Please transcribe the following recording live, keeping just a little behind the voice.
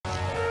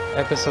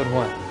Episode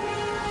 1.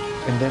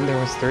 And then there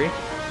was 3?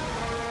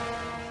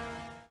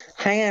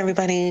 Hi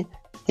everybody,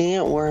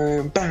 and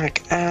we're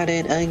back at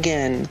it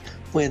again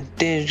with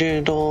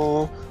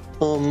Digital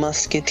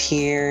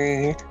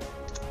Musketeer.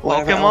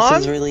 Whatever else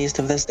is released,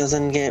 if this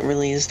doesn't get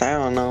released, I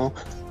don't know.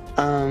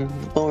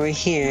 But we're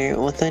here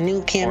with a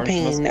new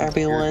campaign,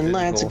 everyone,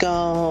 let's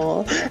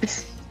go!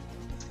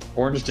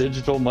 Orange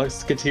Digital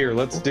Musketeer,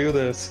 let's do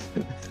this!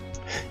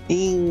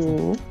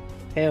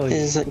 Hell yeah.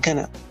 This is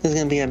gonna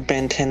be a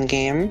Ben10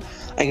 game.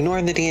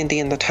 Ignore the D&D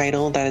in the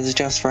title, that is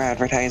just for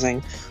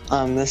advertising.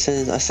 This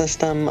is a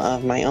system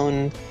of my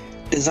own.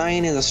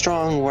 Design is a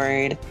strong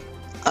word.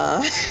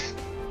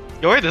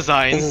 Your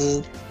design? This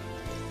is...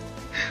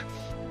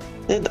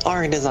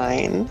 Our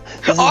design.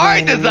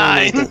 Our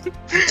design!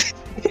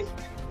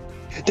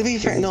 To be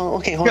fair, no,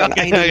 okay, hold on.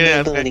 I did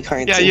the ability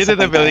cards. Yeah, you did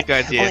the ability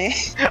cards, yeah.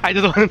 I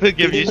just wanted to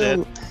give you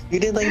shit.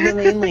 You did like the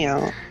main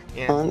layout.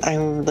 Yeah.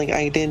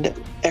 I did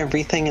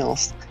everything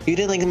else. You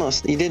did like the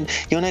most.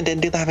 Yona did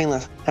do the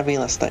heavy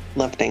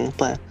lifting,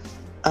 but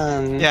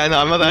yeah, no,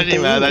 I'm not actually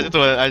mad.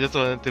 I just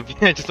wanted to be.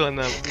 I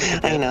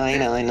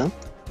know.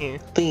 Yeah.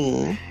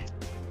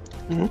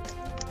 But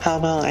how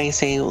about I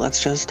say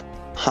let's just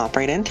hop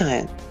right into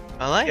it?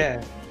 I like it.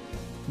 Yeah.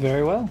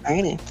 Very well.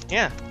 Alrighty.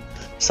 Yeah.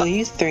 So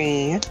you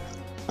three, you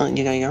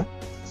gotta go.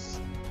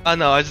 Oh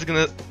no, I was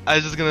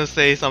just gonna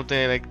say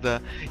something like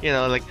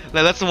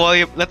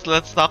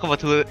let's talk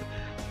about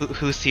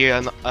who's here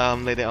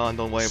and later on.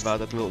 Don't worry about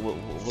it.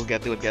 We'll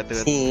get to it.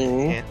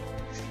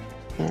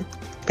 Yeah.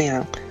 But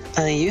yeah,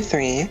 you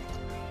three,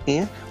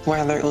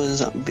 whether it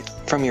was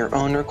from your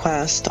own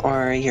request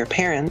or your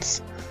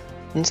parents,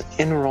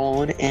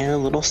 enrolled in a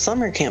little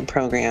summer camp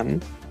program,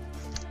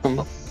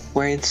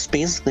 where it's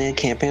basically a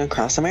camping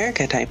across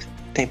America type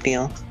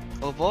deal.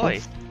 Oh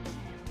boy.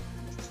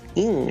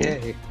 You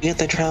get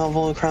to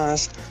travel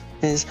across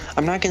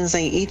I'm not going to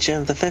say each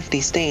of the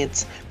 50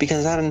 states,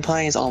 because that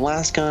implies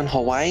Alaska and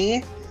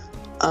Hawaii,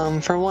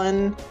 for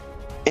one.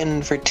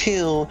 And for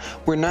two,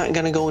 we're not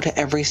going to go to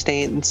every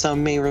state, and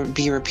some may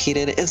be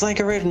repeated. It's like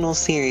original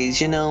series,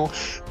 you know?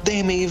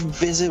 They may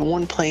visit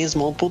one place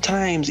multiple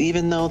times,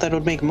 even though that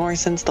would make more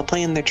sense to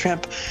plan their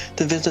trip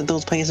to visit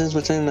those places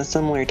within a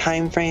similar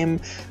time frame,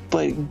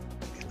 but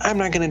I'm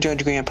not gonna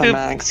judge Grandpa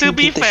Max. To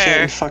be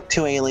fair, fuck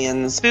 2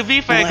 aliens. To be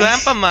fair,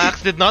 Grandpa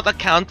Max did not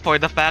account for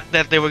the fact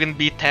that there were gonna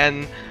be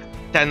 10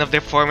 of their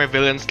former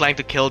villains trying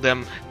to kill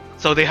them,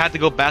 so they had to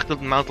go back to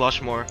Mount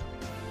Rushmore.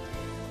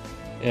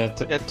 Yeah,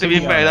 to be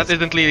fair, that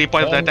isn't really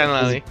part of their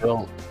timeline.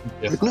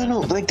 No,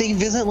 like they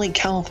visit like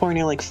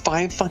California like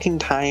 5 fucking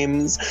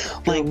times,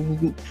 like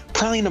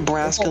probably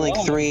Nebraska like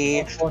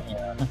 3.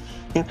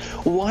 Yeah.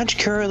 Watch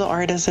Kura the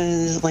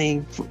Artist's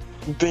like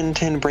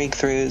Ben10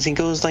 breakthroughs. He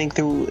goes like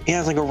through. He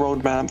has like a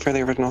roadmap for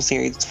the original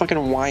series. It's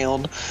fucking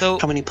wild. So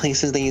how many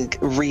places they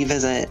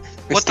revisit.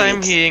 What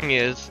I'm hearing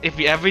is, if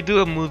we ever do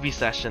a movie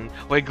session,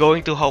 we're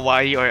going to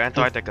Hawaii or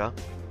Antarctica.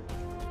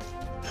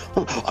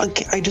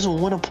 Okay, I just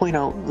want to point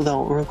out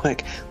though, real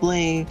quick,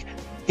 like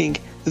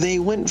they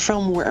went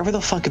from wherever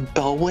the fuck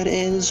Bellwood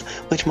is,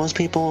 which most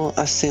people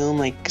assume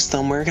like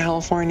somewhere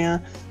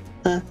California,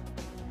 to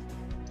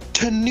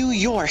New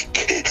York.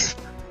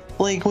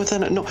 Like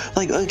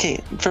okay,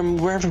 from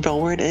wherever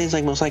Bellwood is,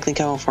 like most likely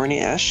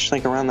California-ish,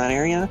 like around that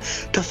area,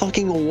 to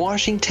fucking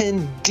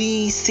Washington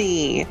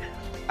D.C.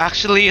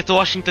 Actually, it's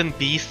Washington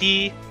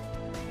D.C.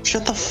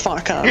 Shut the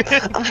fuck up.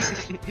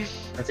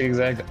 That's the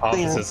exact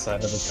opposite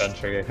side of the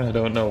country. I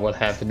don't know what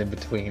happened in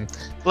between.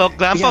 Look,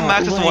 Grandpa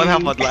Max is one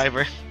half a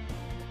driver.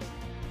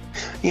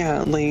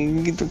 Yeah, but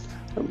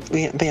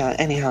yeah,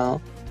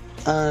 anyhow,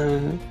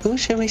 who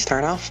should we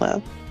start off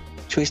with?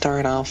 Should we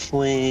start off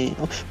with...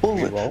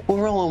 We'll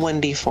roll a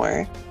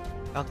 1d4.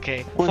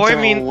 Okay. We'll 4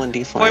 means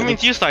 1d4. 4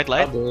 means you start,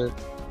 right?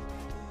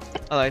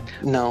 Alright.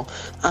 No.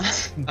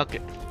 Okay.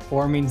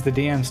 4 means the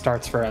DM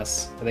starts for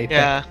us.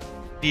 Yeah.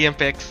 DM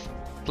picks.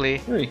 Play.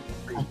 3.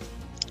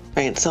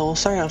 Alright, so we'll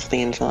start off with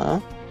Angelo.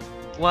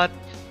 What?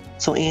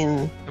 So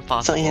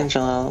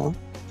Angelo,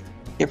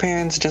 your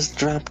parents just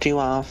dropped you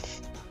off.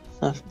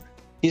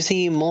 You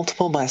see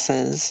multiple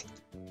buses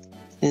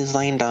is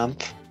lined up.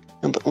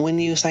 But when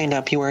you signed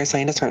up, you were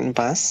assigned a certain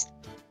bus,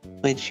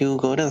 which you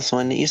go to this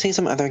one. You see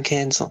some other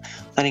kids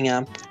lining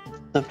up.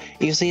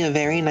 You see a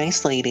very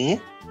nice lady.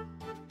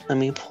 Let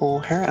me pull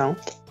her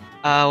out.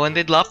 When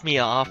they dropped me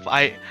off,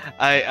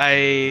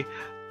 I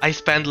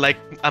spend like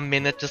a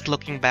minute just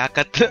looking back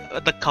at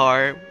the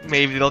car.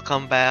 Maybe they'll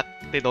come back.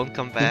 They don't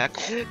come back.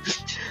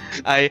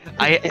 They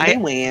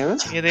wave.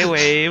 Yeah, they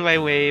wave. I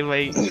wave.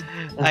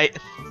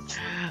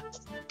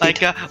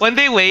 When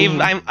they wave,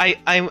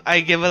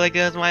 I give it like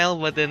a smile,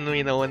 but then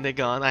when they're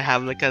gone, I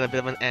have like a bit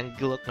of an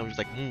angry look. I'm just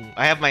like,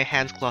 I have my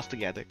hands crossed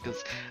together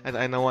because I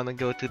don't want to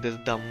go to this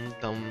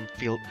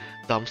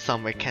dumb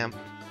summer camp,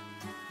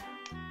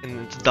 and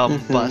it's dumb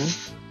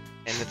bus,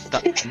 and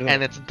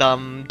it's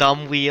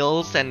dumb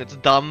wheels, and it's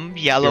dumb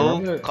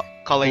yellow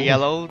color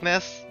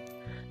yellowness.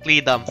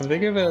 Please dumb. I'm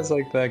thinking of it as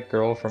like that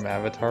girl from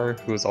Avatar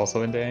who was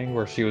also in Dang,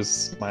 where she was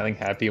smiling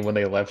happy, and when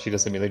they left, she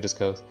just immediately just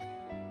goes.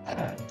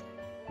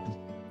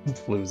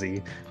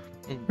 Floozy.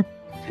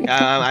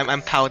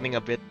 I'm pouting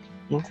a bit.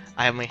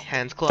 I have my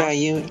hands But closed.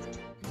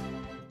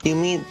 you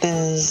meet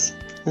this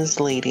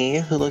lady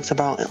who looks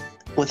about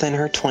within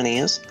her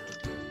 20s,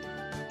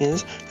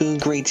 who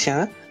greets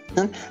you.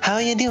 How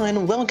you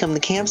doing? Welcome to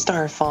Camp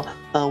Starfall,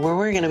 where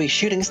we're gonna be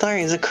shooting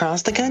stars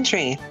across the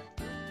country.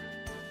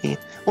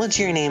 What's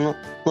your name,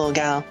 little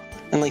gal?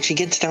 And like she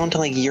gets down to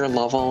like your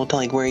level, to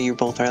like where you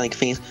both are, like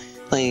face,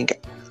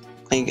 like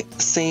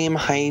same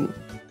height,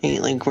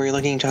 like where you're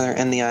looking each other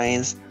in the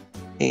eyes.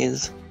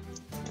 He's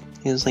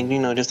like, you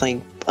know, just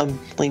like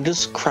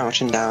just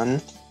crouching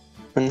down,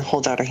 and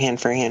holds out her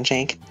hand for a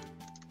handshake.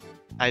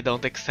 I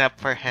don't accept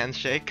for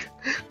handshake.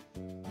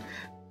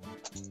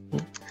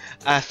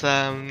 As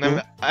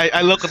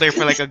I look at her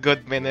for like a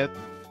good minute.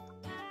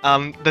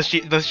 Does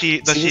she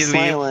She's leave?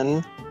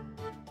 smiling.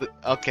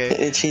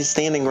 Okay. And she's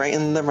standing right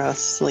in the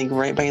rest, like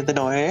right by the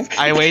door.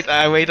 I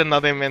wait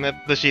another minute.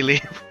 Does she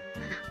leave?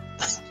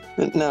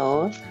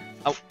 No.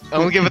 I'm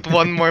gonna give it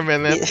one more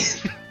minute.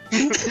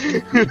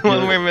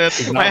 One more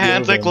minute. My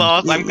hands are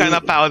closed. I'm kind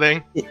of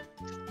pouting.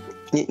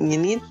 You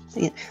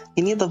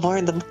need to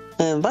board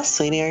the bus,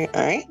 sweetie.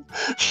 All right.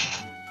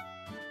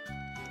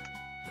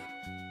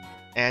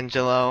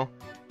 Angelo,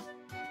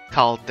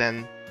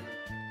 Colten.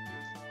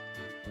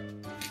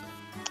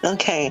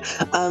 Okay.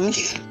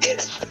 She's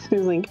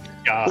like,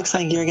 looks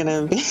like you're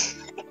gonna be.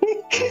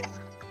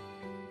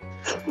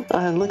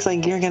 Looks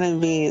like you're gonna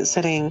be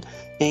sitting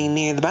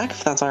near the back,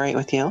 if that's all right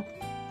with you.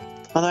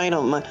 Although I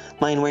don't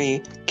mind where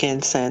you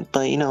can sit,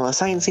 but you know,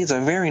 assigned seats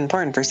are very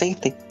important for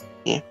safety.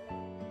 Yeah.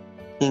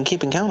 And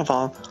keeping count of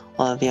all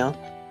of you.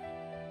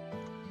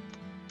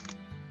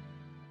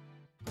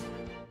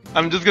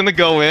 I'm just gonna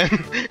go in.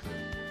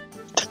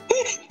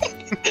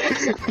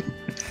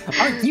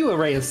 Aren't you a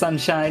ray of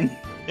sunshine?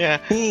 Yeah.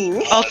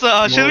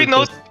 Also, should we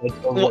note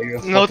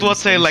what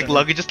say like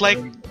luggage is like?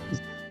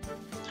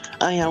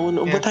 Oh yeah,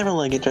 what type of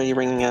luggage are you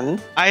bringing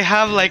in? I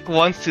have like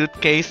one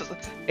suitcase,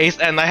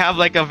 and I have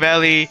like a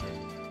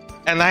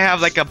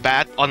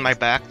bat on my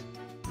back.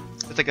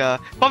 It's like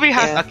probably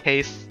has a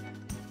case.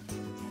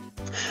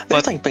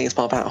 There's like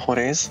baseball bat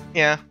holders.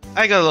 Yeah,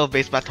 I got a little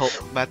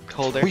bat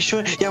holder. We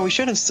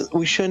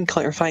should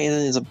clarify it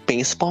is a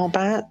baseball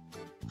bat.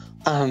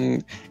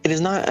 It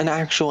is not an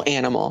actual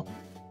animal.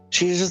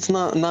 She's just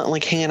not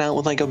like hanging out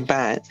with like a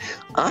bat.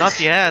 Not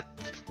yet.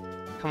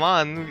 Come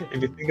on.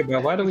 If you think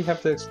about why do we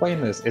have to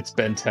explain this? It's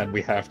Ben10,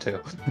 we have to.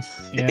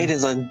 Yeah. It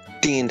is a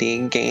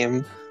D&D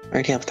game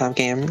or tabletop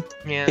game.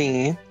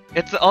 Yeah.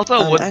 It's also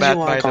a wood bat,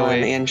 by the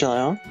way.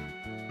 Angelo.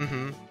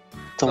 Mm-hmm.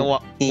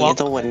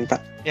 It's a wooden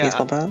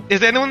baseball bat.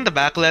 Is anyone in the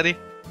back, Letty?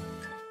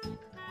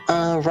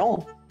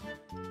 Roll.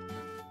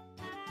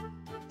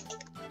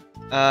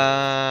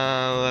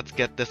 Let's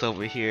get this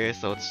over here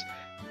so it's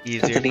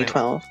easier. That's a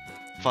D12.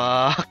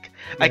 Fuck.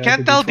 Yeah, I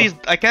can't it's a tell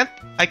D12.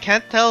 I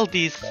can't tell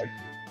these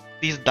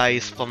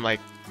dice from like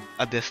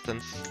a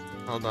distance.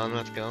 Hold on,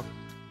 let's go.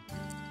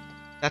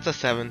 That's a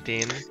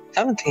 17.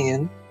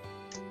 17.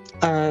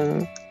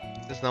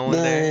 There's no one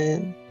there.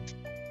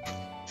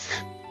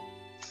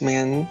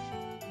 Man,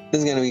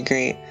 this is gonna be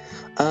great.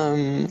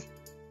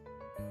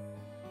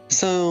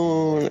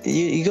 So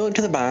you go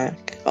to the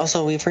back.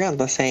 Also, we forgot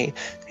to say,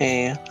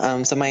 hey,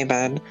 so my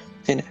bad.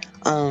 And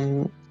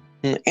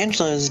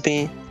Angelo is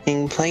being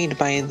played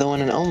by the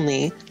one and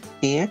only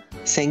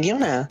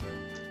Segiona.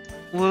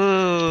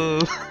 Woo!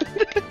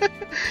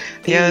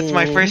 Yeah, it's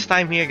my first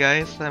time here,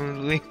 guys.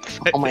 I'm really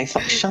excited. Oh my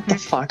fuck! Shut the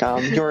fuck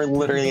up! You're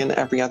literally in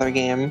every other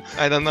game.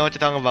 I don't know what you're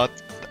talking about.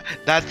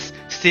 That's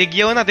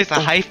Sigiona. There's a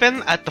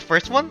hyphen at the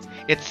first one.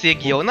 It's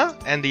Sigiona,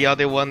 and the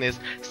other one is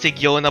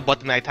Sigiona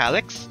but in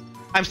italics.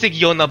 I'm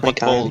Sigiona but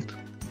bold.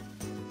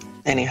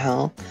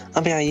 Anyhow,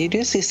 yeah, you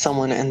do see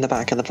someone in the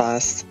back of the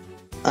bus.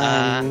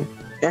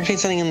 You're actually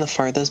sitting in the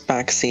farthest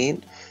back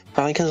seat,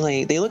 probably because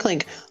like they look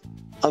like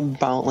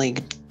about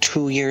like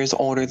 2 years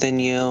older than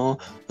you.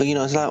 But you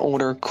know, it's that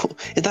older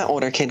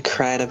kid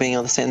cred of being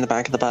able to sit in the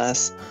back of the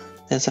bus.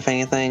 As if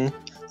anything.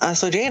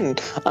 So Jaden,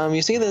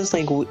 you see this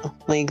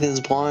like this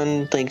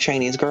blonde like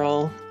Chinese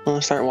girl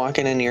start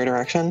walking in your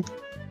direction?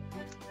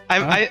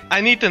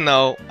 I need to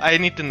know.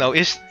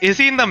 Is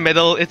he in the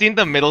middle? Is he in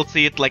the middle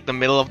seat, like the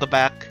middle of the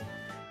back?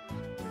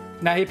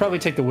 Nah, he'd probably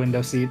take the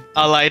window seat.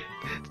 Alright,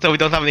 so we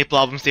don't have any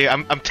problems here.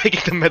 I'm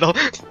taking the middle.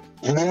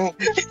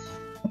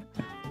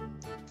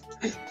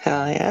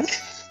 Hell yeah.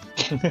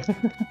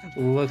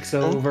 Looks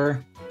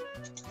over.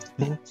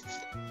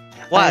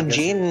 What?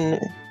 Jaden.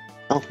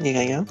 Oh, you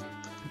gotta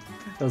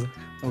go.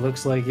 It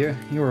looks like you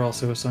were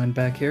also assigned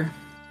back here.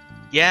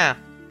 Yeah.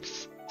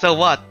 So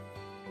what?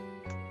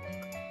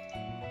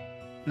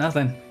 Let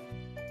Nothing.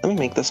 me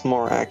make this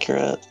more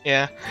accurate.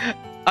 Yeah.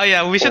 Oh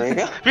yeah, we should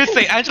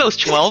say Angelo's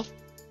 12.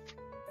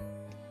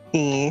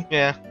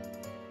 Yeah.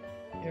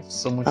 You have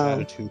so much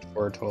attitude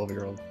for a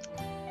 12-year-old.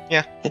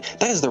 Yeah.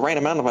 That is the right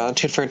amount of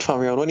attitude for a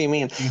 12-year-old. What do you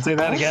mean? You can say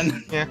that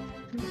again. Yeah.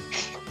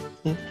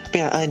 But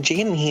yeah,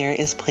 Jaden here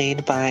is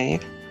played by.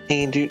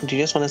 Hey, do you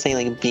just want to say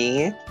like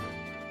B?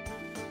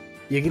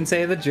 You can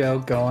say the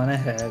joke. Go on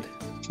ahead.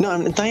 No,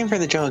 I'm dying for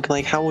the joke.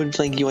 Like, how would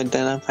like you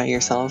identify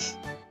yourself?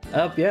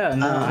 Oh yeah,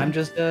 no, I'm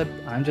just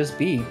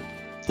B.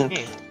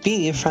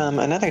 B from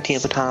another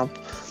tabletop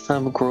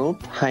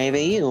group, Hive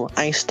AU.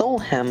 I stole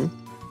him.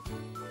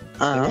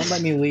 They won't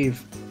let me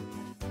leave.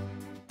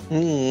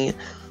 He'll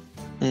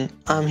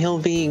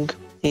be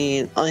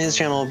his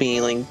channel will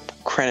be like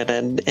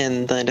credited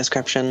in the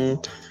description.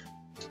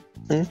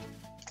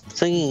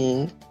 So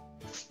yeah.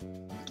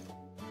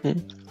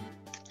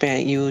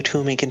 But you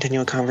two may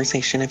continue a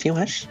conversation if you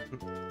wish.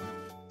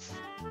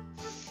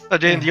 So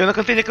Jaden, do you wanna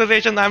continue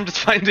conversation? I'm just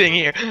fine being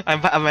here. I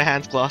have my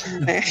hands crossed.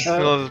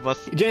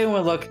 Jaden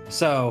would look.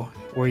 So,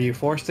 were you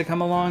forced to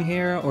come along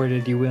here, or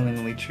did you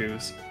willingly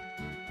choose?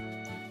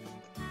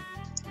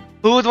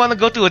 Who would want to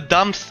go to a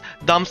dumb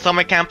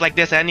summer camp like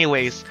this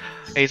anyways?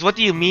 Ace, what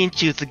do you mean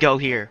choose to go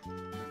here?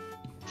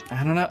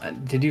 I don't know.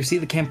 Did you see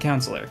the camp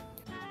counselor?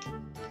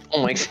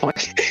 Oh my fuck.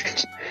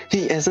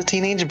 He is a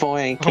teenage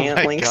boy. I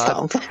can't like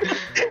stop.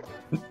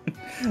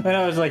 And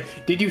I was like,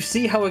 did you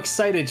see how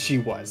excited she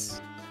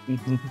was?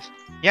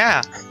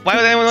 Yeah. Why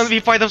would anyone want to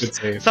be part of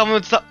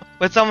someone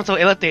with someone so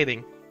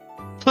irritating?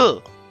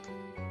 Huh.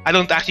 I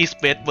don't actually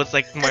spit, but it's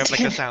like more of like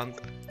a sound.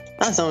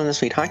 That's someone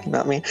must be talking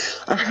about me.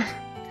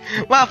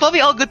 Wow,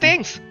 probably all good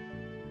things.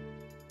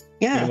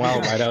 Yeah.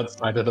 Meanwhile, right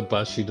outside of the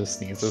bus, she just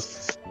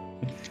sneezes.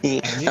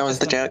 That was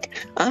the joke.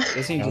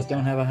 Guess you just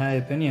don't have a high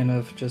opinion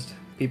of just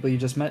people you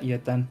just met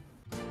yet, then.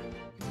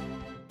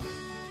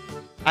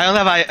 I don't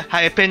have a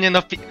high opinion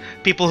of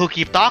people who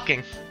keep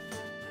talking.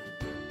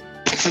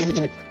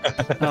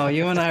 Oh,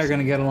 you and I are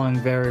gonna get along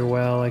very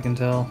well, I can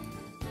tell.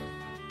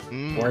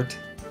 Wart.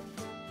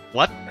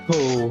 What?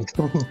 Oh.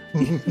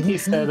 He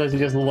said as he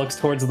just looks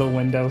towards the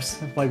windows,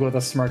 like with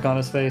a smirk on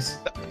his face.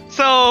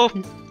 So,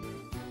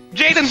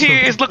 Jaden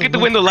here is looking at the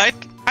window light.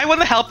 I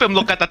want to help him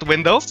look at that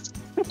window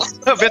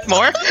a bit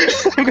more.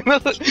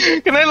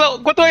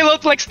 What do I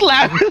look like?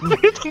 Slam?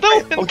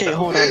 Okay,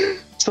 hold on.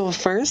 So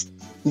first,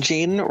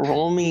 Jaden,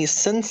 roll me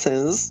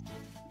senses,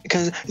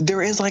 because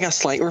there is like a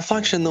slight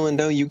reflection in the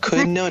window. You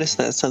could notice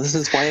this, so this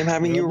is why I'm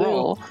having you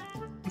roll.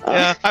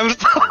 Yeah, I'm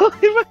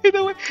sorry, by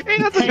the way. Hey,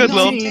 that's a good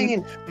roll.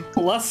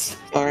 Plus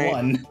All right.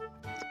 1.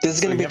 This is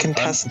gonna be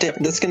contested.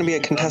 This is gonna be a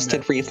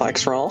contested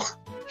reflex roll.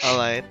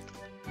 Alright.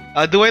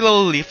 Do I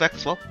roll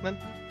reflex roll then?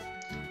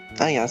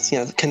 Ah, yes,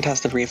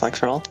 contested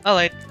reflex roll.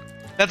 Alright.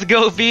 Let's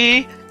go,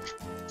 B!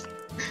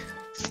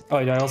 Oh,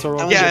 did I also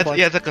roll? Yeah,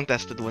 it's a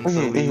contested one,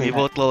 so we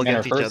both roll In our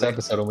against each first other.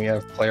 episode, when we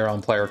have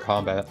player-on-player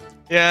combat.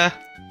 Yeah,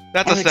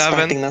 that's I was a 7.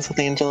 expecting that's what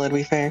the Angelo, to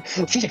be fair.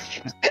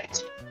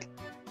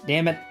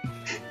 Damn it.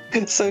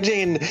 So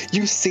Jane,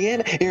 you see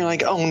it, and you're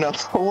like, oh no,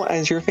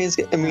 as your face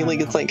immediately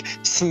gets like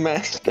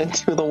smashed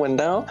into the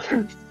window,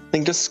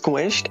 like just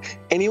squished.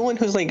 Anyone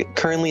who's like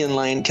currently in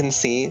line can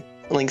see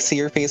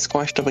your face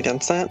squashed up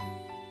against that.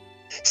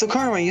 So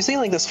Karma, you see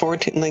like this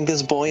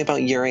this boy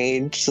about your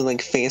age, so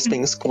like face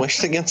being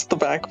squished against the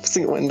back of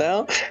the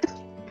window.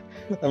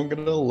 I'm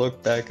gonna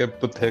look back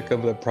at the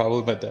pickup that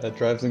probably my dad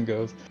drives and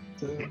goes,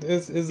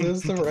 is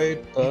this the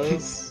right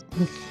bus?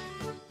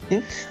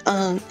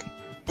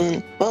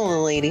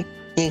 Well, lady,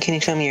 can you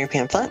show me your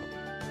pamphlet?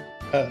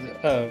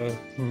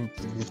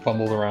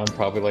 Fumbled around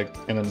probably like,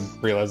 and then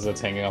realizes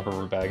it's hanging off of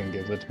her bag and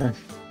gives it to her.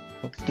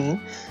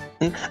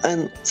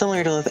 And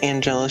similar to with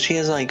Angelo, she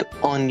is like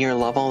on your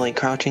level, like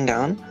crouching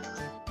down.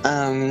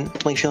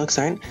 Like she looks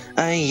hurt.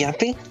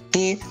 Yappy?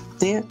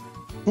 Yeah.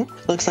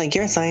 Looks like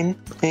you're assigned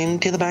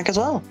to the back as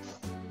well.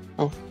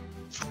 Oh.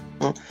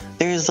 Well,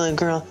 there's a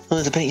girl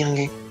who's a bit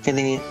younger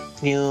than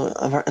you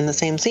are in the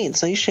same seat,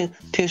 so you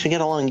two should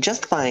get along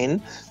just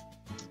fine.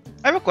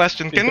 I have a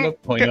question. She's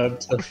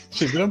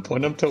gonna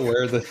point up to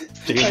where the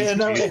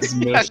Jaden's face is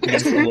mushed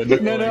against the window.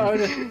 No,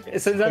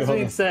 since that's what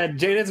he said,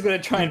 Jaden's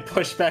gonna try and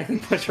push back and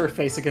push her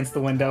face against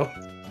the window.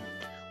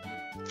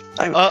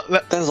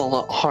 That is a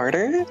lot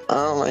harder,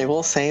 I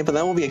will say, but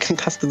that will be a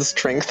contested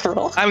strength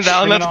roll. I'm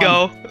down, let's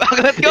go.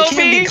 Let's go, it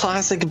can't B! be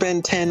classic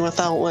Ben10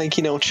 without, like,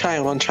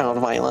 child-on-child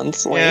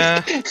violence. Like...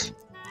 Yeah.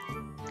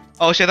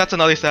 Oh shit, that's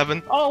another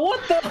 7. Oh,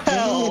 what the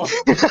hell?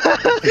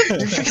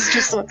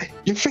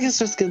 your face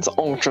just gets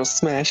ultra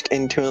smashed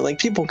into it. Like,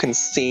 people can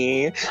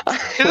see. Is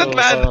it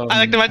bad? I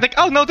like the man, like,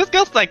 oh no, this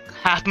girl's like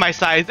half my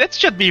size. It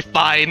should be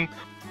fine.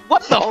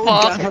 What the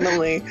fuck?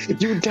 Definitely.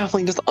 You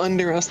definitely just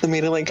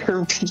underestimated, like,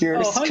 her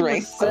pure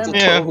strength as a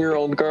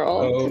 12-year-old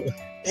girl.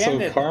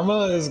 So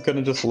Karma is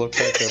gonna just look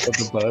back up at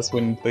the bus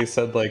when they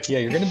said like, yeah,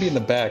 you're gonna be in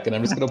the back, and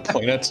I'm just gonna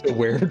point out to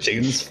where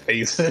Jaden's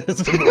face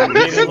is.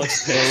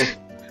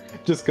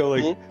 Just go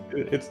like,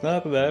 it's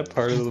not that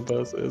part of the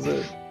bus, is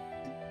it?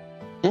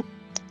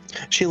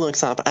 She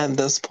looks up at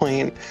this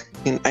point,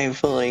 and I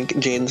feel like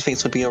Jaden's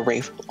face would be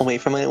away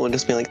from it. It would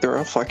just be like the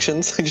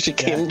reflection, so she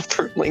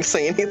can't like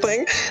say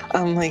anything.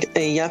 I'm like,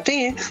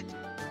 yuppie.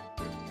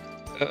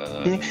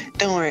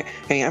 Don't worry,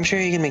 hey, I'm sure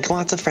you can make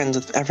lots of friends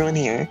with everyone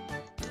here.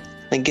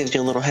 Like, gives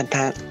you a little head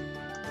pat.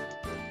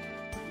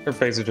 Her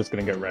face is just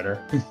gonna get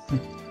redder.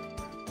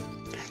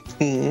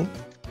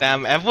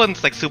 Damn,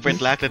 everyone's like super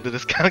attracted to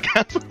this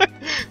counselor.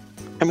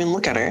 I mean,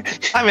 look at her.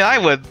 I mean, I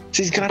would,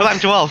 She's got. but I'm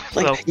 12,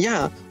 like, so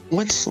yeah.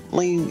 What's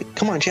like?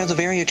 Come on, she has a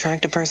very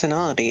attractive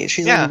personality.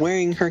 She's Yeah. like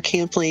wearing her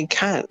Camp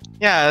Chat.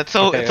 yeah, it's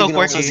so Okay, it's You so can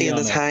also quirky. see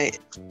this hat.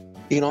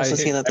 You can also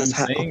see that this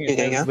hat. saying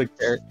Okay, yeah.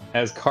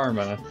 as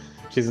Karma,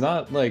 she's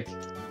not like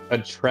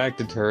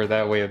attracted to her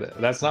that way.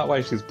 That's not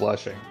why she's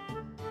blushing.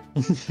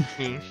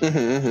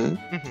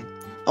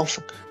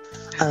 Also,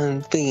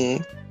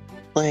 the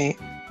like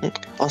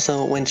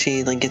also when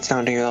she like gets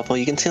down to your level,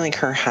 you can see like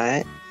her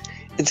hat.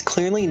 It's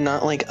clearly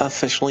not like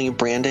officially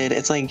branded.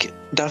 It's like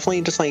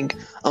definitely just like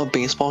a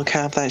baseball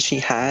cap that she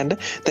had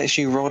that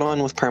she wrote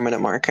on with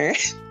permanent marker.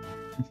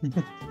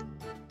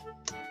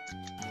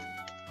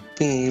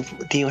 Do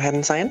you head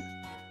inside?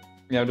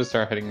 Yeah, I'll just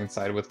start heading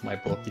inside with my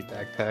bulky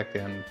backpack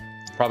and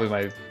probably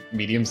my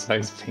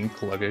medium-sized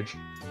pink luggage.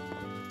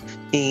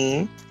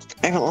 I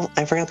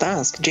forgot to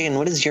ask, Jaden,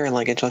 what is your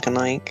luggage looking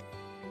like?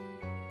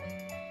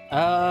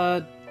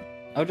 I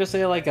would just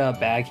say like a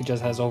bag he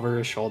just has over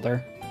his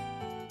shoulder.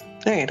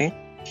 Alrighty.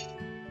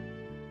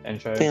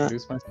 And should I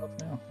introduce myself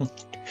now?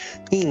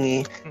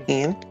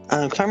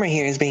 And Karma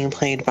here is being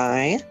played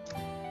by.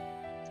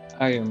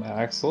 I am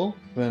Axel,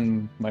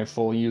 then my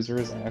full user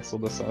is Axel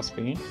the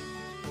Susby.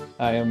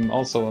 I am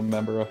also a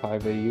member of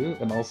HiveAU,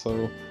 and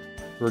also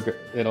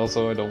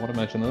I don't want to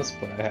mention this,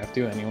 but I have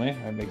to anyway.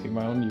 I'm making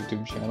my own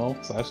YouTube channel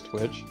 /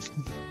 Twitch.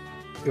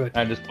 Good.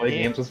 I just play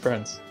games with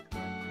friends.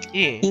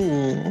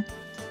 Yeah.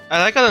 I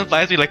like how it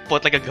implies we like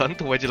put like a gun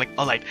towards you, like,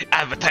 oh, like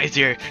advertise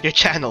your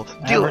channel.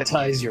 Do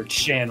Advertise your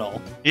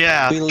channel.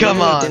 Yeah, We come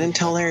literally on. didn't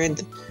tell her.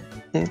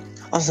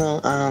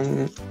 Also,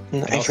 I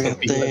forgot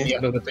He let me the.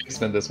 out of the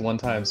basement this one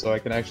time, so I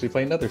can actually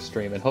play another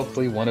stream, and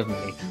hopefully one of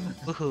me.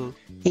 Woohoo.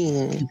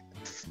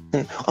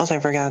 Also, I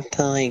forgot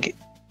to like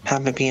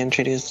have it be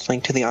introduced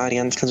like to the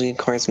audience because we of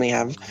course may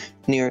have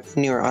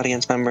newer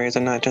audience members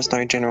and not just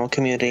our general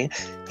community.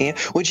 Yeah,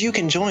 which you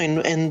can join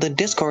in the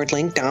Discord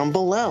link down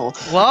below.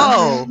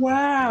 Whoa.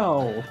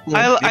 Wow.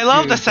 I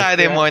love the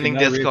Saturday morning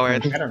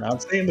Discord. I don't know.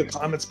 Say in the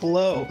comments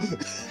below.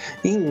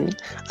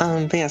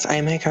 But yes,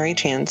 I'm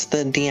HikariChance,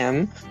 the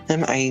DM.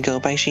 I go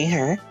by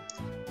she/her.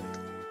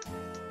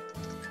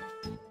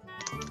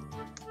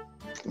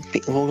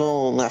 We'll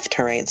go left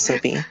to right, so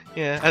B.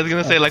 Yeah, I was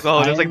gonna say like,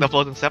 oh, just like the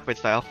floating separate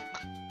style.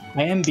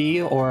 I am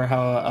B, or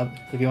how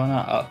if you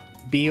wanna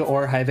B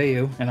or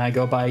HiveAU, and I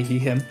go by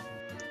he/him.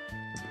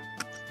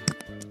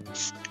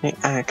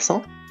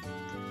 Axel.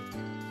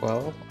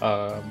 Well,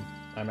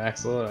 I'm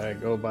Axel, and I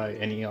go by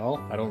any y'all.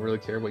 I don't really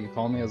care what you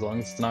call me as long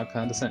as it's not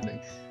condescending.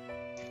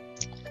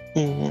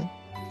 And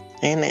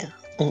I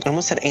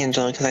almost said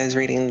Angelo because I was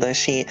reading the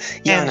sheet.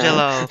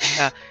 Angelo.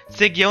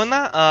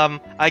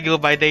 Sigyona, I go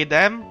by they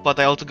them, but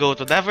I also go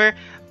to Dever.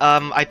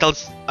 I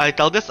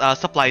tell this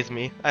supplies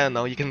me. I don't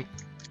know, you can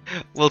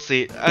we'll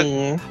see.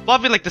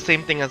 Probably like the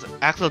same thing as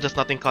Axel, just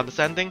nothing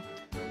condescending.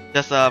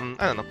 Just I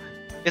don't know.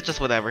 It's just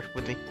whatever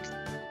with me.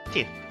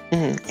 Yeah.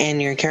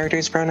 And your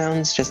character's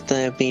pronouns, just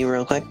to be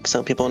real quick,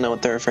 so people know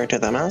what to refer to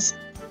them as.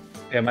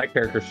 Yeah, my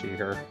character's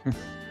she/her.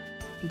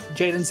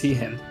 Jaden's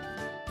he/him.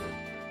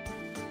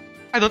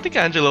 I don't think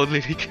Angelo would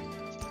like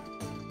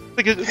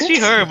it's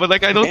she/her, but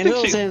like I don't think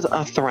Angelo's she. is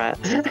a threat.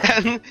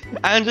 And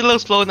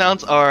Angelo's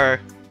pronouns are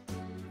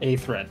A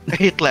threat.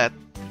 Hitlet.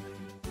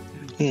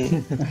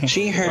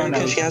 She/her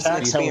because she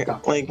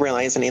hasn't like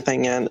realized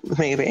anything yet.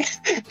 Maybe.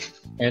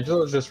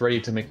 Angela's just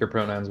ready to make your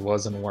pronouns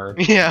was and were.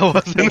 Yeah, it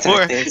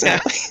wasn't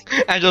Exactly.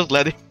 Yeah. Angelo's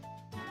letting.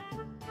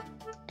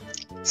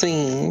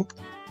 So,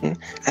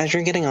 as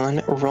you're getting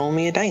on, roll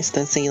me a dice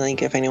to see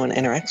like if anyone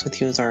interacts with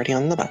you is already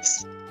on the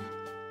bus.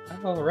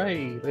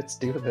 Alrighty, let's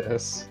do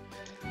this.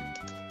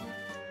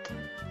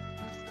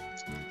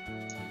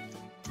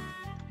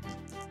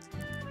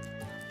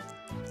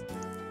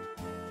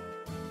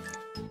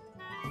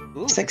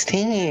 Ooh.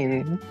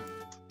 16.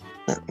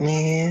 Let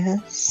me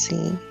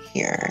see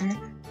here.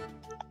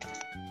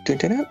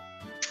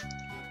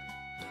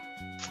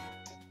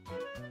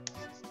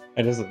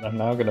 I'm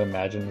now gonna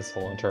imagine this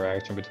whole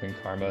interaction between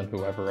Karma and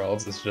whoever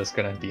else is just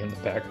gonna be in the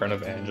background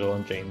of Angelo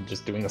and Jane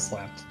just doing a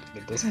slap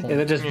at this point. Yeah,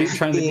 they're just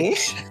trying to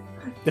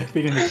they're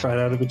beating the crap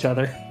out of each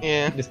other.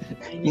 Yeah.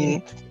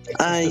 You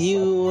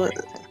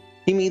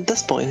meet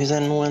this boy who's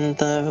in one of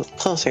the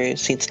closer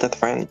seats to the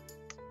front.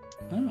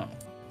 Oh.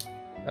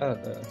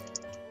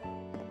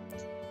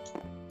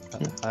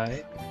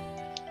 Hi.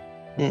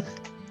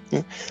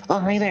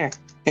 Oh, right there.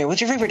 Here,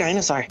 what's your favorite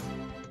dinosaur?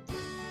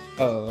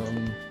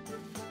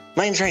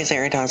 Mine's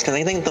Triceratops, because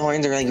I think the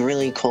horns are like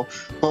really cool.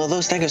 Well,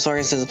 those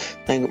Stegosaurus is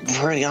like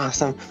pretty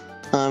awesome.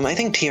 I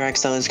think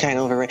T-Rex though is kind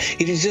of overrated.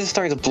 He just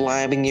starts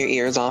blabbing your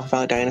ears off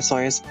about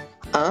dinosaurs.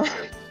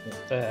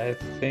 I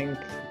think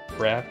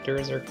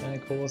raptors are kind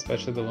of cool,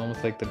 especially the one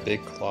with like the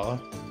big claw.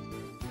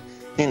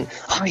 And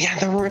oh yeah,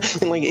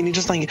 and you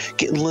just like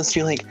list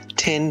you like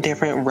 10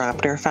 different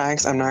raptor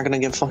facts. I'm not gonna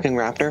give fucking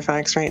raptor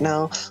facts right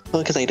now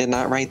because I did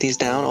not write these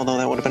down. Although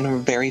that would have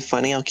been very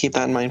funny. I'll keep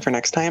that in mind for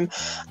next time.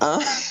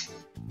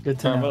 Good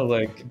to Karma, know.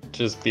 like,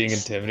 just being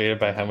intimidated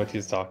by how much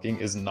he's talking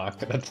is not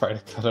gonna try to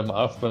cut him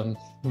off,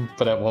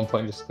 but at one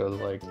point just goes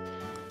like,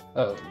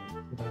 oh,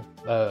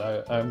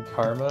 I'm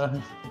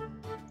Karma.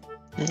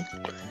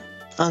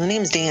 Oh, the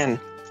name's Dan.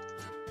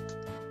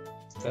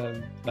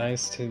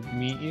 Nice to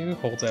meet you.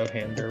 Holds out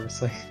hand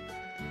nervously.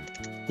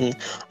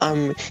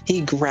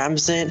 He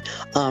grabs it.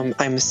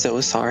 I'm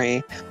so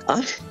sorry.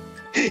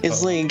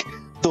 It's like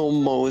the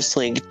most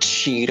like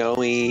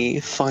Cheeto-y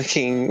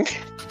fucking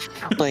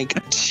like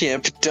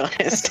chip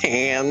dust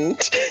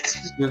hand.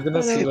 You're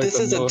gonna see like this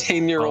is a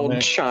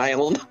 10-year-old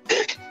child.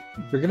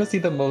 You're gonna see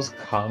the most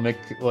comic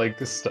like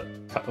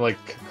like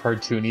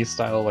cartoony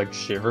style like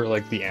shiver,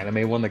 like the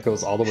anime one that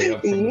goes all the way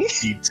up from the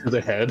feet to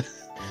the head,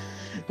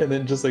 and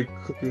then just like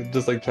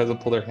tries to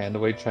pull their hand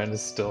away, trying to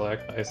still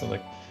act nice. I'm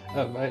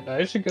like,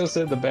 I should go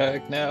sit in the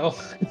back now.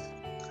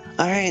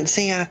 All right,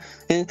 see ya.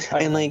 And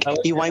like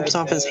he wipes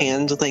off his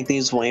hands with like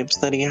these wipes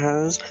that he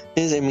has.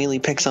 He immediately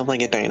picks up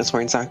like a dinosaur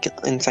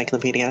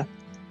encyclopedia.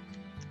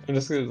 I'm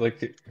just gonna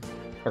like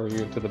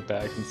hurry up to the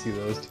back and see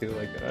those two.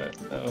 Like,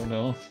 oh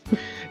no.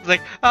 It's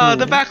like,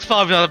 the back's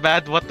probably not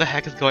bad. What the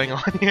heck is going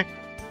on here?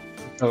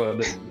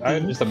 I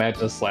just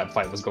imagine a slap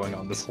fight was going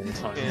on this whole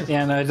time.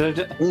 Yeah, no, I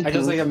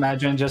just like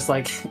imagine just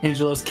like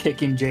Angelo's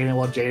kicking Jaden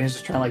while Jaden's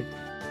just trying to like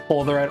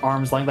hold her at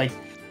arm's length. Like,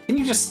 can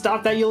you just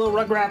stop that, you little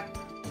rugrat?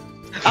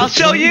 I'll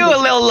show you a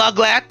little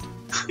luglat.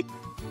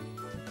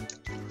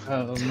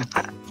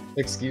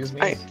 Excuse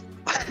me.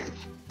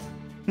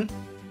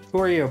 Who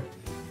are you?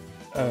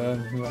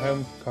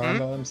 I'm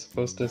Karma. I'm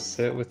supposed to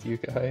sit with you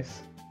guys.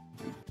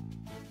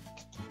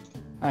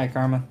 Hi,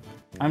 Karma.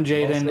 I'm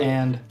Jaden, Also-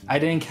 and I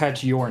didn't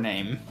catch your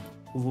name.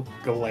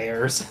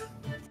 Glares.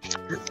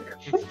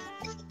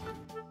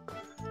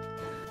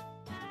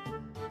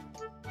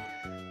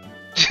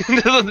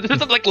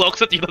 Just like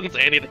looks at you, doesn't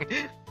say anything.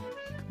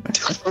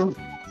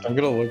 I'm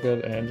gonna look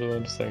at Angelo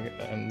and just like,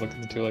 and look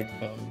at the two like,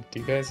 do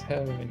you guys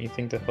have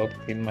anything to help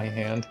clean my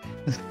hand?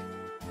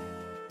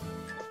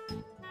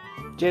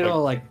 Jaden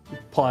will like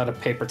pull out a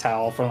paper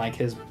towel from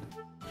his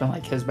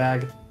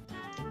bag.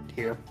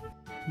 Here.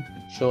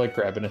 She'll like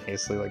grab it and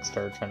hastily like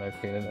start trying to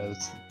clean it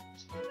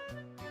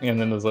and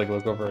then just like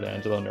look over at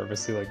Angelo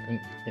nervously like, can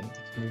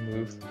you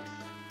move?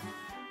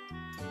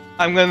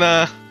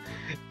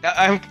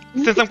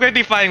 Since I'm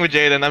currently fighting with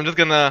Jaden, I'm just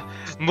gonna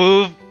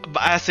move,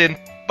 as in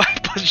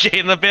push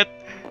Jaden a bit.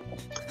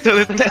 So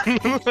it's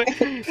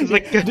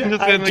like,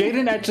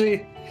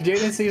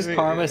 Jaden sees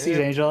Karma, sees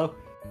Angelo,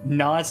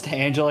 nods to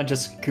Angelo, and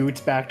just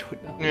scoots back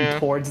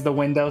towards the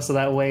window so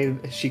that way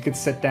she could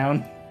sit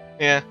down.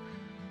 Yeah.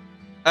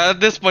 At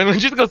this point, when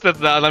she goes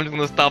sit down, I'm just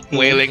gonna stop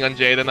wailing on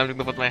Jaden. I'm just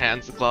gonna put my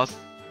hands across.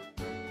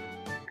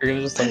 You're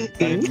gonna just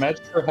like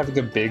imagine her having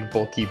a big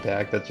bulky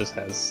bag that just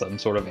has some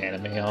sort of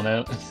anime on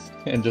it,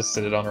 and just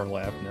sit it on her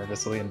lap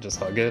nervously and just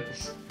hug it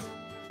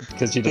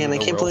because she doesn't know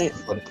where else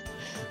to put it.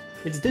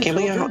 Can't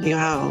believe you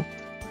have.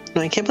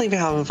 No, I can't believe you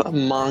have a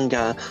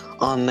manga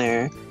on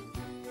there.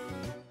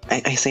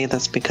 I say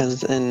this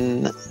because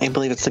I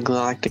believe it's the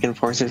Galactic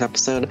Enforcers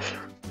episode,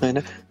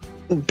 when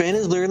Ben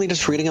is literally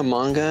just reading a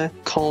manga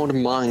called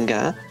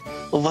manga.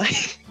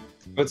 Like.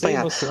 But say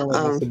most certainly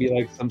has to be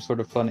like some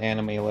sort of fun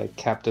anime like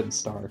Captain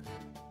Star.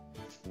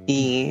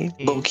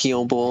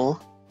 Bokyo Bowl.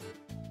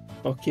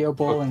 Bokyo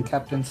Bowl and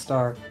Captain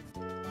Star.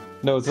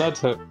 No, it's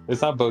not.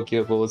 It's not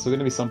Bokyo Bowl. It's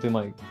gonna be something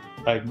like.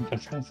 I'm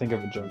trying to think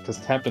of a joke because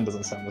Captain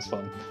doesn't sound as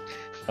fun.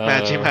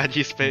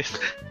 Magi space.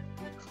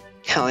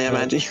 Hell yeah,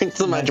 Magi! It's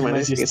the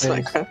Magi space.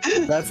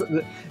 That's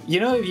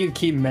if you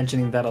keep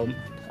mentioning that a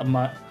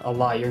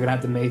lot, you're gonna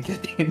have to make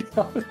it.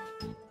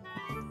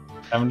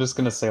 I'm just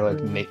gonna say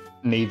like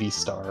Navy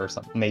Star or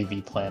something,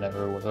 Navy Planet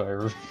or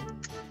whatever.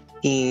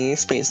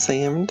 Space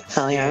themed.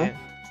 Hell yeah.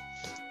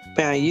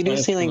 But yeah, you do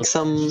see like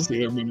some.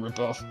 See it being ripped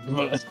off.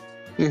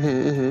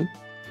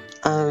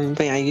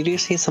 But yeah, you do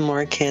see some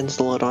more kids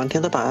load onto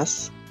the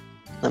bus.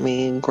 Let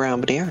me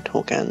grab their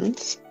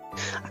tokens.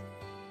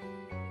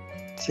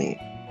 Let's see.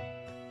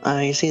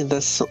 I see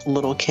this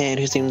little kid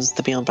who seems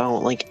to be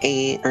about like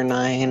 8 or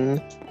 9,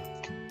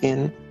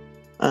 and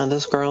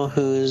this girl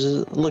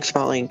who looks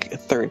about like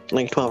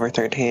 12 or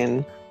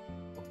 13,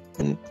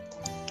 and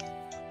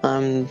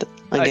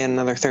again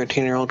another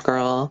 13-year-old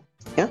girl.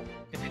 Yeah.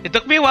 It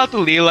took me a while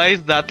to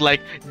realize that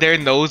like their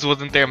nose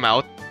wasn't their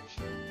mouth.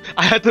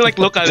 I had to like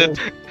look at it.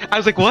 I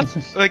was like, what?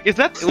 Like, was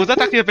that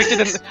actually a picture?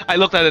 Then I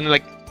looked at it and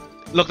like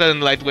looked at it in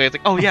the light way. It's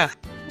like, oh yeah,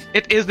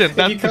 it isn't.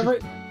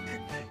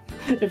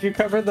 If you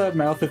cover the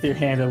mouth with your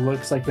hand, it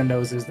looks like the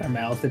nose is their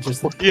mouth. It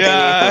just looks.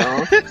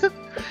 Yeah.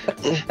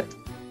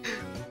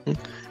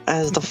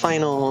 As the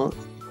final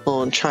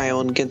little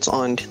child gets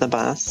onto the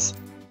bus.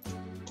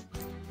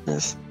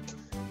 Yes.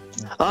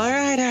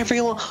 Alright,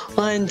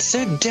 everyone,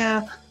 sit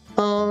down.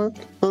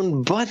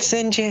 Butts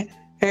in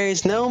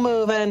chairs, no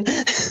moving.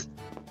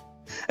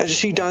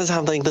 She does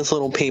have like this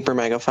little paper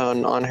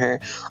megaphone on her.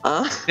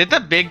 Did the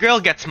big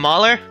girl get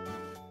smaller?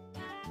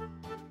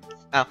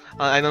 Oh,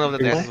 I don't know if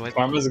there's a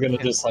Karma's gonna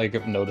just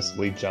like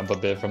noticeably jump a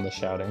bit from the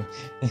shouting.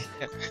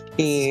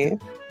 She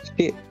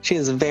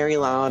is very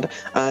loud.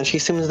 She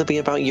seems to be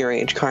about your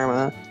age,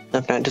 Karma.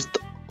 If not just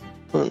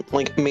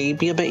like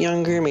maybe a bit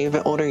younger, maybe a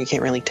bit older. You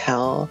can't really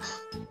tell.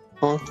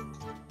 Huh?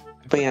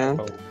 But yeah,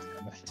 Oh,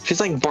 she's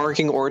like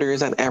barking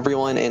orders at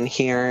everyone in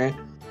here.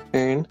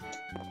 But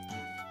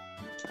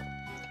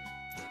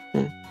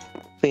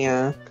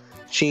yeah,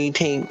 she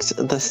takes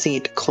the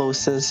seat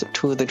closest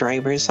to the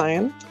driver's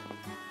side.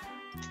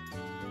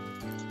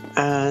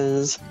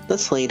 As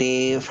this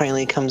lady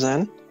finally comes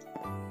in.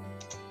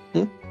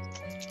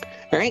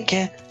 Alright,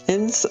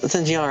 kids,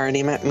 since you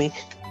already met me,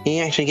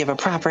 you actually give a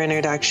proper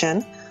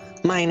introduction.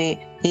 My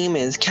name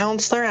is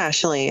Counselor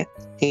Ashley.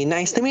 Hey,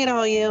 nice to meet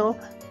all you.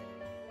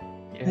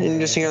 And you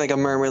just hear like a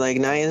murmur, like,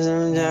 nice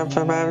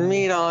to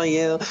meet all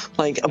you.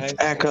 Like,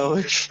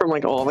 echo from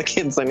like all the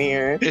kids in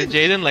here. Is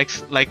Jaden like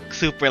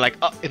super like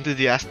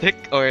enthusiastic,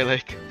 or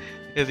like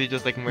is he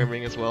just like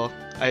murmuring as well?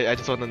 I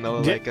just want to know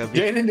like.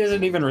 Jaden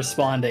isn't even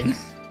responding.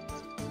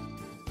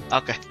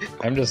 Okay.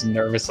 I'm just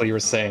nervously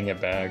saying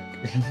it back.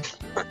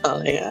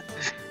 Oh yeah.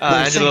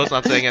 Angelo's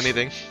not saying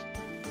anything.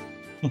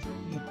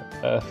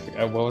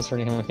 What was her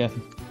name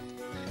again?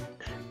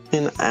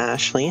 And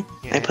Ashley,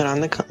 Yeah. I put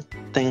on the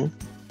thing.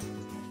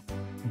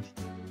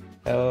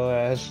 Hello,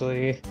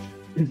 Ashley.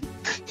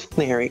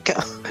 There we go.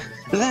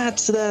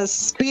 That's the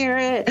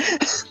spirit.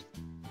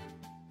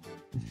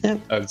 Yep.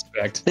 Oh, it's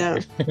back to Yeah.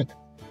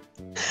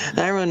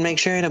 Everyone, make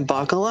sure to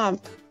buckle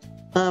up.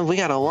 We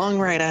got a long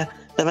ride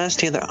of us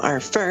to our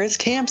first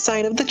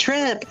campsite of the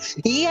trip.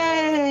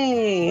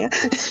 Yay!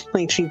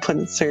 Like she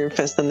puts her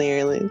fist in the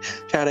air, like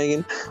shouting,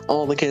 and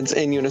all the kids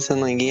in unison,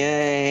 like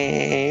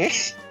yay!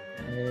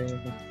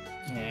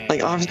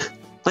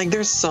 Like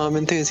there's some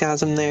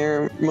enthusiasm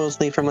there,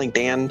 mostly from like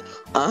Dan,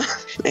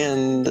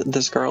 and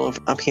this girl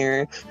up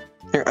here.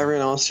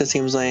 Everyone else just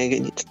seems like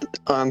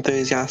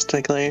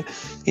enthusiastically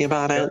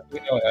about it. We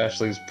know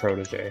Ashley's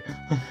protege.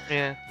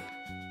 Yeah.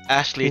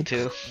 Ashley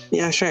too.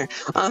 Yeah, sure.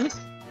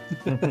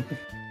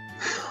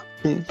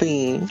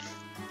 B,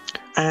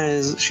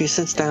 as she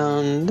sits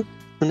down,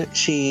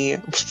 she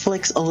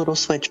flicks a little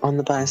switch on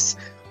the bus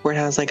where it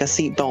has like a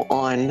seatbelt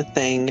on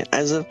thing,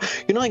 as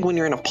if, you know, like when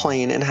you're in a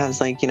plane, it has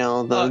like, you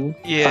know, the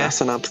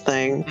fasten up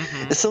thing.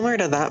 Mm-hmm. It's similar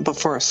to that, but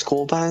for a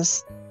school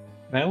bus.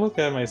 Can I look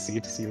at my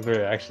seat to see if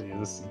there actually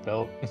is a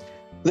seatbelt?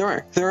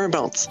 There are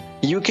belts.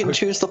 You can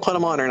choose to put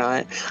them on or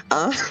not.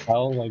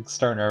 I'll like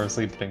start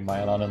nervously putting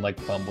mine on and like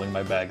fumbling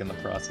my bag in the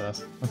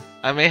process.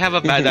 I may have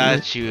a bad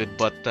attitude,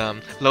 but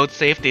load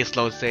safety is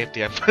load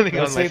safety. I'm putting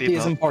on my Safety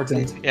is seatbelt.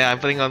 important. Yeah, I'm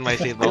putting on my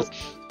seatbelt.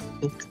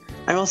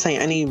 I will say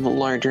any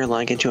larger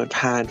luggage you would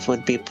have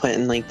would be put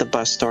in like the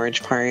bus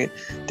storage part.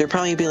 There'd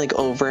probably be like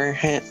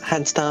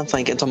overhead stuff,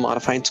 like it's a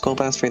modified school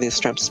bus for these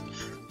trips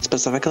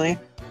specifically.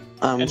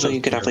 So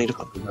you could definitely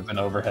have an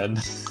overhead.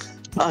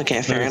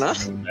 Okay, fair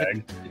enough.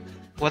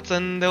 What's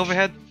in the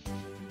overhead?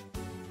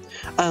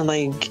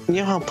 Like you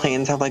know how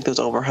planes have like those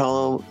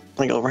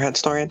overhead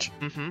storage?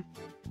 Mm-hmm.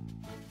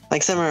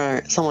 Like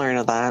similar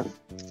to that.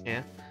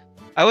 Yeah.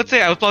 I would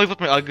say I would probably put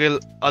my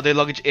other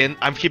luggage in.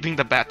 I'm keeping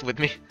the bat with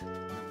me.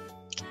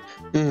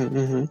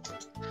 Mm-hmm.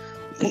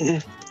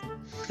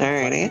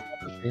 Alrighty.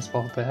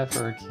 Baseball bat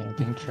for a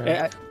camping trip.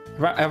 If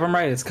I'm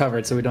right, it's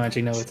covered, so we don't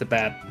actually know it's a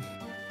bat.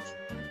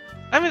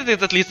 I mean,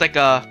 it's at least like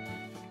a...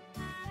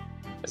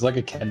 It's like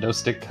a kendo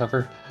stick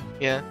cover.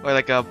 Yeah, or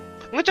like a...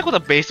 I'm gonna check what a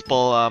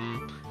baseball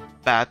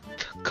bat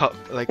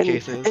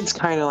case is. It's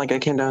kind of like a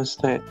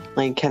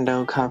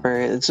kendo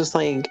cover. It's just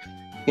like,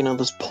 you know,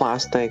 this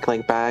plastic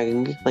like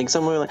bag, like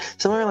similar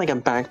like a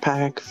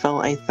backpack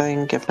felt, I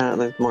think, if not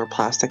like more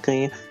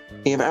plastically.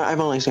 Yeah, I've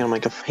only seen them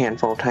like a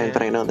handful of times,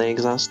 but I know they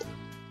exist.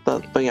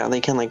 But yeah,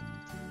 they can like,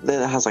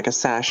 it has like a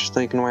sash so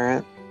you can wear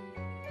it.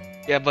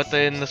 Yeah, but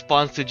in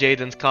response to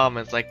Jaden's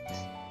comments, like,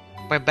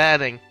 we're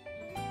batting.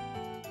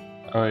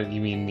 Oh,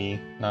 you mean me,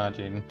 not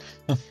Jaden.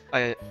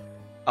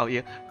 Oh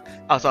yeah.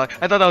 Oh, sorry.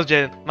 I thought that was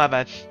Jaden. My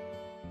bad.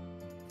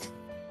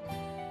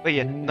 But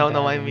yeah, no,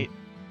 I mean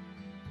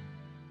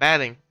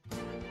batting.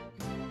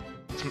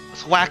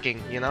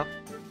 Swacking, you know.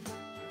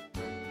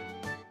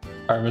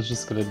 Karma's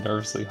just gonna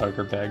nervously hug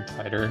her bag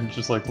tighter and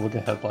just like look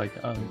ahead like,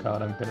 oh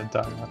god, I'm gonna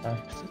die.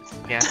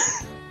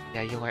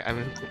 Yeah, you are. I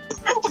mean,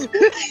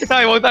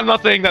 I'm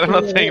not saying that. I'm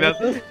not saying that.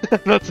 I'm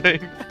not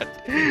saying that.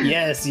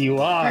 Yes, you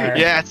are.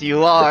 Yes,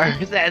 you are.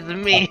 That's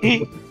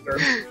me.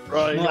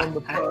 Right on the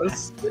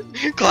bus.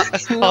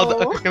 Hold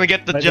on. Can we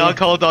get the jug?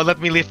 Hold on.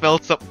 Let me fill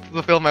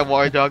my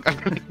war jug. I'm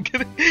really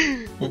kidding.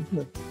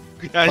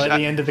 By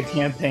the end of the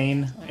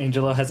campaign,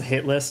 Angelo has a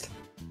hit list.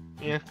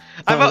 Yeah.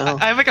 I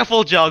have like a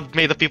full jug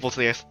made of people's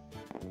ears.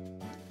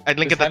 I'd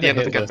link it at the end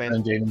of the campaign.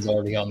 And Jaden's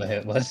already on the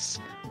hit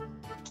list.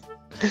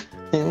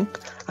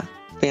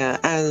 Yeah,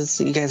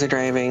 as you guys are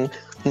driving,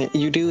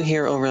 you do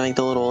hear over like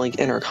the little like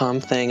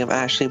intercom thing of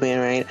Ashley being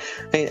right,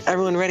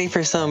 everyone ready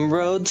for some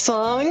road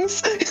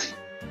songs?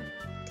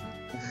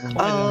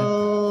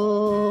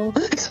 Oh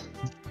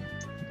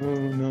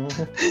no.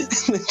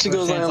 Then she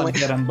goes on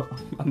like, I'm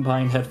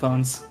buying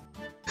headphones.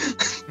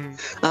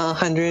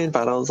 100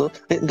 bottles. Does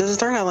it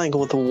start out like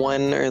with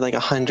 1 or like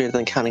 100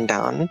 then counting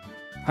down?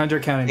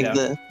 100 counting like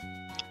down.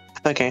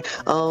 Okay.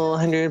 Oh,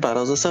 100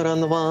 bottles of soda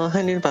on the wall,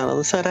 100 bottles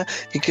of soda.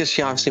 Because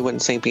she obviously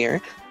wouldn't say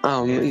beer.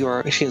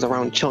 She's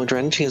around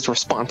children. She's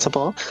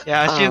responsible.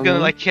 Yeah, she's gonna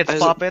like kids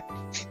pop it.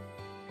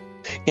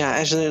 Yeah,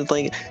 Ashley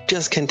like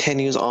just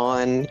continues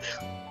on,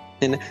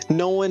 and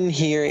no one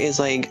here is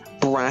like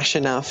brash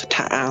enough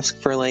to ask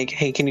for like,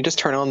 hey, can you just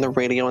turn on the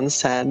radio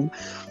instead?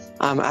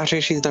 After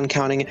she's done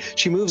counting,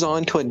 she moves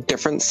on to a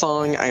different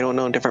song. I don't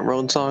know, a different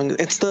road song.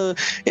 It's the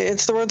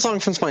road song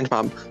from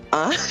SpongeBob.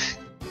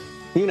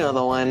 You know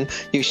the one.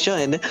 You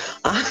should.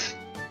 I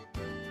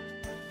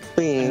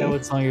know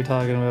what song you're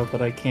talking about,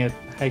 but I can't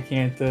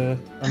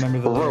remember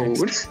the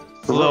lyrics.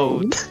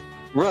 Road.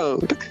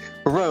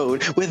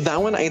 With that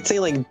one, I'd say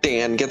like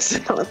Dan gets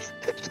it on.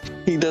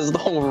 He does the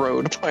whole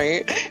road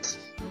part.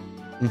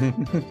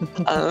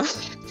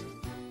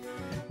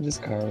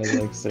 Just Karma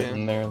like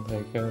sitting there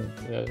like,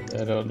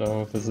 I don't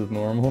know if this is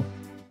normal.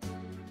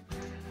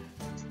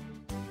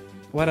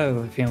 What I have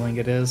a feeling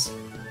it is.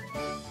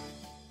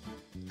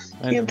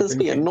 Can't this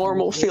be a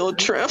normal field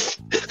trip?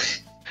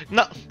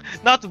 No,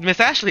 not with Miss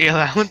Ashley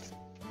around.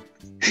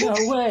 No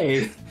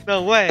way.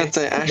 No way. That's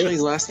it.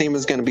 Ashley's last name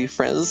is gonna be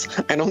Frizz.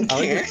 I don't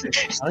care.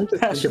 I like to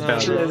think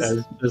about it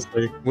as just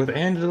like, with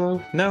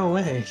Angelo? No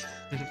way.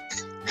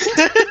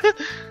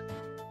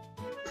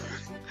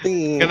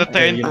 Gonna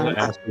turn. You know,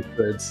 Ashley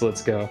Frizz,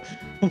 let's go.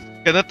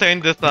 Gonna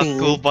turn this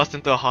school bus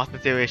into a hot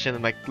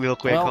situation like real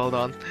quick. Well, hold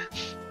on.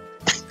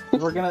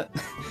 If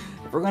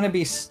we're gonna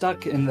be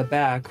stuck in the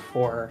back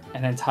for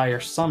an entire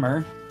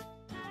summer,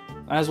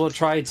 might as well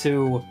try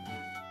to,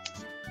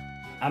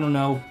 I don't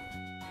know,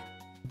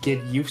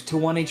 get used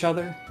to each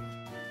other.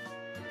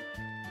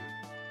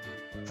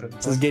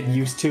 Just get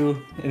used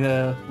to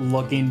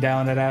looking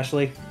down at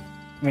Ashley.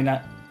 I mean,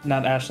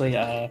 not Ashley.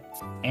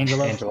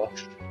 Angelo.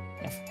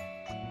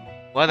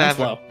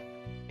 Whatever.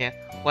 Yeah.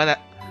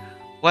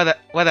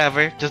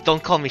 Whatever. Just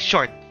don't call me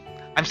short.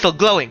 I'm still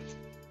glowing.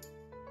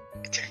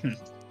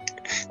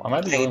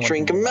 I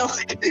drink milk.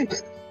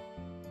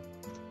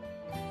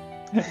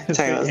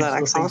 Sorry, was that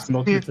accent?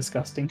 Smoky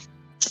disgusting.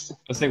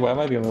 Let's say, why am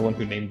I the only one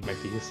who named my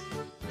piece?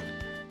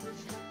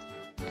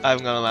 I'm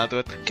gonna allow to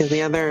it. Because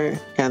the others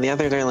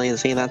are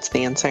lazy. That's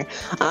the answer.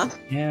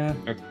 Yeah.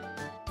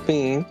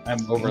 B.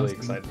 I'm overly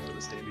excited for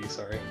this DnD.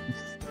 Sorry.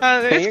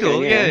 It's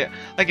cool. Good, Yeah.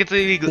 Like it's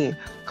really cool.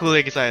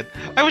 Like excited.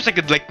 I wish I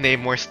could like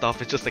name more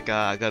stuff. It's just like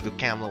I gotta do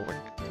camel work.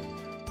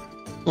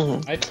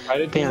 I try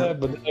to do that,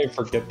 but then I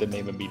forget the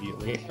name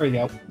immediately. There we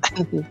go.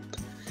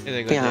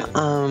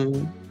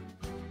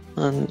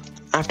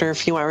 After a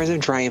few hours of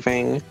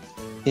driving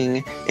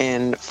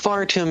and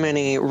far too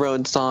many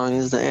road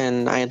songs,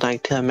 and I'd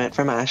like to admit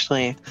from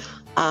Ashley,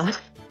 I'd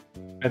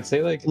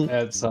say like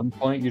at some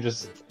point you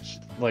just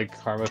like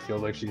Karma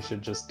feels like she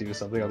should just do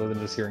something other than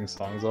just hearing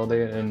songs all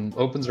day, and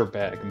opens her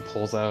bag and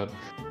pulls out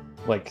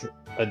like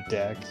a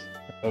deck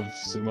of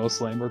sumo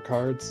slammer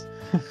cards.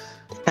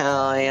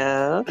 Hell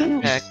yeah!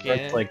 Heck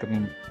yeah.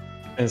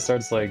 It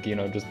starts like, you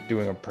know, just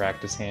doing a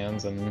practice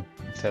hands and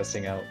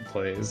testing out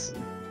plays.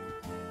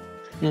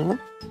 Yo,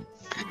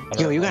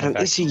 you got an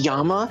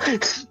Ishiyama?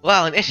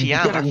 Wow, an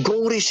Ishiyama. You got a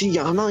gold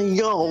Ishiyama?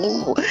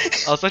 Yo!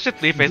 Oh, such a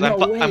three face.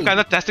 I'm kind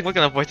of testing what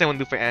kind of voice I want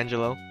to do for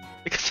Angelo.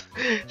 Because,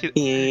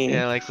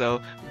 yeah, like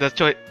so.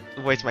 The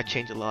voice might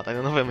change a lot. I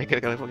don't know if I make it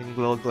like a fucking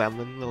little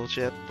glamlin little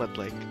shit, but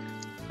like,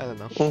 I don't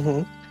know.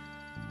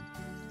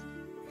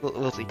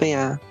 We'll see. But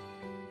yeah,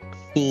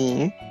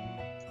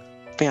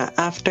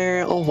 after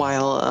a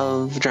while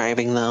of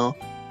driving though,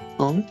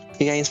 you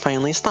guys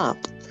finally stop.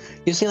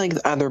 You see like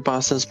the other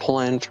buses pull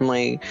in from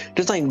like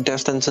just like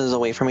distances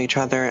away from each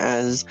other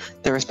as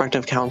their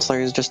respective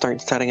counselors just start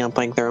setting up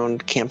like their own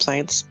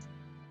campsites.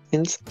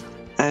 And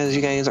as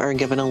you guys are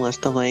given a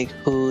list of like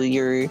who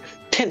your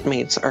tent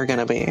mates are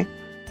gonna be.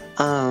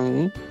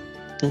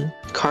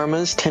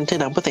 Karma's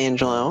tented up with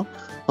Angelo.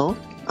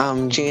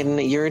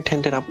 Jaden, you're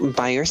tented up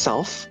by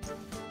yourself.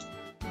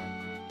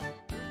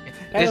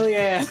 Hell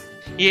yeah!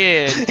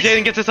 Yeah,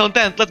 Jaden gets his own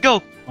tent. Let's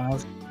go. Wow.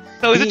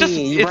 So is it just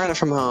you brought it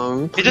from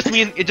home?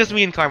 It's just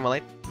me and Karma,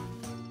 right?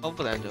 I'll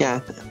put Angelo. Yeah.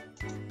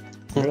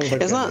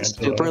 It's not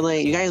super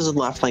late. You guys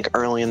left like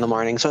early in the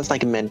morning, so it's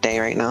like midday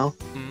right now.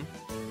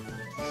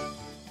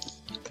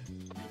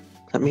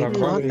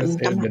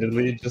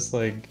 Admittedly, just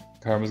like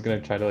Karma's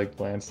gonna try to like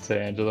glance to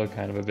Angelo,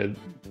 kind of a bit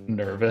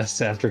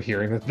nervous after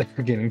hearing that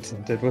they're getting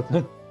tinted with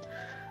him.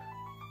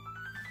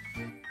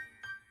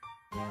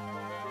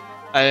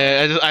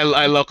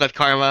 I look at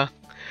Karma.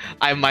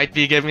 I might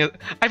be giving it.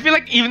 I feel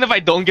like even if I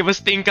don't give a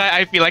stink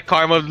eye, I feel like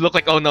Karma would look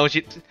like, oh no,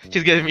 she's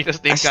giving me the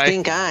stink eye.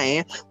 Stink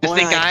eye. The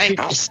stink eye.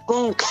 A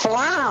stink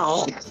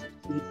cloud.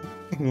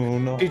 Oh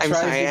no! I'm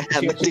sorry, I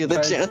had to do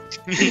the joke.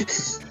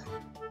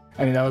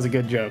 I mean, that was a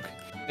good joke.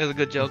 It was a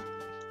good joke.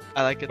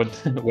 I like it.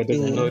 What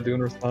does Angelo do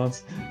in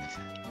response?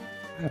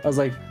 I was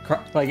like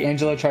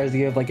Angelo tries to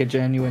give like a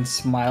genuine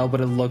smile,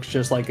 but it looks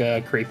just like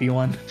a creepy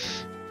one.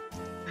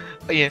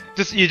 Yeah,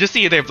 you just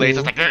see their blades.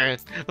 It's like, Grr.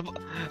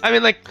 I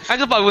mean, like,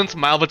 Angelo probably wouldn't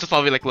smile, but just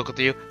probably like look at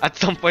you. At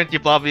some point, you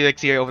probably like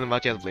see her open the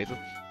mouth. She has blades.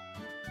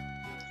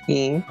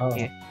 Yeah. Oh.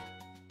 Yeah.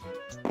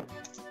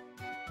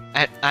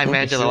 I'm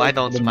Angelo. I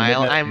don't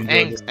smile. I'm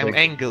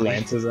angry.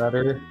 Glances at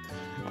her.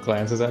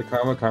 Glances at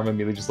Karma. Karma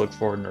immediately just looks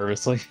forward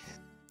nervously.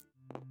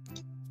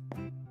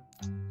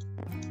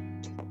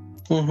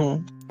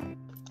 But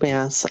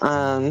yes,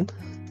 by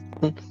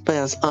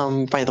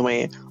the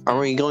way, are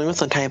we going with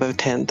the type of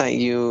tent that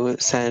you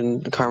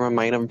said Karma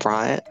might have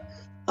brought,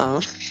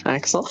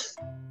 Axel?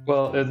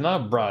 Well, it's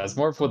not brought. It's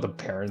more of what the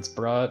parents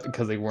brought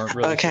because they weren't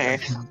really. Okay,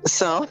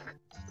 so,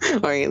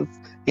 alright,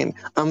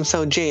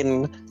 so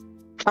Jaden,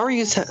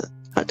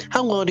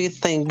 how low do you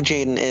think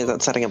Jaden is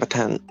at setting up a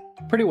tent?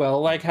 Pretty well.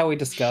 Like how we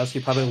discussed, he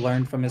probably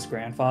learned from his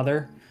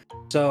grandfather.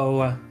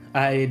 So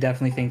I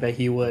definitely think that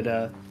he would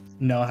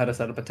know how to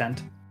set up a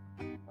tent.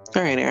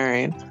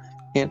 Alright.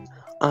 Yeah.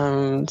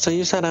 So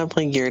you set up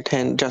like your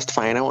tent just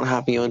fine. I won't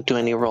have you do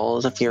any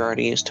rolls if you're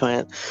already used to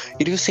it.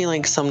 You do see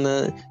like some of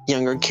the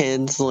younger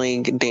kids,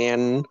 like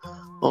Dan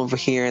over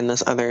here and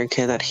this other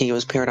kid that he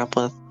was paired up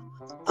with,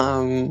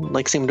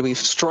 like seem to be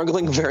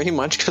struggling very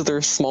much because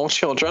they're small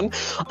children.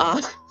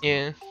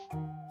 Yeah.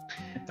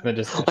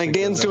 Like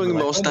Dan's doing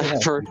most of the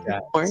effort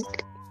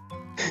work.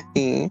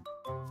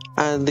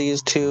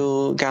 These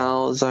two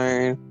gals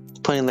are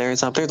putting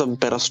theirs up. There's a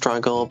bit of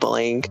struggle, but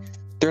like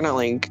they're not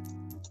like,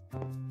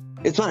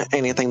 it's not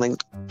anything like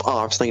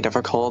obviously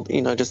difficult,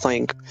 you know, just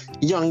like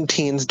young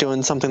teens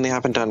doing something they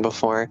haven't done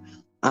before.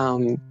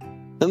 Then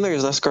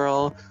there's this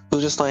girl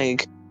who's just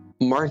like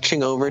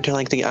marching over to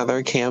like the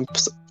other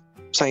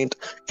campsite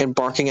and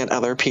barking at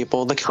other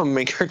people to come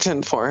make her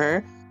tent for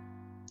her.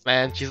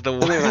 Man, she's the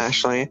And there's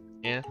worst. Ashley.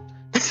 Yeah.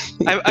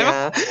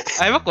 I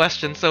have a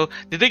question. So,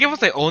 did they give us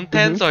their own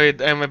tents, or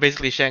am I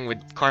basically sharing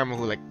with Karma,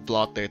 who like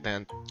bought their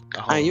tent?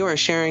 You are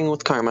sharing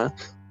with Karma.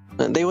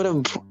 They would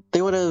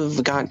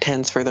have got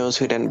tents for those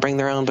who didn't bring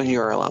their own, but you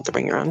are allowed to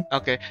bring your own.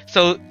 Okay,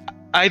 so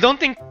I don't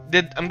think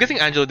I'm guessing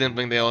Angelo didn't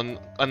bring their own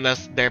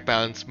unless their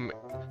parents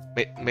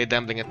made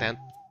them bring a tent.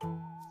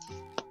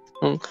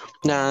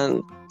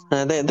 Nah,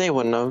 they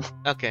wouldn't have.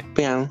 Okay.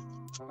 But yeah,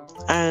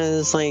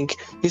 as like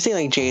you see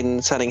like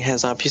Jaden setting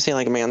his up, you see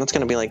like, man, that's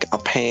gonna be like a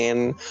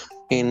pain,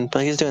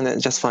 but he's doing that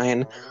just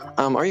fine.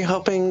 Are you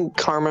helping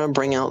Karma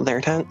bring out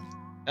their tent?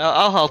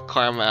 I'll help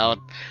Karma out.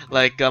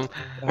 Like All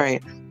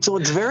right. So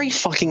it's very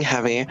fucking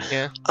heavy.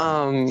 Yeah.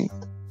 And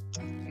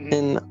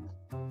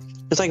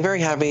it's like very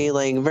heavy,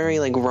 like very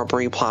like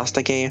rubbery,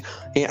 plasticky.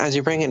 Yeah, as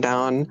you bring it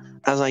down,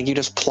 as like you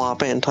just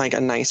plop it into like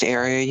a nice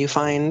area you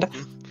find.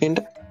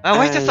 And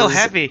why is it so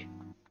heavy?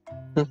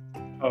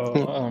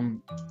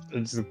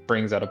 It just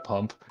brings out a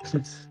pump.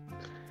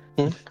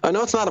 Oh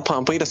no, it's not a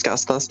pump. We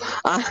discussed this.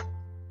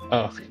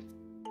 Oh.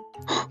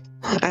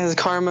 As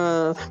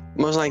Karma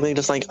most likely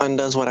just like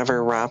undoes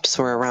whatever wraps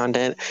were around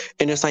it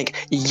and just like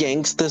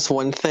yanks this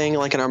one thing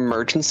like an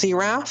emergency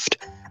raft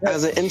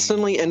as it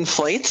instantly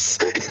inflates.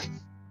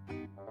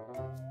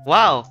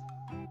 Wow.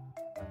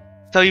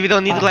 So you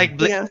don't need to like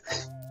yeah.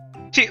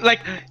 She, like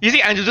you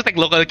see Angelo just like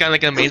look at it kind of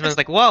like in amazement. It's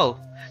like, whoa.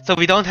 So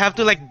we don't have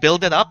to like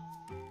build it up.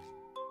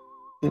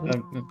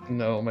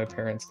 No, my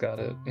parents got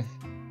it.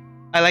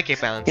 I like your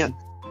balance. Yeah.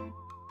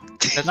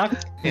 That's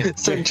not. Yeah.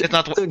 So it's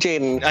not. So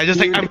Jaden, I just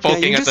like I'm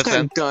poking at the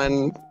tent.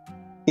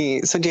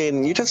 So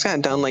Jaden, you just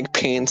got done like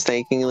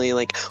painstakingly,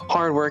 like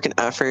hard work and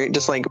effort,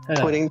 just like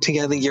putting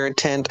together your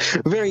tent.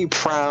 Very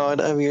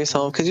proud of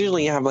yourself because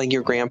usually you have like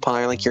your grandpa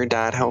or like your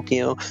dad help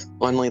you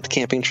on like the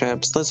camping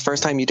trips. This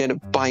first time you did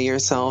it by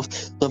yourself.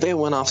 But it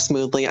went off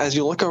smoothly. As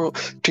you look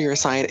to your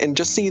side and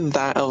just see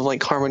that of like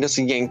Karma just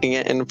yanking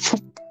it and.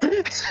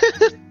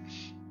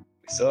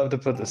 Still have to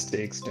put the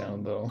stakes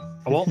down though.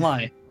 I won't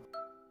lie.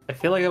 I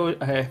feel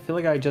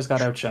like I just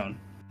got outshone.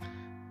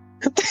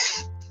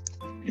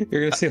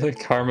 You're gonna see like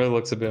Karma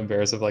looks a bit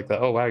embarrassed of like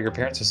that. Oh wow, your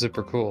parents are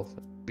super cool.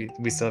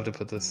 We still have to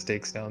put the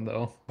stakes down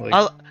though.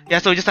 Like, yeah,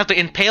 so we just have to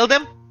impale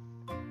them.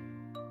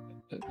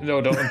 No,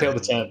 don't impale the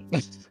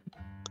tent.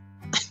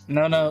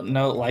 No,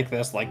 like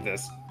this.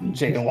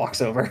 Jaden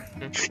walks over.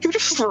 You're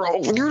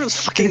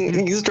just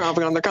fucking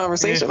eavesdropping on their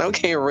conversation.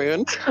 Okay,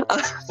 Rune.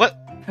 What?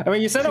 I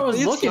mean, you said I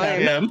was looking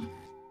at him.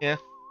 Yeah.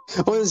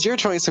 Well, it's your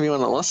choice if you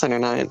want to listen or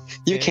not.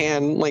 You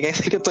can. Like, I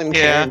think it's in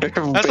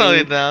character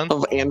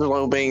of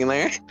Angelo being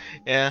there.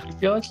 Yeah. I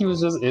feel like he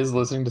is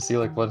listening to see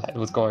like what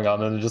was going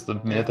on, and just the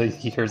minute that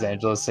he hears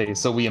Angelo say,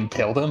 "So we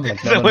impaled him,"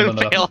 like no.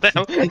 Impaled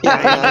him.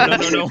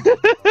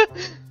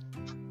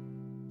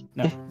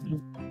 No.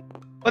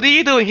 What are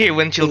you doing here,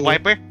 windshield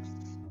wiper?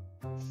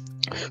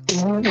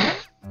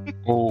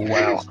 Oh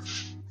wow.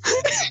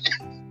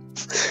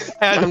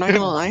 I'm not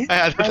gonna lie.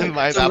 I'm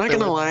not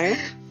gonna lie.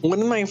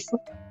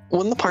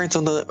 One of the parts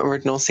of the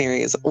original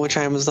series, which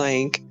I was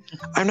like,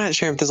 I'm not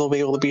sure if this will be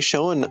able to be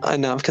shown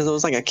enough because it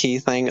was like a key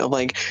thing of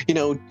like, you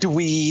know,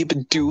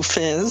 dweeb,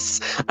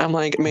 doofus. I'm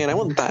like, man, I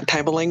want that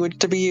type of language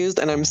to be used,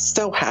 and I'm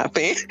so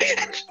happy.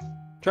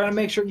 Trying to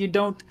make sure you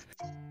don't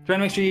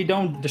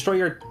destroy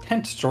your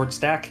tent, short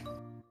stack.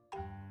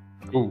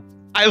 Ooh.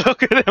 I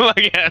look at him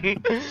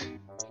again.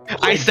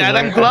 I said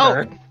I'm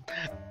glowing.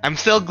 I'm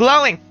still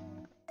glowing.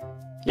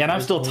 Yeah, and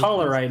I'm still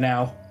taller right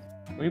now.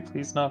 Can we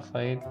please not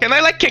fight? Can I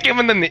like kick him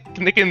in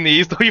the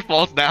knees so he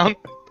falls down?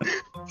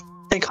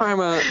 Hey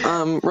Karma,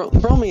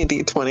 roll me a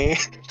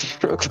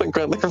d20 real quick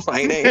while they're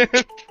fighting.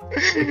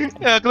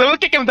 Yeah, because we'll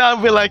kick him down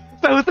and be like,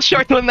 so who's the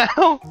short one now?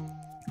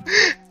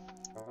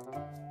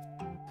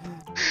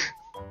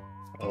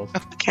 Oh.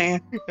 Okay.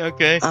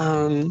 Okay.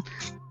 Alright,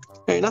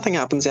 nothing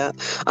happens yet.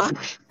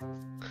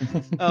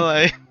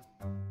 Alright.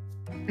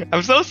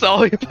 I'm so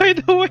sorry, by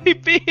the way,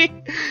 B.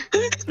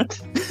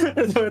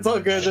 It's all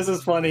good. This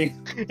is funny.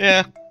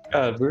 Yeah.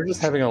 God, we're just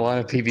having a lot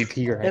of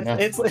PvP right now.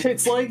 It's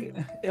like, you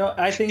know,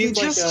 I think He it's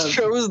just like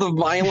shows the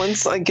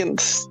violence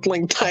against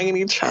like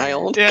tiny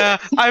child. Yeah,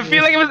 I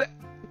feel like it was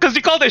because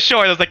you called it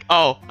short. I was like,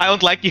 oh, I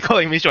don't like you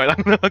calling me short.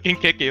 I'm gonna fucking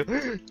kick you.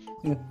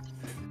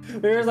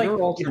 there's like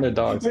We're alternate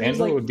dogs. there's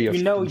Angelo like, would be a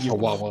you know,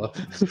 chihuahua.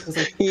 it's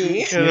like,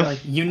 Yeah. you're like,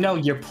 you know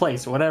your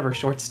place, whatever.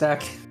 Short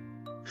stack.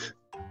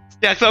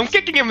 Yeah, so I'm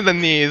kicking him in the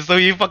knees, so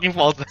he fucking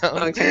falls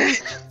down. Okay.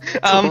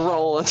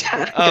 Roll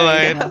attack. I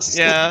Alright, guess.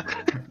 yeah.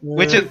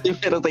 Which is You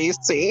hit at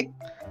AC.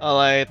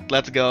 alright.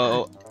 Let's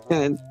go.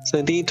 Good.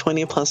 So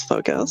D20 plus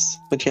focus,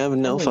 but you have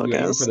no I'm gonna go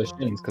focus. for the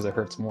shins because it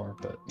hurts more,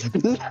 but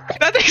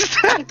That's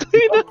exactly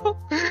no.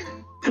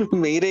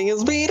 Mating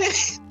is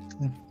beating.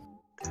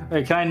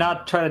 Wait, can I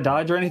not try to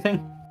dodge or anything?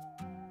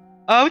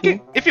 We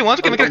can, if you want,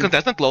 we can make it a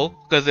contestant low,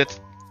 because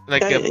it's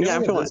like Yeah, yeah,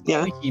 if you want,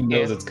 yeah. he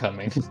knows it's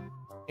coming.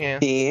 yeah.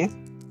 Yeah.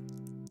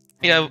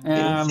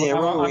 Yeah. Yeah,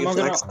 roll I'm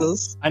gonna,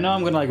 reflexes. I know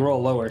I'm gonna like roll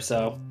lower,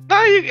 so. No,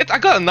 I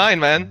got a 9,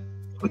 man.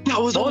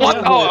 That was Oh, almost yeah.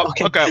 a one.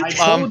 Oh, okay. I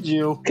told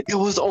you. It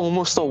was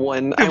almost a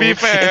 1. To be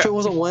fair- If it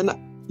was a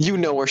 1, you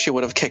know where she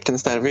would have kicked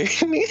instead of me.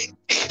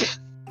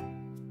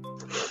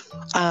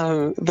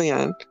 But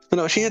yeah. But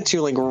no, she hits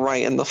you like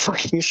right in the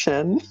fucking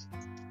shin.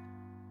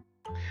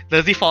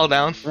 Does he fall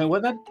down? Wait,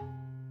 what that?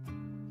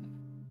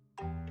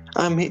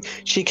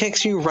 She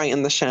kicks you right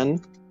in the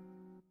shin.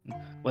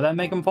 Would that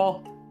make him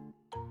fall?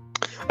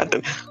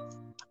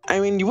 I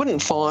mean, you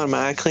wouldn't fall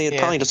automatically. It'd Yeah.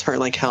 probably just hurt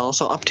like hell.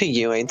 So up to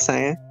you, I'd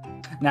say.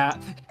 Nah,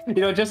 you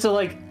know, just to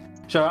like,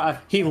 show,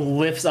 he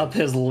lifts up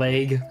his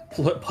leg,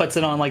 puts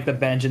it on like the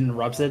bench and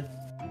rubs it.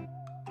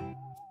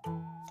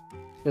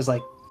 Just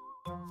like,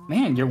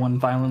 man, you're one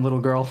violent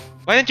little girl.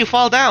 Why didn't you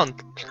fall down?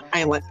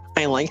 I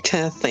like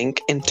to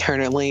think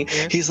internally.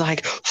 Yeah. He's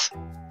like,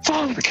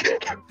 fuck.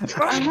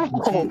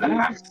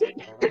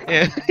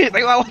 Yeah. He's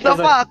like, what the It's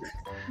like- fuck?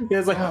 He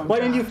was like, why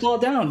didn't you fall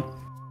down?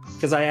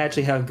 Because I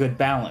actually have good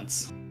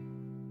balance.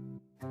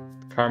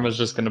 Karma's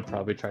just gonna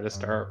probably try to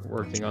start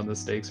working on the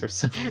stakes or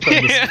something.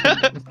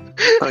 Yeah.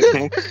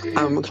 Okay.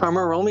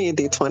 Karma, roll me a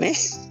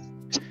d20.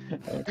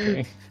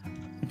 Okay.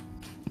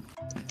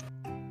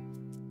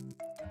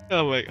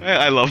 Oh my,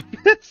 I love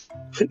this.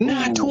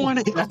 Nat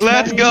 20.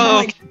 Let's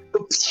go. Like,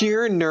 the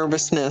pure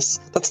nervousness.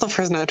 That's the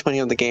first nat 20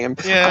 of the game.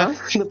 Yeah.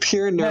 The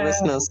pure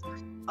nervousness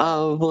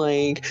of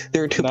like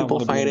there are two That people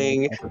would've been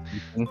fighting.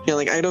 conversation. Yeah,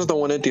 like I just don't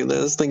want to do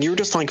this. Like you're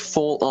just like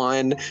full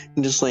on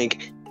and just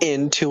like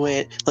into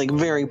it, like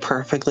very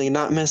perfectly,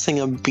 not missing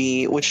a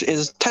beat, which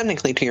is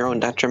technically to your own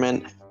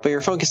detriment, but you're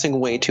focusing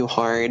way too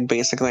hard,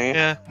 basically.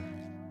 Yeah.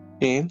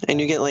 Yeah,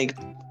 and you get like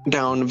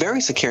down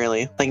very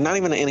securely, like not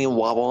even any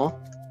wobble.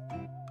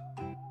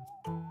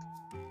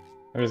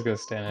 I'm just gonna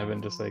stand up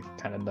and just like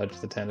kind of nudge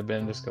the tent a bit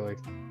and just go like,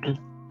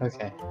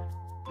 okay,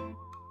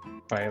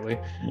 quietly.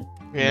 And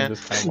Yeah. then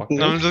just kind of walk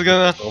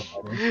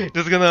I'm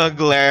just gonna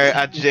glare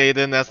at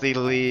Jaden as he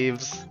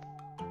leaves.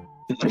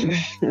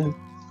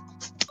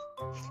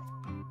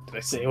 Did I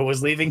say I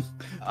was leaving?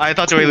 I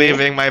thought you were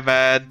leaving, my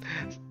bad.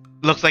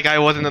 Looks like I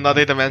was in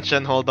another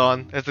dimension. Hold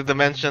on. It's a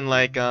dimension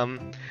like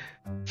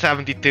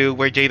 72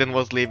 where Jaden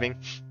was leaving.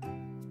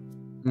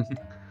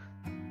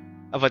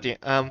 How about you?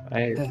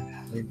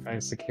 I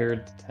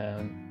secured the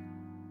tent.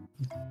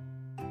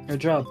 Good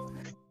job.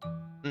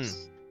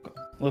 Mm.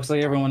 Looks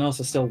like everyone else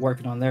is still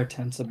working on their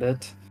tents a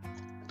bit.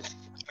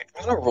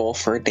 I'm gonna roll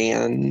for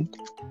Dan.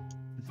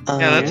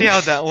 Yeah, let's see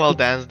how well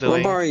Dan's I'll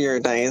doing. borrow your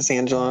dice,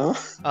 Angelo.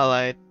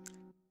 Alright.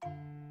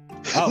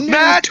 Oh,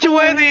 Nat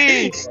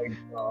 20!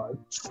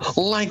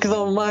 Like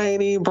the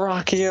mighty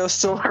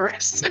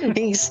Brachiosaurus,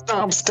 he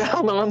stomps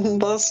down on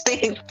the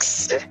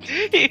stakes.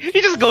 He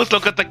just goes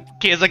look at the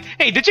kids like,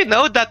 hey, did you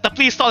know that the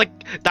prehistoric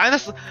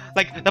dinosaurs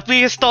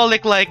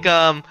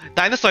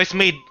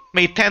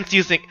made tents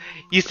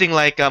using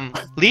like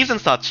leaves and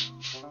such?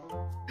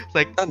 It's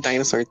like Not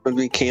dinosaurs, but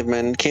be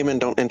cavemen. Cavemen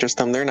don't interest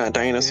them. They're not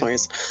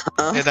dinosaurs.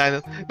 no, is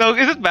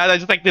it bad? I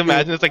just like to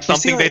imagine it's like You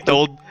see, something they like,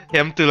 told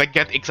him to like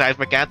get excited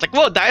mechanics. Like,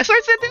 whoa,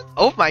 dinosaurs in this?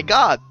 Oh my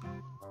god!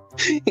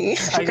 You're I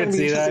can gonna be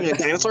see that. in a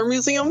dinosaur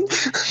museum.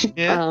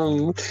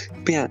 Yeah.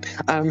 But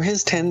yeah,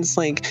 his tents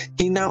like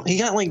he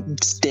got like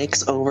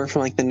sticks over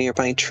from like the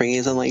nearby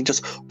trees and like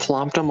just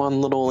plopped them on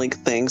little like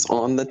things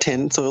on the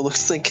tent so it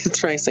looks like it's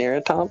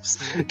Triceratops.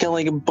 Got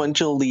like a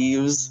bunch of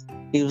leaves.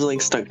 He was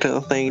like stuck to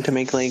the thing to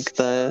make like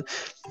the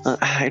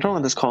I don't know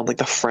what it's called, like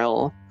the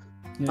frill,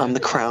 the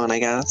crown, I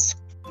guess.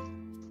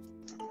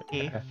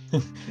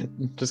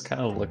 Just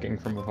kind of looking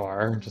from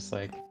afar, just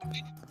like,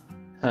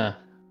 huh.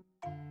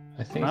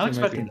 I think I'm he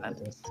might be expecting that.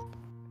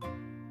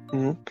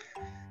 nervous.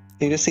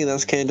 You just see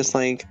this kid just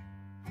like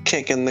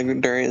kicking the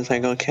dirt. It's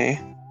like, okay,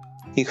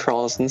 He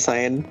crawls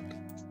inside.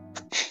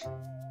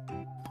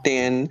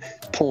 Dan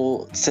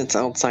sits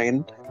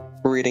outside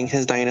reading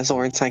his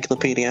dinosaur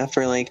encyclopedia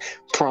for like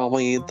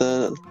probably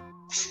the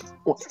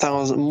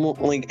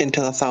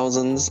into the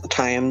thousands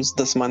times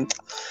this month.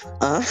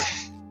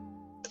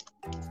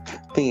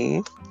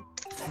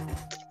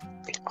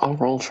 I'll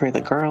roll for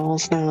the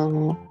girls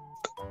now.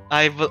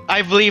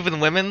 I believe in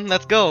women.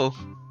 Let's go.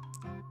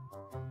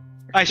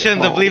 I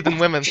shouldn't have believed in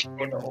women.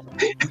 Oh no.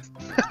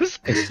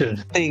 I should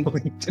have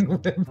believed in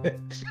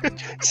women.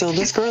 So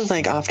this girl's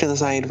like off to the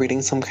side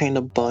reading some kind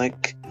of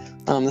book.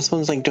 This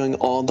one's like doing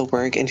all the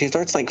work, and she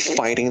starts like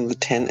fighting the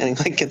tent and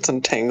like gets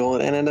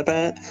entangled in it a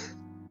bit.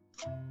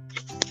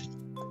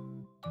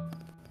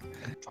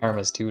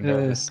 Karma's too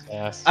nervous.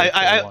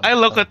 I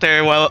look at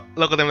her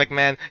look at him like,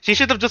 man, she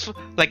should have just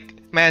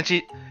like, man,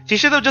 she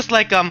should have just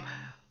like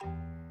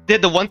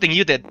did the one thing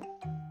you did.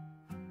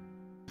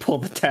 Pull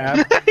the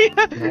tab.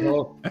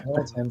 No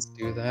tends to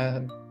do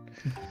that.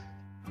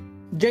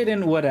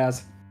 Jaden would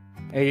ask,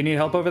 hey, you need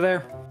help over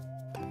there?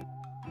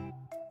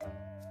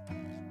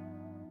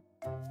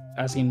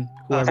 Asking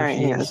whoever Alright,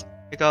 she yeah. is.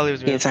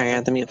 Yeah, sorry, I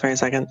had to mute for a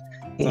second.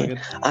 All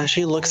Yeah.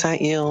 She looks at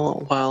you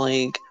while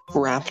like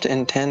wrapped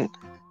in tent.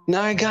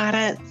 No, I got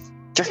it.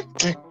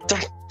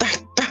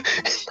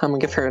 I'm gonna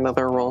give her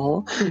another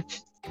roll.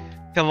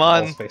 Come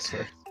on. Face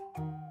first.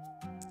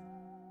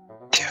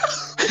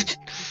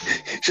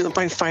 She's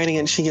by fighting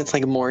it, she gets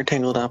like more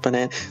tangled up in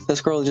it.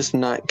 This girl is just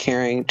not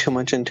caring too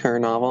much into her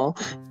novel.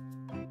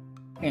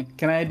 Hey,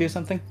 can I do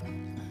something?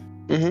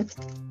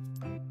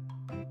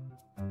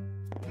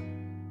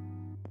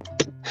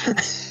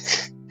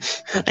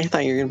 I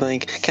thought you were gonna be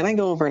like, can I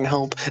go over and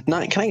help?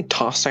 Not, can I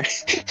toss her?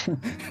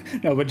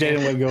 No, but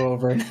Jaden would go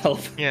over and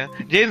help. Yeah,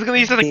 Jaden's gonna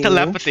use like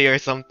telepathy or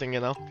something,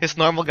 you know, his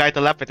normal guy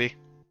telepathy.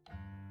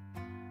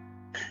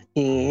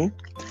 Yeah.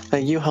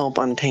 You help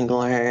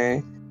untangle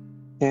her.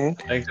 Yeah.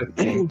 I just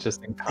think,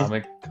 just in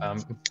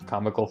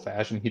comical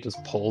fashion, he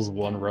just pulls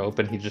one rope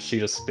and she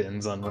just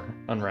spins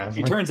unraveling.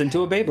 He turns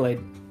into a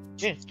Beyblade.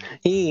 Yeah.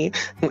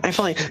 I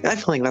feel like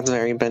that's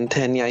very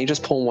Ben10. Yeah, you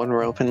just pull one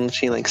rope and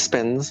she like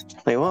spins.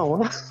 Like,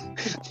 whoa.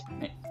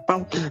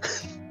 Well,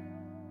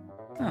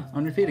 Oh,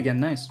 on your feet again,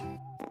 nice.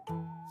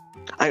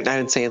 I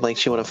would say like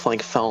she would have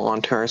like fell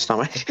onto her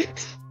stomach.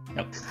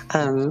 Yep.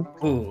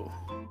 Ooh.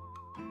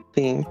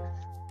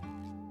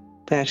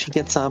 But she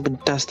gets up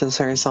and dusts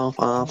herself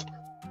off.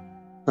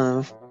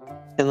 And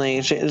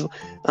like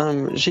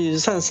she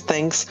says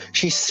thanks.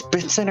 She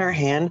spits in her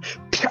hand,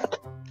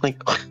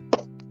 like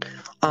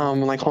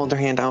hold her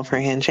hand out for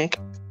a handshake.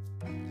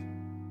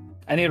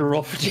 I need to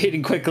roll for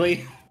Jaden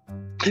quickly.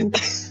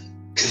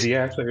 Is he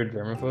actually a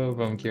germaphobe?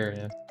 I'm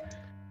curious.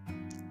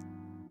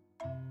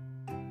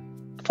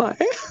 Why?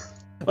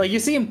 Like, you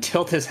see him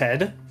tilt his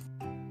head.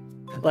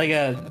 Like,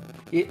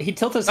 he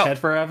tilts his head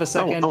for a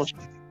second.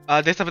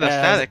 There's a bit of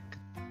static.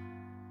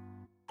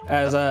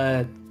 As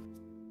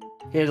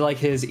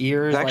his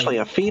ears. It's actually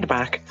a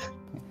feedback.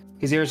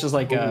 His ears just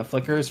like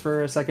flickers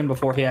for a second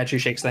before he actually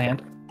shakes the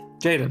hand.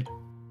 Jaden.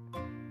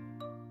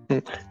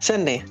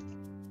 Cindy.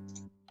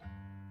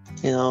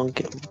 You know,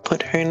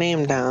 put her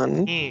name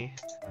down.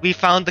 We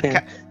found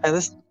the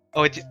This.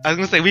 Oh, wait, I was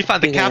gonna say we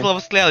found the capital of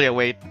Australia.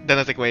 Wait, then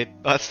I was like, wait,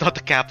 that's not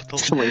the capital.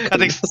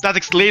 That's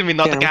extremely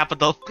not the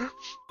capital.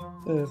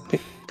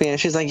 But yeah,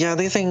 she's like, yeah,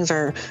 these things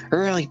are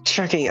really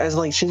tricky. As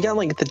like she's got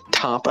like the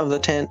top of the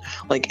tent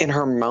like in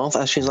her mouth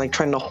as she's like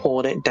trying to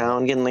hold it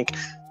down, getting like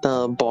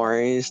the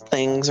bars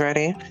things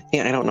ready.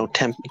 Yeah, I don't know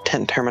tent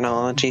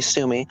terminology.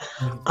 Sue me.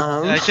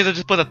 I should have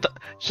just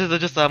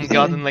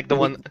gotten like the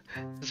one.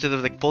 Should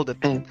have like pulled it.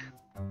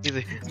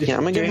 Easy. Yeah,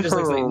 I'm gonna give her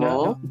a roll.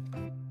 No.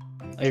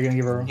 Oh, you're gonna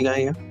give her a roll. You got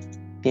you.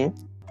 Yeah.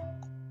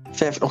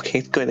 5.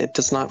 Okay, good. It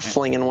does not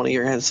fling in one of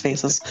your head's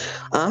faces.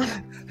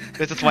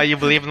 This is why you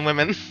believe in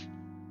women.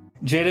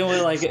 Jaden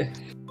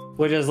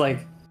would just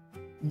like,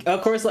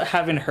 of course, like,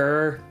 having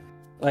her,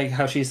 like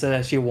how she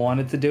said she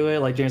wanted to do it.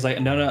 Like Jaden's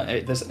like,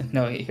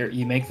 no, here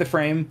you make the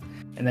frame,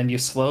 and then you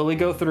slowly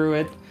go through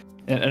it.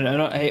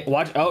 No, hey,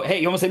 watch! Oh,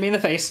 hey, you almost hit me in the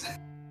face.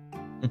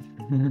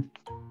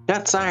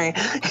 Yeah, sorry.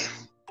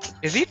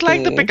 Is he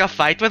trying to pick a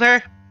fight with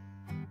her?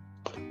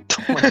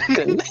 Oh my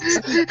goodness.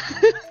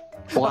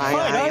 Why,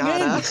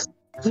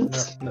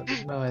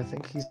 No, I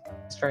think he's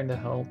trying to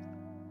help.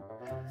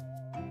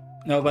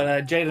 No,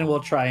 but Jaden will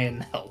try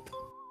and help.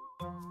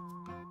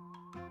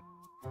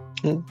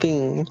 You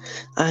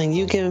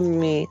give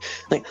me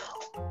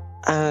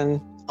I'll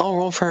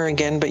roll for her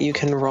again, but you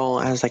can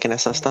roll as like an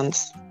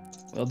assistance.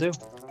 Will do.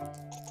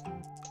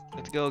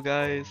 Let's go,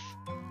 guys.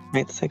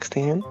 Right,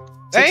 16.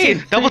 Hey,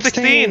 double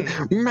 16.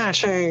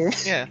 Matching.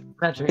 Yeah.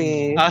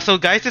 Matching. So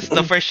guys, it's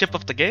the first ship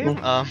of the game.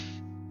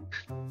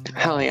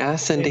 Hell yeah,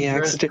 Cindy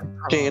X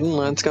Jaden,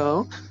 let's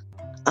go.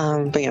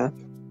 But yeah,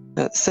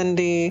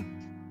 Cindy,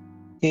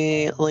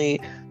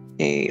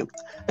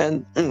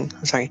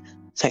 sorry,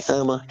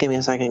 give me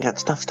a second, got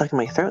stuff stuck in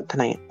my throat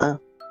tonight.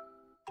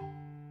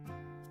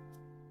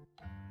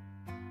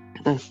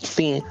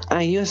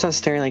 You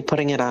assist her, like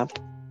putting it up.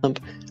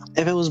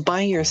 if it was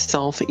by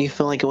yourself, you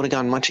feel like it would have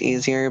gone much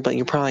easier, but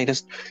you probably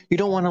you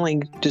don't want to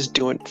like just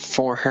do it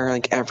for her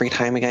like every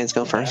time you guys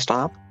go for a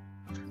stop.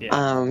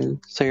 Yeah.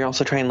 So you're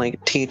also trying to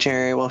like teach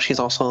her while she's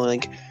also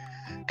like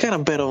got a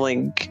bit of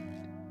like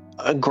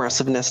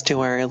aggressiveness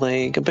to her,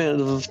 like a bit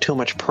of too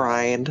much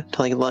pride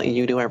to like let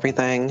you do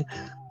everything.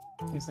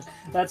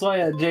 That's why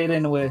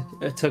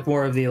Jaden took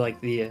more of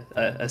the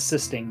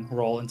assisting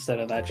role instead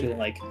of actually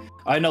like,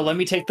 I know, let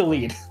me take the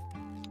lead.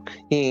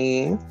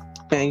 Yeah,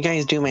 you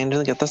guys do manage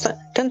to get this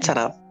tent set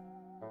up.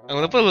 I'm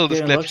gonna put a little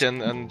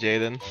description on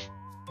Jaden.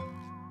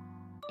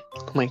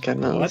 Oh my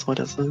goodness, what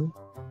is it?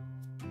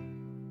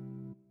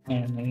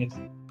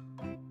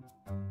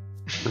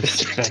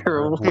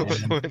 Terrible.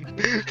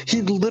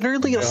 He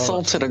literally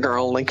assaulted a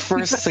girl, like,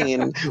 first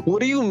scene. What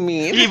do you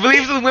mean? He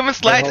believes in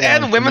women's rights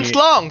and women's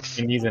lungs!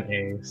 He needs an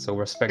A, so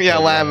respect. Yeah,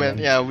 women.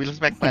 Yeah, we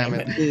respect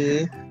women.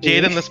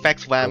 Jaden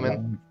respects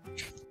women.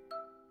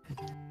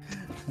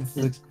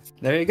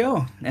 There you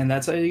go. And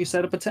that's how you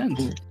set up a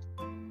tent.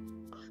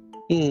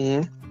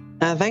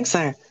 Thanks,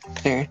 sir.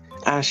 Here.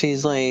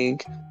 She's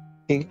like...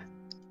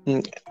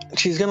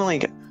 She's gonna,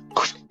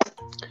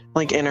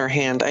 like in her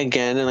hand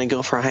again and like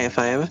go for a high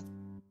five.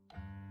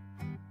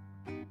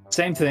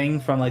 Same thing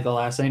from like the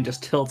last thing,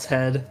 just tilts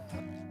head.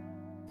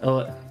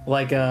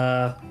 Like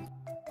a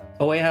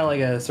way how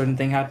like a certain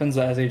thing happens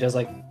as he just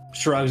like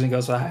shrugs and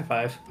goes for a high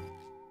five.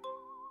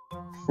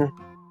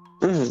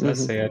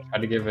 Let's say I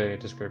tried to give a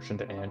description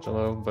to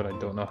Angelo, but I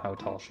don't know how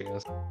tall she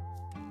is.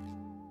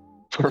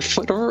 4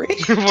 foot or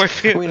 8?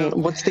 I mean,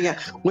 what's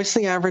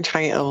the average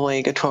height of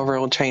like a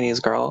 12-year-old Chinese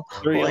girl?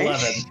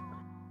 3'11".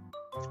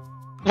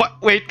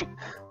 What? Wait.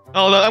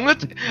 Hold on. I'm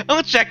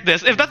gonna check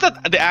this. If that's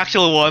not the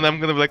actual one,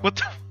 I'm gonna be like, what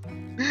the?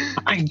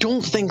 I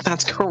don't think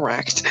that's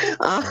correct.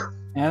 And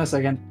a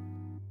second.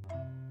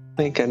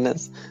 My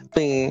goodness.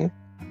 So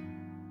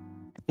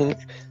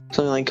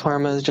like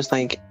Karma's just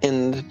like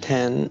in the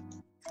tent.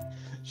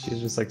 She's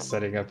just like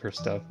setting up her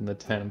stuff in the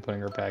tent and putting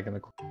her bag in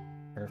the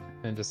corner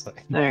and just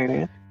like. There it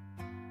is.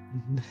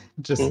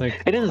 Just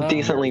like it is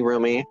decently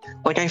roomy.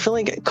 Like I feel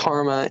like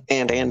Karma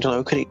and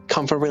Angelo could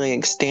comfortably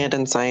like stand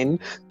inside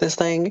this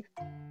thing,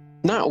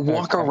 not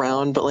walk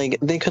around, but like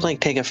they could like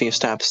take a few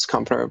steps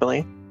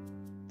comfortably.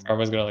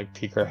 Karma's gonna like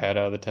peek her head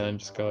out of the tent and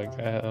just go like,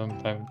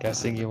 I'm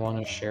guessing you want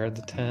to share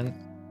the tent.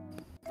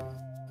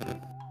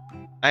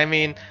 I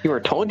mean, you were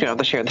told you have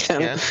to share the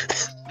tent. Yeah.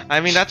 I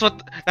mean, that's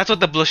what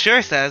the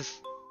brochure says.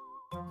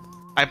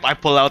 I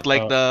pull out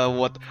like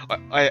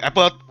I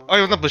pull out.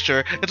 Oh, not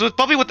brochure. It's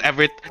probably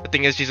whatever the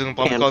thing is. She's gonna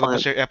probably call the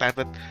brochure. Yeah,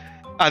 pamphlet.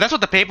 That's what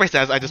the paper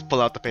says. I just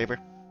pull out the paper.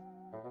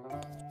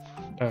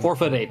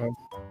 4'8".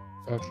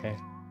 Okay.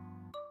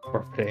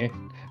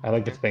 4'8". I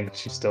like to think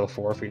she's still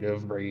 4 feet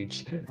of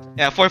rage.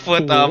 Yeah, 4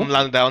 foot.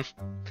 Lying down.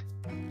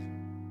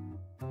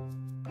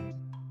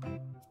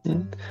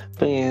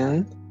 But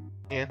yeah.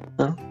 Yeah.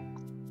 Yeah.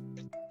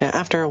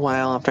 After a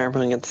while, after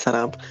everything gets set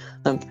up,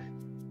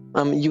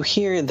 you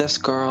hear this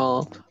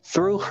girl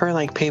through her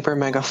like paper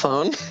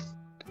megaphone.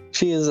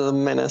 She is a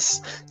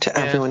menace to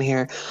everyone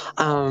here.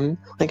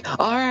 Like,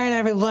 all right,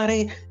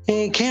 everybody,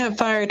 hey,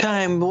 campfire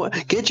time.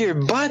 Get your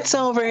butts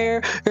over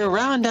here.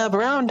 Round up.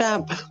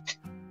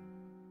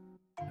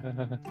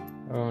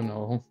 Oh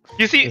no.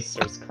 You see,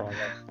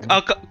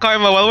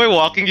 Karma, while we're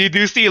walking, you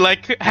do see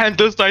like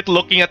Angelo start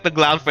looking at the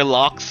ground for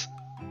locks.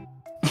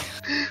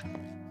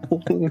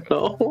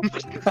 No.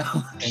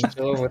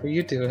 Angelo, what are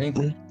you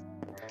doing?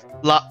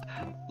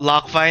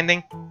 Lock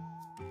finding.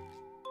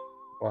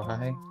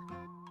 Why?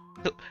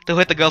 To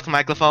hit the girl's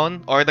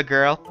microphone or the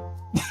girl.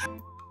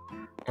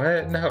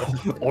 What? No.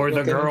 Or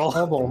the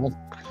girl.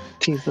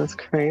 Jesus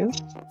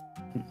Christ.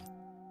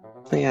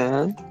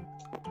 Yeah.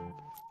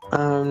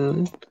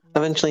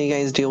 Eventually you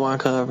guys do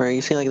walk over.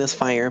 You see like this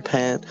fire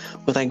pit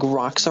with like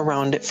rocks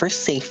around it for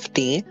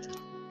safety.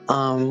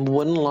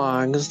 Wooden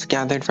logs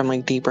gathered from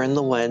like deeper in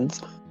the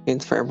woods.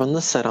 It's for everyone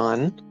to sit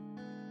on.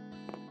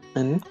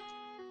 And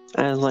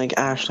as like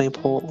Ashley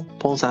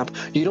pulls up,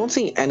 you don't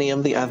see any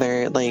of the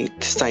other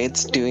like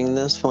sites doing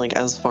this for like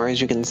as far as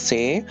you can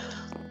see.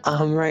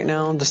 Right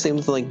now, this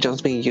seems to like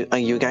just be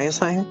you guys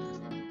thing.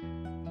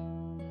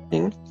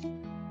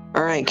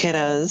 All right,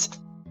 kiddos.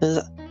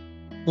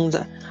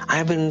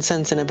 I've been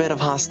sensing a bit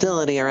of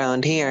hostility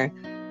around here,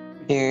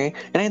 and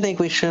I think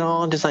we should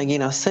all just like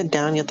sit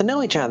down and get to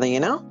know each other,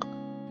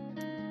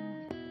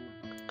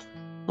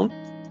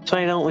 So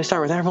why don't we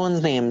start with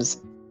everyone's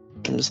names?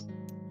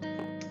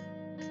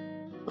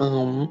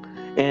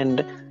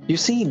 And you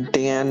see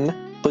Dan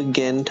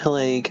begin to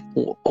like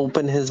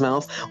open his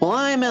mouth. Well,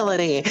 I'm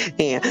Elodie.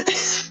 Yeah.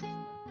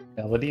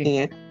 Elodie?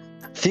 Yeah.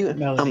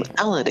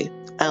 Elodie.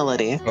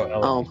 Elodie.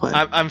 Oh,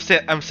 Elodie. I'm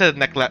sitting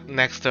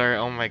next to her.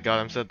 Oh my god,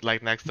 I'm sitting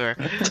like next to her.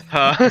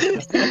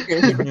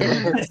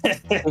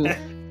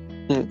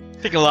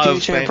 Take a lot of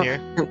explain here.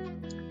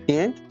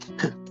 Yeah.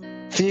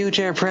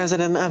 Future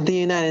President of the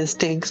United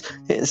States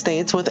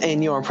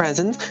within your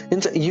presence.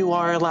 And you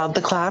are allowed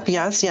to clap.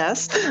 Yes.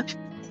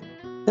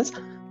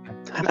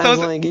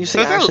 Like you see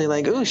Ashley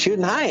like, ooh,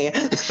 shooting high.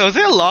 So is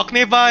there a lock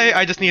nearby?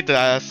 I just need to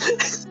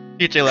ask.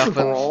 Future weapons.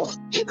 Roll.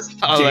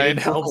 Alright. Jaden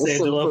helps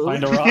Angelo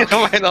find a rock.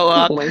 Find a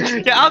rock.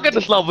 Like, Yeah, I'll get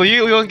this level.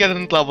 You won't get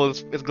this level.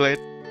 It's great.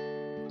 I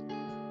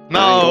don't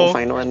No,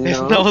 find one.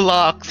 there's No. no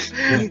locks.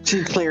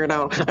 She cleared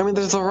out. I mean,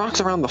 there's the rocks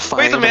around the fire.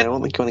 Wait a but I minute.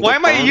 don't think you wanna Why get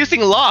am I that. using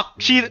lock?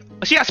 She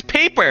has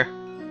paper.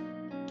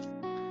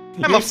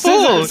 I'm You a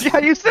fool. scissors. Yeah,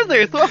 you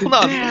scissors. Hold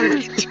on.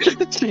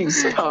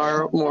 She's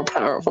far more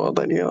powerful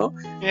than you.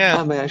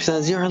 Yeah. But she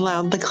says you're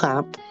allowed to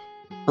clap.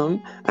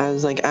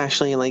 As like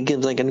Ashley like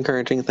gives like an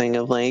encouraging thing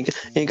of like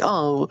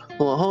oh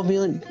well, hope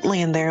you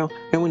land there,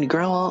 and when you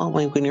grow up,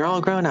 like when you're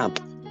all grown up,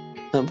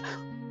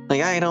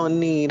 like I don't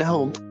need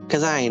hope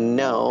because I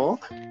know.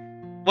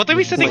 What are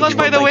we sitting Like, on,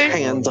 by with, the like,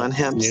 way? hands on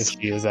hips. Yes,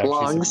 she is actually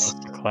Logs.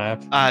 supposed to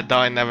clap. Ah,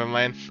 darn, never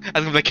mind. I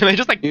was gonna be like, can I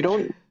just like You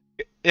don't.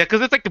 yeah, because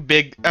it's like a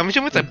big. I'm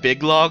assuming it's a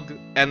big log,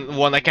 and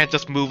one I can't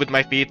just move with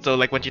my feet. So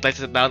like when she tries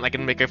to sit down, I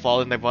can make her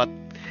fall in my butt.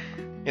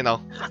 You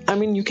know, I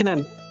mean, you can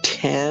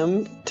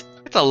attempt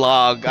it's a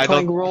log. I to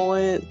like don't. roll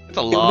it. It's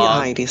a It would be a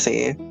log. high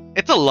DC.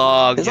 It's a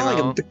log. It's You not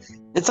know. like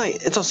it's like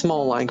it's a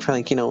small log for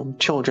like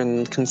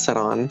children can sit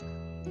on.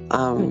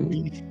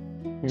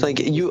 It's like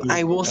you.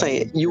 I will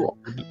say you.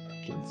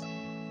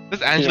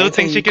 Does Angelo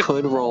think she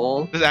could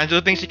roll. Does Angelo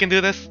think she can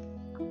do this?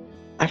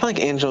 I feel like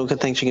Angelo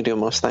could think she can do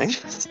most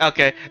things.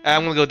 Okay,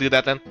 I'm gonna go do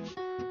that then.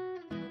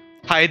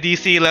 High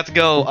DC, let's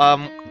go.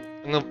 I'm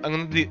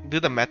gonna do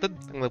the method.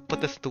 I'm gonna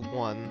put this to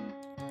 1.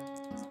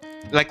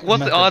 Like, what's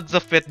the Method. odds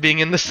of it being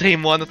in the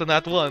same one as the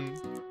nat 1?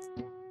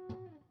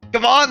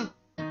 Come on!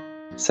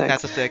 6.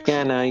 That's a 6.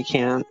 Yeah, no, you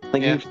can't.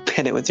 Like Yeah. you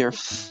hit it with your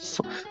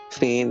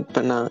feet,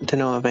 but not to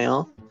no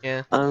avail.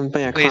 Yeah. But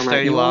yeah, Please Karma, start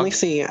your you only log.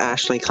 see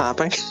Ashley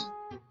clapping.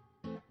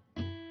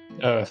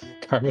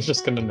 Karma's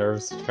just gonna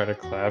nervously try to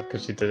clap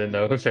because she didn't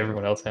know if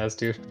everyone else has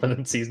to, but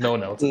then sees no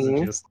one else and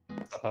she just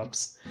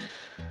stops.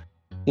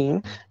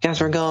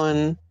 Guess we're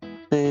going.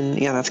 And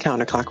yeah, that's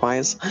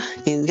counterclockwise.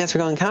 Guess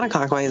we're going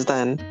counterclockwise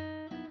then.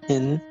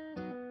 And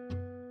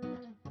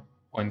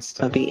One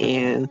step.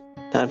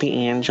 that'd be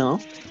Angel.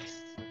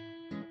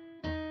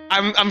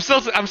 I'm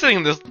sitting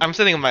in this. I'm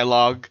sitting in my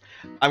log.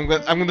 I'm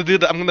gonna do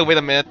that. I'm gonna wait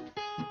a minute.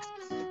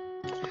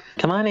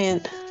 Come on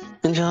in,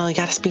 Angel. You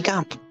gotta speak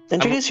up.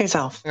 Introduce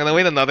yourself. I'm gonna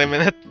wait another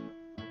minute.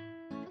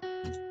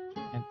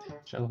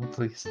 Angelo,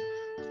 please.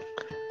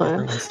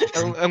 What?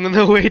 I'm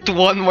gonna wait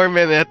 1 more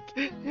minute.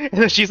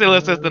 And if she's still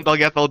assistant, I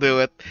guess I'll do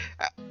it.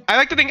 I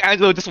like to think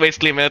Angelo just waits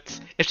 3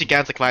 minutes. If she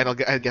can't, like fine,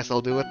 I guess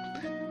I'll do it.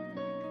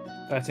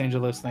 That's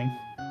Angelo's thing.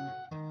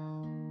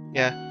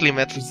 Yeah, 3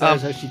 minutes. She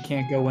says that she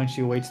can't go when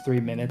she waits 3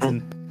 minutes,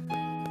 and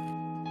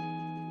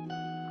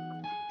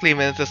 3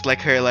 minutes is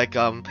like her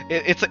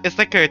it's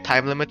like her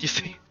time limit, you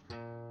see.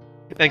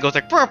 And it goes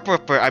like purr purr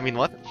purr. I mean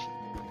what?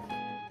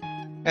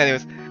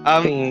 Anyways,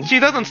 she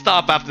doesn't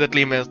stop after the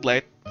 3 minutes.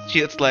 Like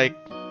she's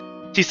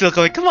still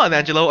going. Come on,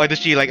 Angelo. Or does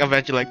she like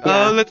eventually like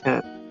let's?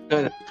 Yeah.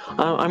 Good.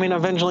 I mean,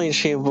 eventually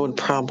she would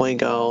probably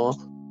go,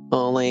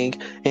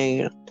 like,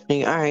 hey,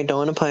 all right,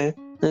 don't want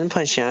to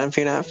push you if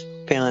you're not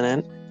feeling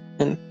it.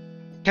 And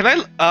Can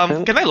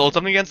I roll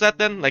something against that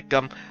then? Like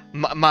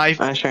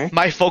sure.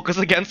 my focus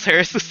against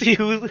hers to see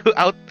who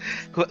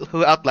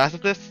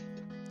outlasted this.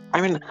 I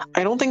mean,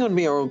 I don't think it would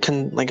be a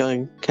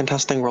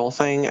contesting role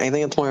thing. I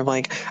think it's more of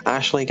like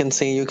Ashley can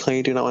see you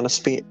clearly do not want to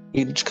speak.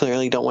 You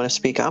clearly don't want to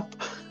speak up,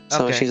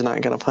 so Okay. she's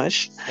not gonna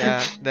push.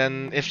 Yeah.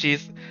 Then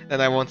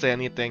I won't say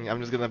anything. I'm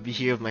just gonna be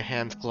here with my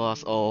hands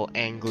claws all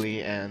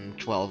angry and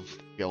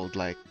 12-year-old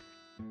like.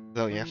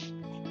 So yeah.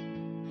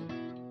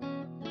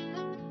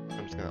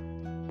 I'm just gonna.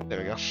 There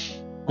we go.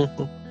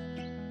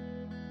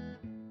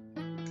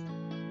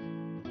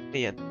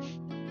 The end.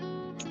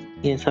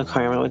 Yeah, so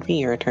Karma would be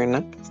your turn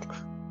next.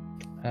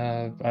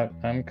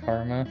 I'm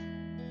Karma.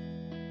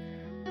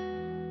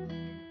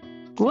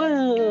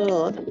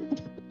 Whoa!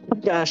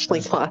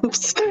 Ashley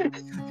claps.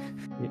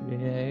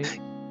 Yay.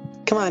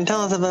 Come on,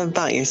 tell us a bit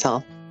about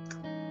yourself.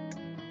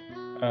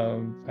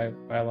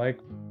 I like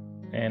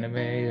anime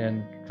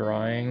and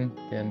drawing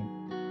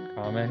and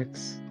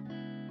comics.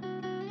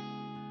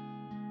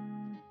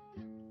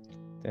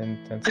 And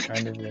that's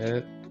kind of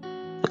it.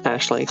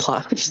 Ashley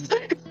claps.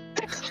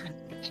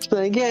 She's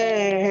like,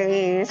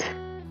 yay!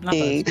 not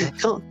Hey, that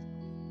it's cool.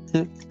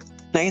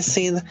 Nice to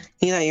see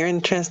that you're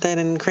interested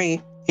in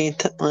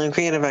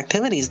creative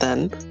activities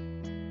then.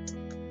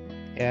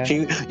 Yeah.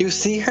 You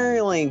see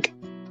her like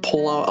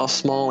pull out a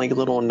small like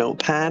little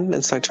notepad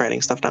and starts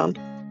writing stuff down.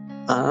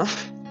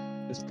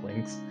 Just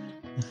blinks.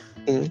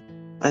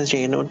 As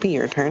Jaden, it would be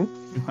your turn.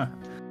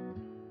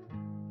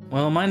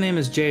 Well, my name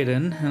is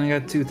Jaden, and I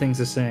got 2 things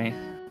to say.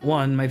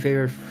 One, my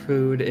favorite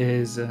food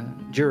is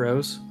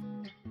gyros.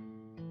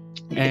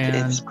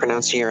 It's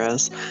pronounced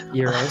Euros.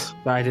 Gyros,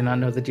 but I did not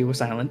know the G was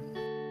silent.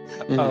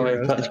 Oh,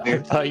 Gyros. I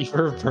thought you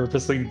were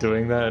purposely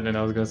doing that, and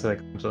I was gonna say like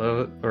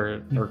Angelo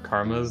or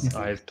Karma's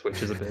eyes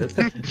twitches a bit.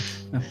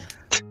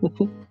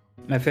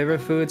 My favorite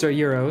foods are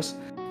gyros,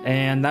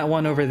 and that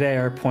one over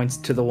there points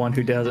to the one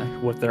who does it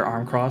with their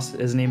arm crossed.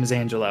 His name is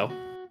Angelo.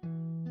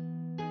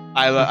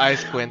 I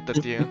squint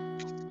at you.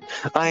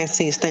 I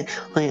see.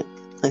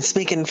 Like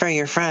speaking for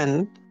your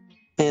friend,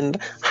 And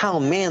how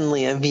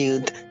manly of you,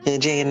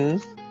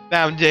 Jaden.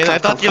 Damn, Jaden, I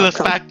thought you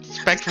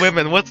respect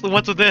women. What's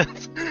with this?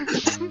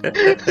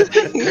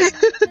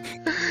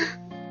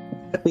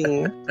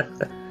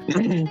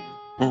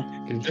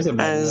 Can you just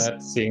imagine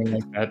that, seeing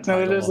like that? No,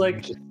 it title is on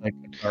like- just like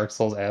the Dark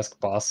Souls Ask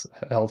Boss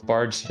Health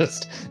Bar,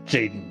 just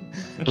Jaden,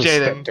 Jaden.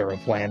 Respecter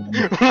of Land.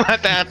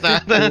 What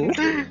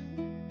that?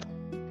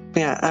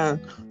 Yeah,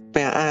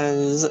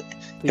 as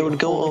it would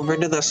go over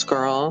to this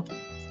girl,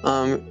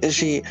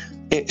 she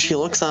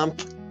looks up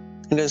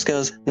and just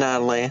goes,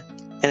 Natalie,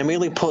 and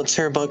immediately puts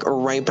her book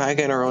right back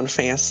in her own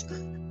face.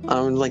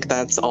 Like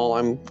that's all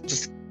I'm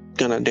just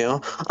gonna do.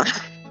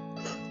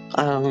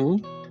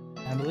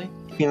 Natalie?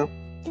 You know.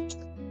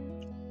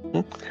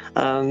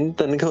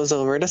 Then it goes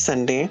over to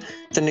Cindy.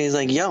 Cindy's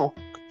like, yo,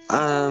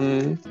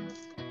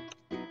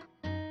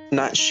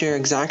 not sure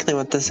exactly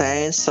what to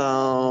say,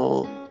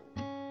 so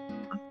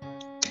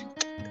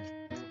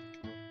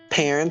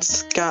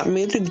parents got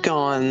me to go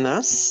on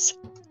this.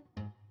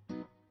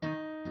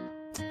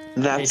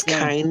 That's Hey,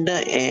 Sam.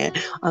 kinda it.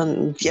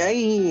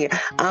 Yay!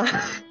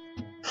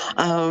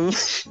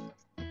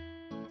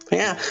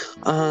 Yeah.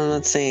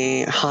 Let's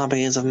see.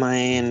 Hobbies of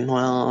mine.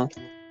 Well,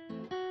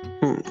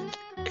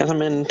 guess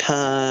I'm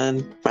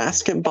into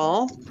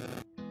basketball.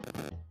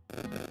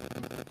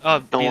 Oh,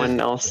 No Venus- one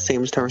else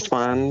seems to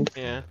respond.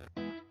 Yeah.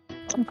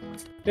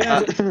 Yeah,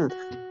 that's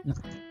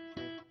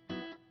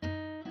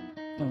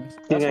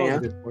Yeah. always a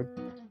good word.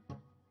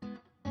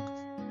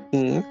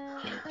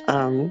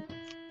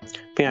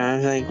 Yeah, I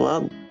was like,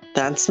 well,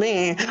 that's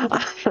me.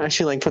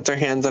 She like puts her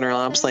hands in her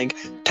laps, like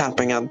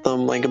tapping at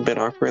them like a bit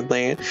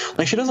awkwardly.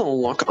 Like she doesn't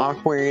look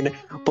awkward,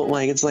 but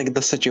like it's like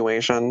the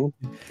situation.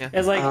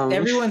 It's like Um,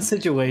 everyone's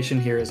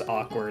situation here is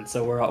awkward,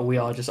 so we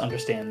all just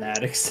understand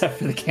that, except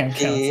for the camp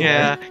counselor.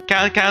 Yeah.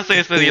 Counselor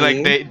is really like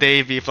Mm.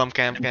 Davey from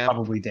Camp.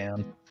 Probably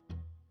Dan.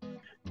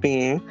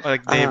 Me. Or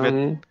like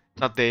David,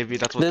 not Davey.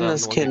 That's what Then the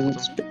this one kid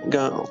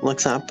people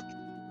looks up.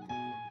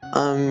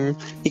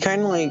 He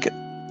kind of like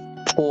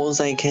pulls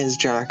like his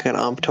jacket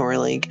up to where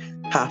like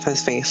half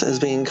his face is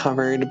being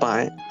covered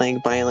by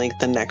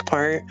the neck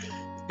part,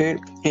 right?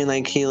 And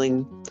like he like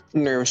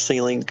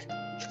nervously like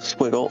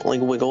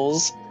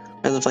wiggles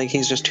as if like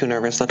he's just too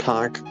nervous to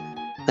talk.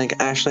 Like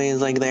Ashley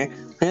is like there,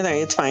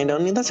 it's fine.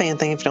 Don't need to say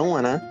anything if you don't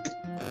wanna.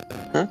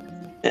 Huh?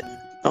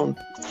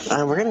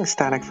 We're getting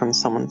static from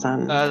someone's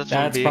end.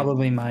 That's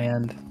probably my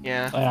end.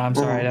 Yeah, I'm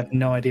sorry, I have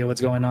no idea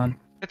what's going on.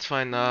 it's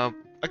fine. I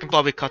can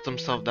probably cut some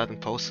stuff that in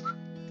post.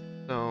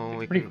 So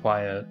we Pretty can.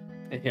 quiet.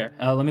 Here,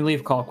 let me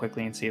leave call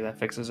quickly and see if that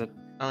fixes it.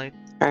 Alright.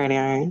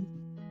 Alright.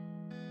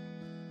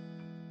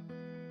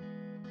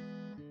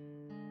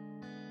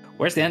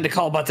 Where's the end of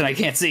call button? I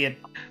can't see it.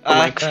 Oh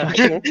my God.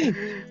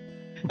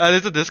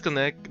 There's a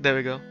disconnect. There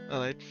we go.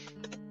 Alright.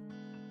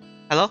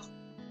 Hello?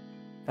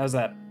 How's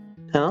that?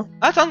 Huh?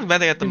 That sounds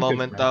better at the Seems good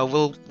moment.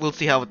 for We'll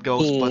see how it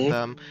goes. But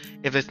Mm.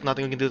 if there's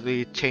nothing we can do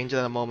to change it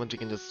at the moment, we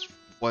can just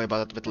worry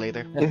about it a bit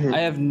later. Mhm. I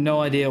have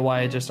no idea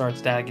why it just started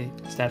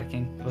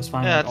staticking. It was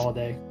fine Yeah, like, it's- all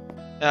day.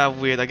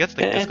 Weird. I guess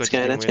the It's Discord's good,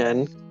 being it's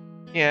weird. good.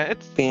 Yeah,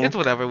 Yeah. it's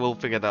whatever. We'll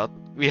figure it out.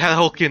 We had a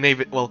whole Q&A.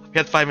 We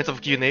had 5 minutes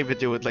of Q&A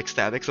video with like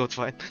static, so it's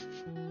fine.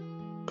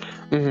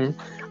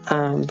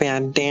 But yeah,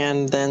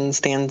 Dan then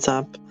stands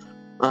up.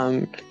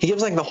 He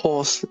gives like the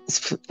whole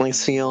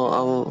spiel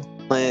of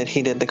like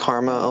he did the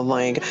karma of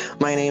like,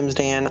 my name's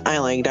Dan, I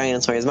like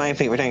dinosaurs, my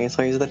favorite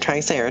dinosaur is the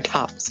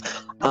Triceratops.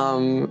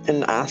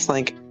 And asks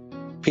like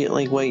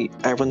what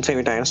everyone's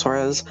favorite dinosaur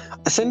is.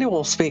 Cindy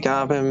will speak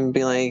up and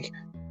be like,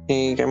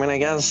 hey, I mean, I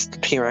guess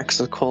T-Rex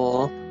is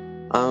cool.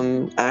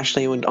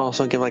 Ashley would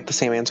also give like the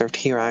same answer of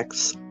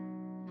T-Rex.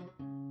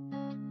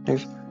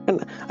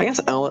 And I guess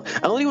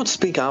Elodie would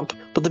speak up,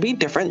 but to be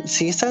different,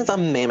 she says a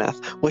mammoth,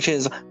 which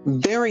is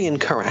very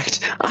incorrect.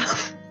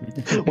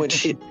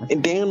 Which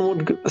Dan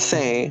would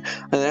say,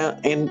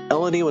 and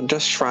Elodie would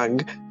just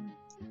shrug.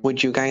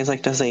 Would you guys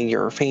like to say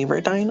your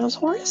favorite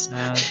dinosaurs?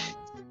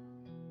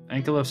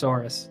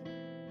 Ankylosaurus.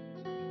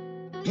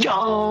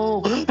 Yo!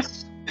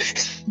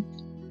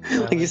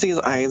 Like you see his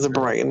eyes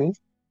brighten.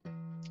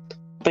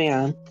 But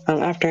yeah,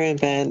 after a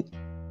bit,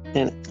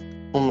 and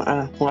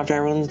after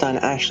everyone's done,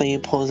 Ashley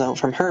pulls out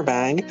from her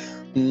bag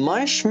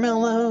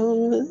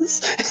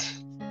marshmallows.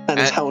 That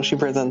is how she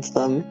presents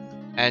them.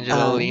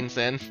 Angelo leans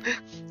in.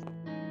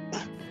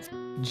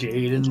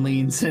 Jaden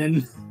leans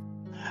in.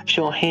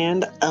 She'll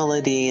hand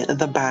Elodie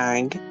the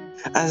bag,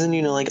 as in,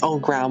 like, oh,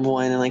 grab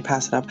one and, like,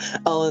 pass it up.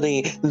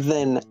 Elodie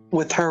then,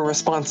 with her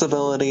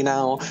responsibility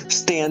now,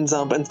 stands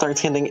up and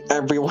starts handing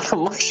everyone a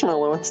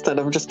marshmallow instead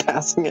of just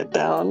passing it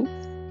down.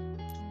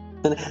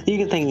 And you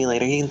can thank me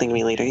later, you can thank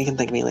me later, you can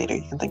thank me later,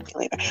 you can thank me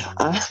later.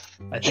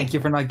 I thank you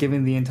for not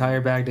giving the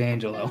entire bag to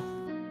Angelo.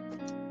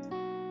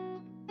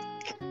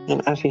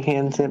 And as she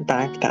hands it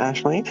back to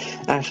Ashley,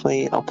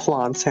 Ashley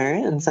applauds her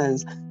and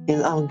says,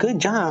 oh, good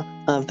job.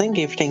 Thank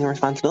you for taking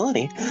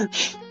responsibility.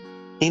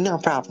 No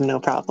problem, no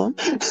problem.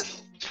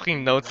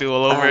 Fucking no two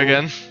all over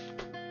again.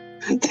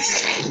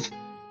 That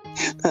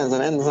was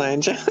an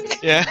inside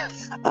joke. Yeah.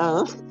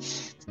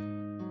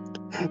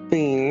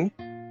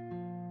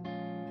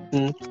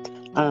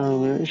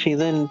 She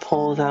then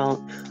pulls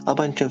out a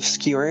bunch of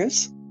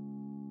skewers.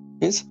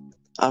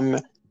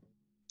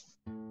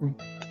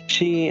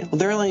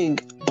 They're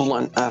like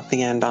blunt at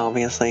the end,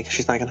 obviously, 'cause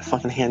she's not gonna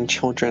fucking hand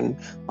children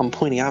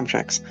pointy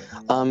objects.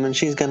 And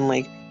she's gonna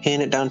like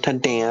hand it down to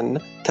Dan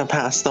to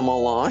pass them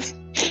along.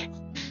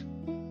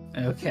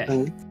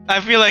 Okay.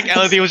 I feel like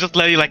Elodie was just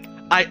letting like,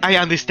 I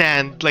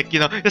understand, like, you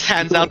know, his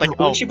hands out like,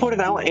 When she pulled it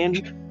out,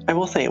 and I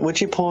will say, when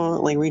she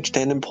reached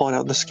in and pulled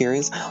out the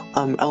skewers,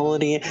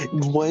 Elodie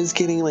was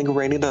getting like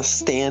ready to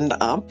stand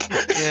up.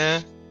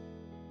 Yeah.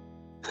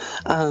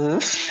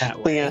 That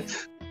way.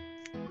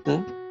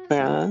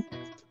 Yeah.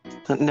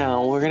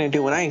 Now we're gonna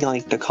do what I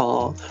like to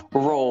call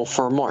roll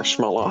for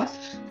marshmallow.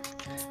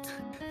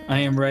 I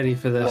am ready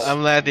for this.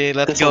 I'm ready.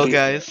 Let's go,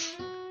 guys.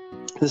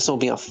 This will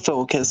be a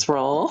focus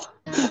roll.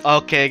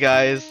 Okay,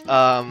 guys.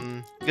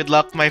 Good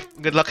luck,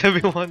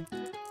 everyone.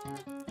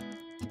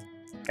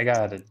 I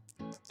got it.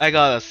 I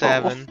got a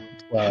 7.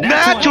 Well,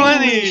 Nat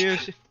 20!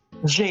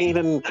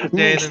 Jaden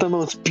makes the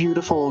most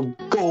beautiful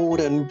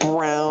golden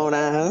brown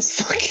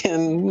ass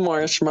fucking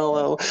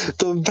marshmallow.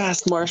 The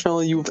best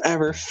marshmallow you've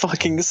ever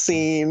fucking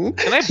seen.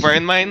 Can I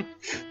burn mine?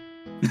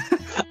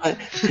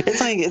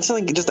 It's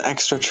like just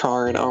extra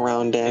charred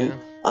around it.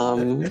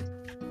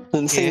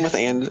 And same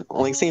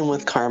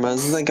with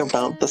Karma's, it's like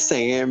about the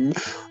same.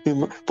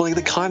 But like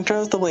the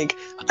contrast of like,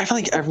 I feel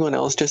like everyone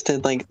else just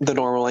did like the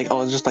normal, like,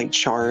 oh, it's just like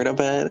charred a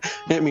bit.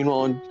 And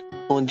meanwhile,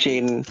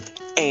 Jaden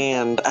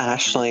and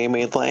Ashley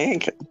made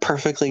like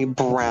perfectly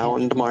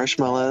browned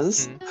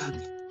marshmallows.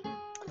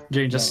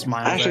 Jaden just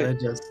smiles at it.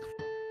 Just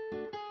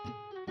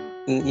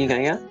you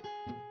got it?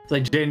 it's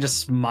like Jaden just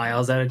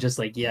smiles at it, just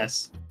like,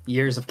 yes,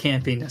 years of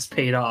camping has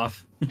paid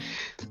off.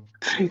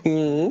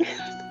 I'm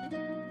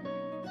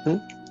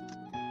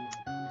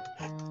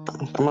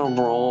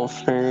gonna roll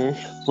for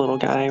little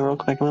guy real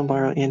quick. I'm gonna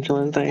borrow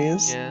Angelo's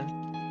dice. Yeah.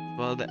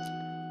 Well, that.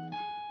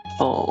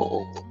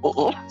 Oh.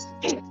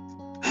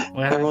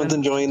 Everyone's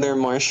enjoying their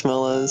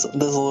marshmallows.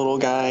 This little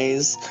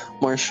guy's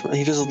marshmallow,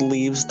 he just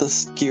leaves the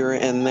skewer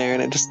in there,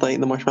 and it just like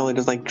the marshmallow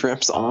just like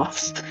drips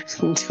off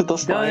into the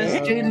fire.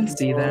 Does Jaden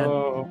see that?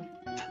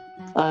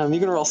 You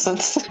can roll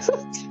sense.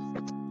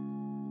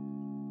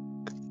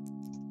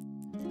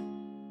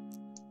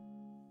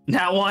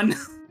 That one.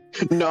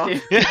 No,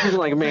 he's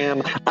like,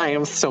 man, I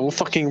am so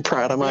fucking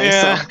proud of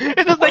myself. Yeah.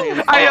 It's just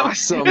like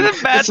awesome.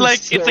 It's bad. Like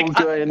so it's like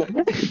good.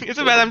 It's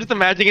bad. I'm just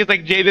imagining it's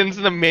like Jaden's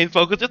the main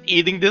focus, just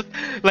eating this,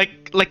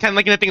 like kind of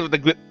like in the thing with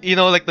the you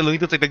know, like the Looney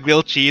Tunes, like the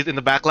grilled cheese in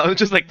the background,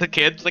 just like the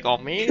kids, like, oh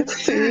man.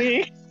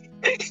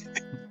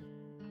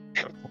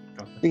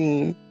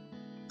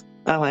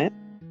 Alright.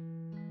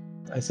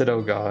 I said,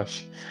 oh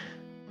gosh.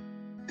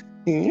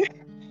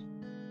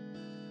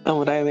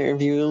 Would either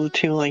of you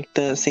two like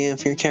to see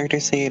if your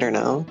characters see it or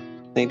no?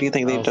 Like, do you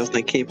think they just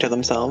like keep to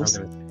themselves?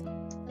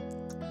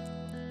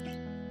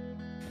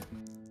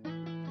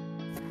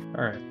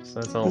 Alright, so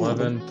that's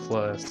 11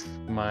 plus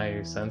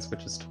my sense,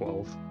 which is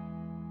 12.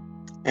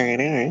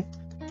 Alright.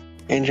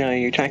 Angelo,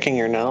 you're checking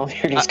or no?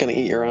 You're just gonna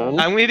eat your own?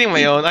 I'm eating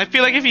my own. I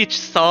feel like if you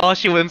saw,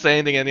 she wouldn't say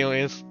anything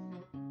anyways.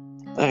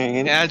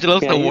 Alright.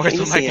 Angelo's the worst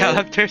of my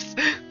characters.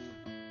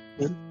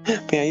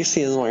 But yeah, you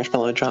see his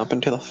marshmallow drop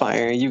into the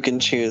fire. You can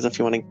choose if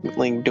you want to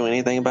like do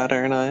anything about it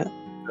or not.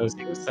 I was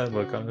seeing a sad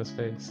look on his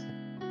face.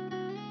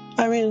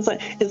 I mean,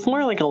 it's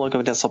more like a look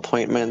of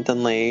disappointment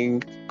than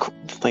like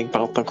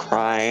about the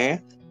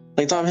cry.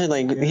 Like it's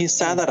obviously like he's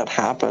sad that it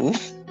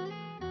happened.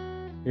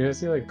 You guys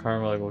see like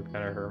Karma like look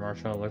at her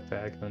marshmallow, look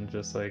back, and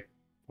just like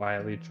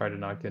quietly try to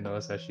not get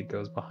noticed as she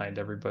goes behind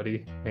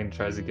everybody and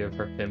tries to give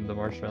him the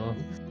marshmallow.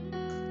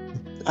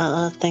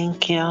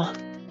 Thank you.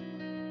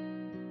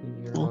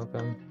 You're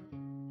welcome.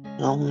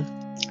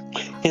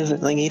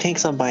 He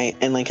takes a bite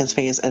and like his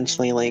face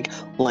instantly like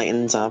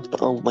lightens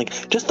up,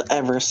 like just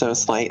ever so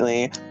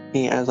slightly.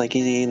 As like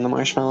he's eating the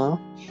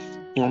marshmallow.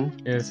 You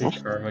guys see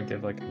Karma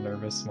give like a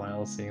nervous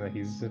smile, seeing that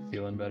he's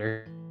feeling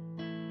better.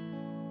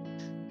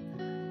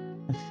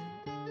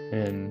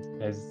 And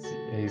as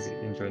he's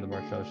enjoying the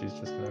marshmallow, she's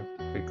just gonna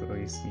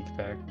quickly sneak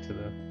back to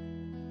the.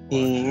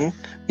 Yeah.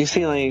 You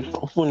see, like,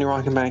 when you're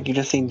walking back, you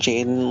just see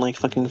Jaden, like,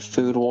 fucking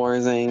food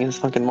warsing his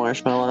fucking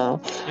marshmallow.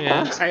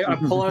 Yeah. I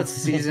pull out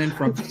season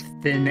from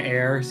thin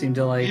air. Seems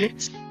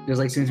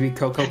to be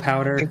cocoa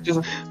powder,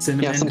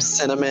 cinnamon. Yeah, some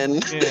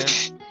cinnamon. Yeah.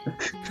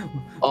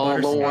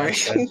 All the way.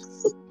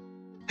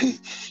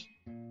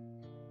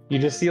 You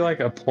just see like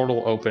a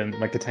portal open,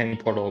 like a tiny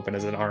portal open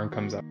as an arm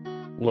comes out,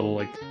 little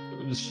like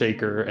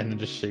shaker, and then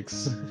just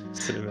shakes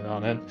cinnamon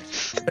on it.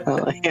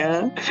 Oh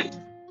yeah.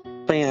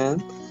 But yeah.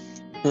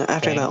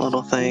 After that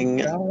little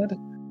thing,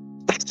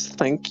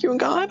 thank you,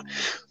 God.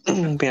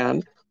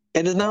 Man,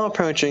 it is now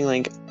approaching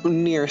like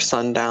near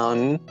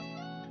sundown.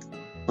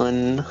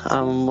 And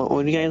what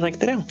would you guys like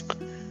to do?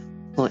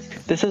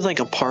 Like, this is like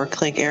a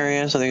park-like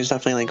area, so there's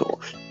definitely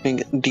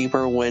like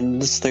deeper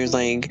woods. There's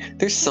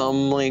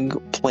some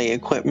like play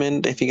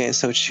equipment if you guys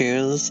so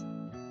choose.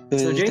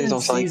 So There's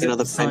also like the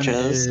the sun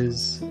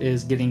benches.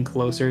 is getting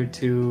closer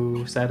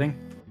to setting.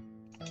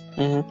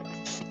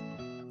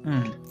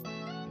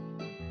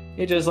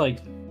 He just like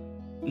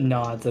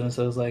nods and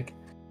says like,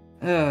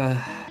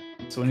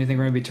 so when do you think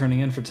we're gonna be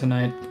turning in for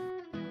tonight?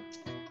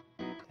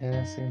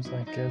 Yeah, seems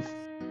like it.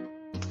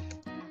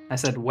 I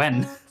said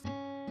when.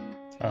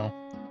 Oh.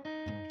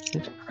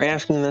 Are you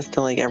asking this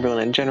to like everyone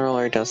in general,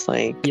 or just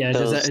like Yeah,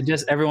 those?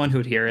 just everyone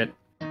who'd hear it.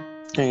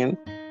 And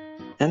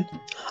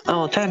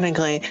oh,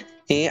 technically,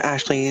 he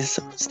actually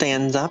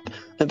stands up.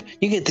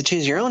 You get to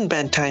choose your own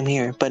bedtime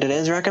here, but it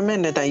is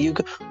recommended that you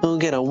will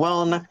get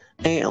like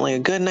a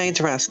good night's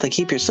rest to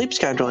keep your sleep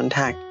schedule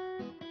intact.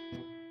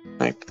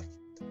 Like,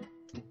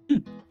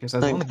 Guess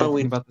that's one good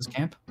thing about this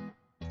camp.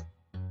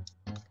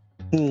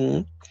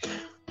 We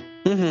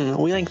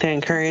like to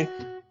encourage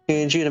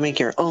you to make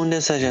your own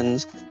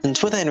decisions, and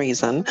it's within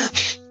reason.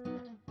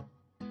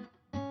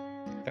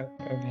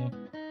 Okay.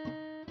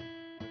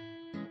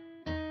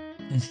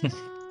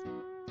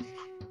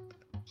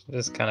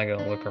 Just kind of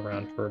gonna look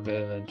around for a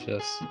bit and then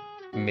just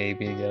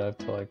maybe get up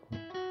to like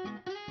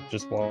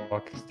just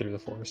walk through the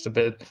forest a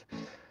bit.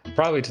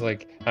 Probably to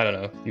like, I don't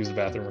know, use the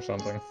bathroom or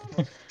something.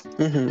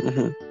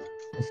 There's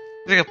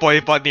like a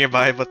potty pot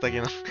nearby, but like,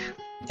 you know.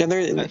 Yeah,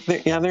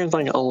 there's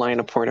like a line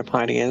of porta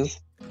potties.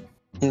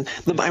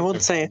 I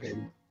would say,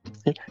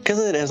 because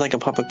it is like a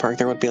public park,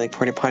 there would be like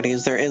porta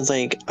potties. There is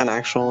like an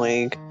actual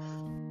like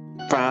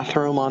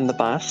bathroom on the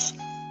bus.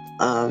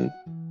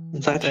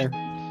 Is that There.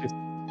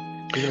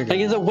 like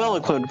it's a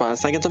well-equipped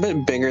bus. Like it's a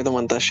bit bigger than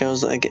what this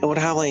shows. Like it would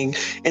have like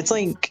it's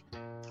like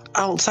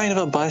outside of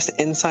a bus,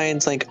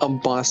 inside's like a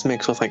bus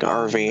mixed with like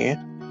RV.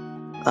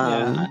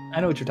 Yeah,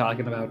 I know what you're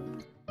talking about.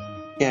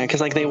 Yeah,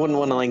 because like they wouldn't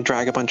want to like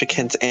drag a bunch of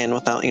kids in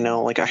without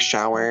like a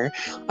shower,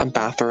 a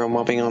bathroom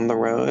while being on the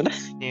road.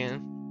 Yeah.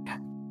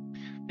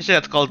 Usually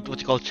that's called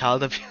what you call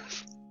child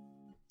abuse.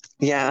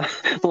 Yeah,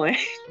 like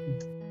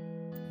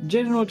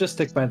Jaden will just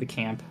stick by the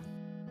camp.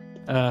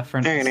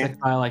 Stick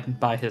by like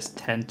by his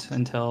tent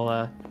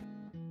until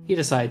he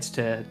decides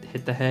to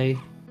hit the hay.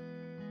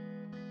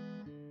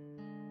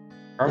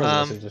 Karma's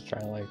also just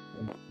trying to like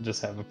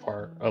just have a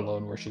part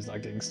alone where she's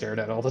not getting stared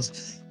at all the time.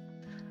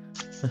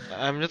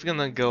 I'm just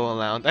gonna go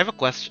around. I have a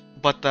question,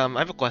 but I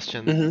have a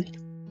question.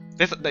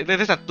 There's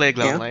that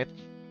playground, right?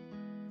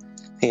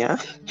 Yeah.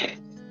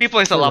 People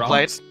are still up,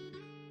 right? Rocks?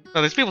 No,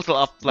 there's people still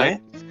up,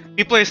 right?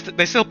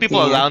 There's still people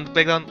around the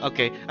playground.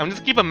 Okay, I'm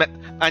just gonna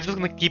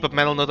keep a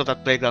mental note of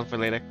that playground for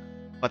later.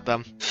 But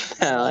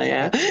Hell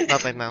yeah.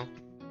 not right now.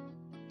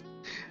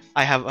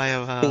 I have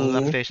a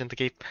reputation to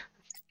keep.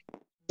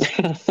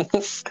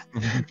 But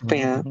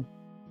yeah,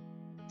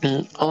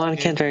 a lot of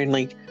kids are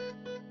like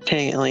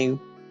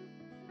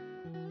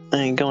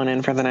going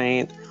in for the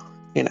night.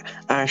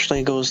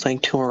 Ashley goes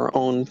like to her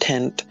own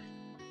tent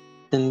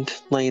and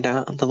lay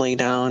down,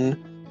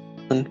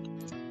 and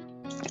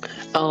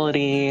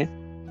Elodie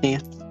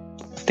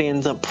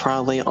stands up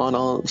proudly on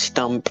a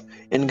stump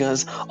and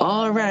goes,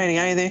 "Alrighty,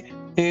 either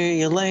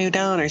you lay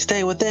down or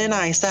stay within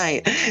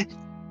eyesight.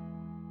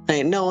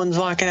 Ain't no one's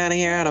walking out of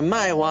here out of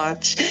my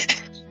watch."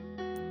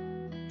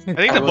 I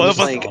think the both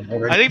of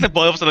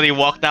us already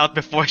walked out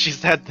before she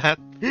said that.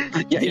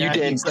 Yeah, you I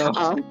did. think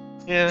so.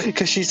 Yeah.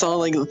 Because she saw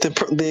like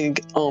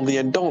the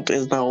adult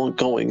is now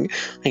going.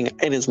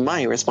 It is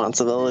my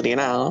responsibility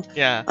now.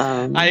 Yeah.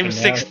 And I'm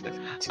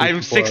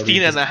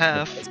 16 and a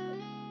half.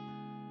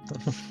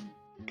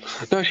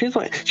 No, she's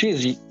like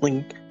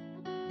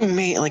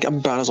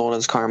about as old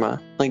as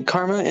Karma. Like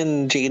Karma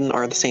and Jaden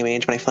are the same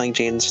age, but I feel like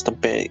Jaden's just a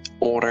bit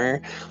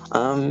older.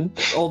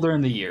 Older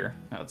in the year,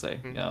 I would say.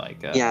 Yeah, like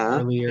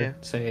earlier,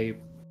 say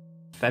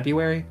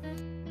February.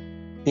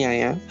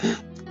 Yeah.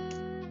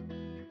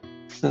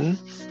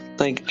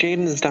 Like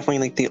Jaden is definitely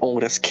like the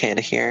oldest kid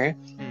here.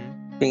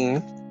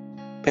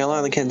 But a lot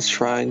of the kids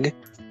shrug.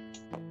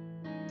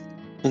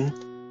 And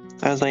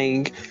I was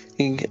like,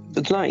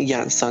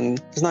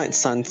 it's not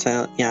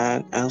sunset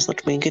yet. I was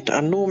like, let me get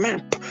a new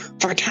map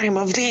for time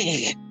of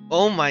day.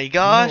 Oh my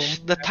gosh,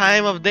 the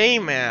time of day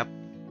map.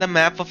 The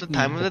map of the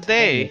time of the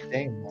day.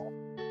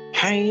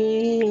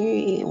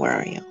 Hi, where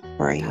are you?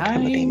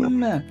 Time of day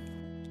map.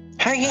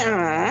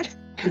 Hiya!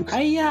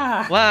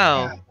 Hiya!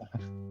 Wow.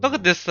 Look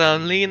at this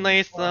really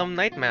nice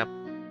night map.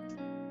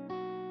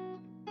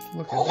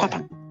 Look at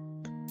that.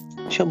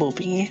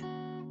 Shaboopy.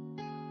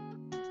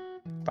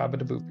 Baba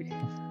da boopy.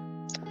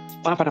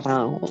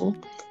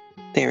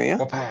 There we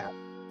go. Wow.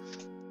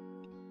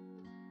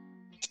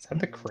 Is that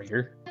the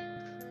crater?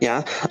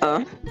 Yeah.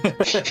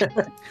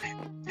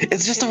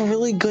 It's just a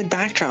really good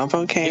backdrop,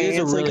 okay? It is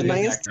a it's really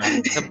like a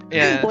good nice.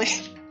 Yeah.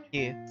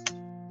 Yeah.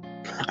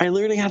 I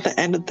literally have to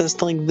edit this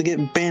to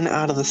get Ben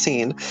out of the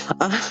scene.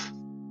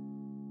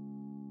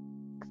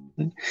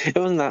 It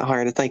wasn't that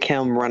hard. It's like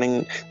him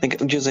running,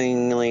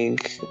 using Elodie.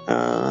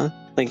 No.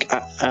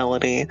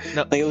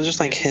 It was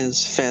just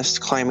his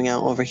fist climbing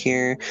out over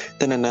here,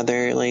 then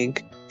another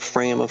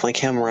frame of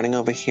him running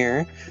over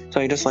here. So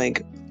I just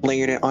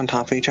layered it on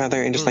top of each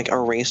other and just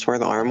erased where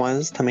the arm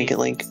was to make it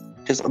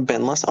just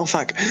Benless. Oh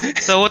fuck.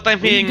 So what I'm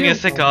hearing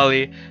is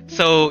Hikari.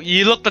 So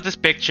you looked at this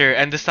picture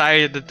and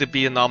decided to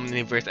be an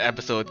Omniverse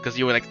episode because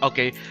you were like,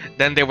 okay,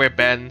 then they were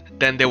Ben,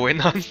 then they were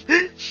none.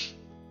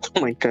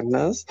 Oh my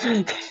goodness.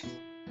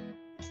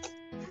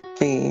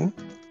 Okay.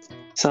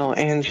 So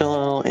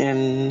Angelo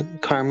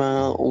and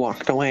Karma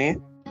walked away.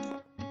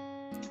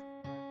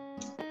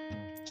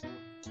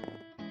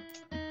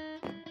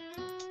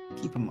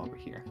 Keep him over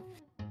here.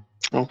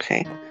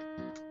 Okay.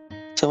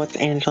 So what's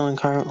Angelo and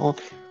Karma?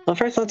 Well,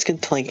 first let's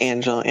get to like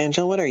Angelo.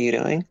 Angelo, what are you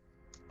doing?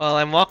 Well,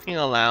 I'm walking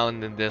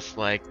around in this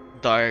like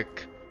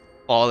dark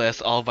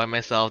forest all by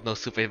myself, no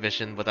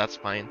supervision, but that's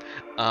fine.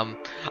 I'm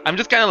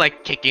just kind of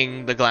like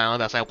kicking the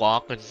ground as I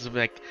walk, and just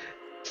like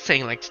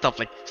saying like stuff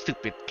like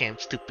 "stupid camp,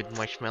 stupid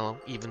marshmallow,"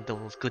 even though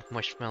it's good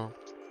marshmallow.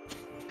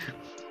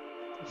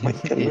 My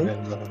goodness.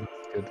 Even though it's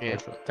good Yeah.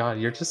 God,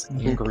 you're just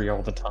angry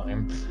all the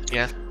time.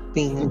 Yeah,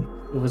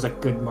 It was a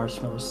good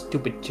marshmallow.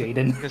 Stupid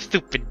Jaden.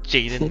 stupid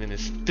Jaden and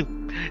his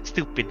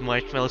stupid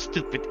marshmallow,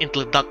 stupid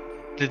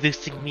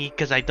introducing me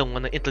because I don't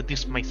want to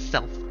introduce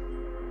myself.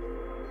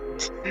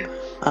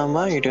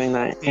 While you're doing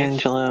that,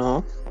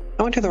 Angelo,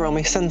 I went to the roll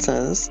my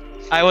senses.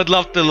 I would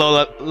love to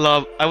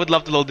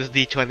load this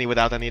D20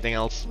 without anything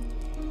else.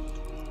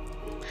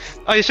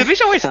 Oh, should we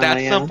show our stats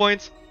at yeah. some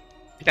points?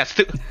 Yeah,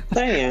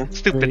 There you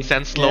stupid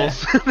sense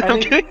lows. I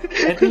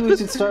think we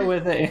should start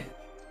with a.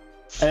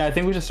 I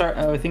think we should start.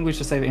 I think we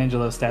should save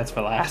Angelo's stats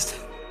for last.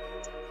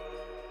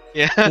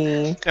 Yeah,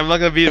 go. I'm not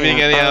gonna be making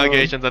Yeah, any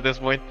allegations at this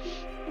point.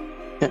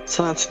 Yeah,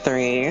 so that's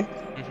 3.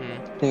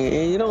 Mm-hmm.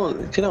 You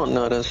don't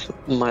notice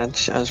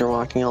much as you're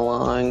walking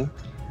along.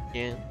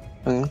 Yeah.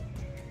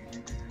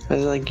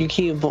 It's like you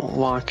keep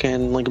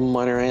walking, like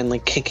muttering,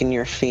 like kicking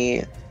your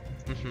feet.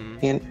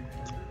 Mm-hmm.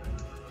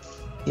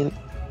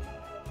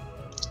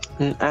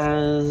 And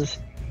as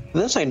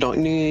this, I don't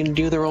need to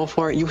do the roll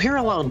for it. You hear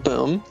a loud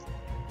boom.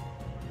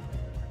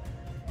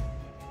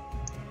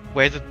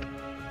 Where is it?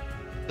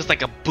 Just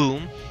like a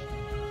boom.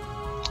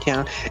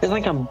 Yeah, it's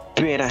like a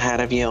bit ahead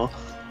of you.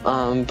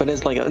 But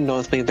it's like a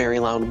noticeably very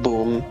loud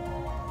boom.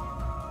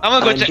 I'm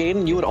gonna go check.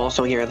 Jaden, you would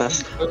also hear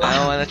this. I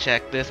don't wanna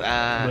check this.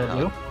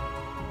 Will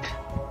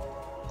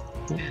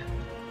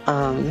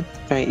do.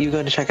 Right, you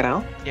go to check it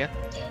out? Yeah.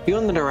 You go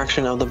in the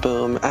direction of the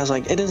boom as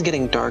like it is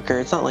getting darker.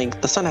 It's not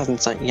like the sun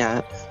hasn't set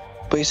yet,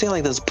 but you see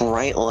like this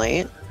bright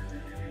light.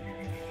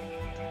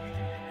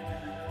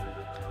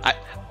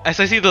 As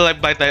I see the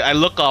light, I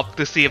look up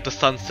to see if the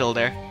sun's still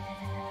there.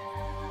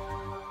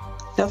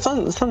 Yeah,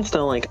 the sun's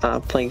still like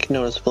up, like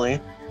noticeably.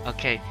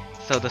 Okay,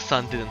 so the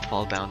sun didn't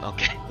fall down.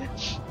 Okay.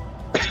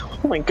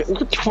 Oh my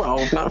god,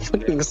 12, not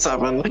fucking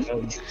 7.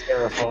 That's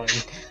terrifying.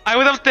 I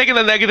would have taken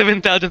a negative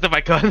intelligence if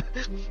I could.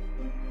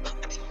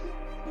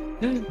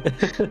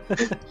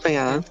 But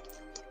yeah.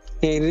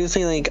 Yeah, you do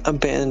see like a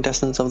bit in the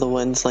distance of the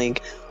woods,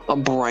 like a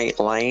bright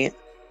light.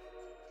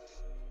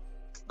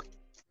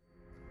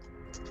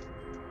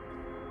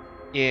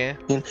 Yeah.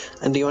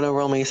 And do you want to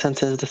roll my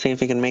senses to see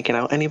if you can make it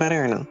out any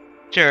better or no?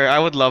 Sure, I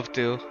would love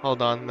to.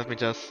 Hold on, let me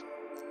just.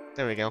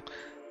 There we go.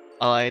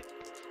 Alright.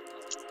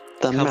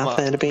 The Come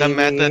method, on. baby. The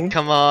method,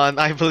 come on.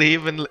 I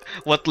believe in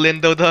what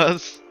Lindo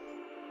does.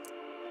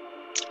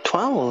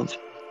 12.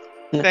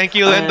 Thank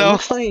you, Lindo.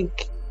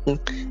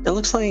 It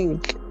looks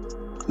like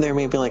there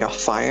may be like a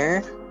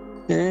fire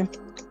here.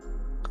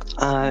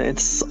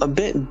 It's a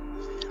bit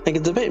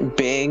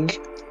big.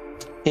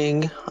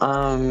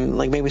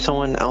 Like maybe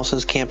someone else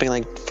is camping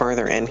like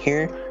further in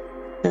here.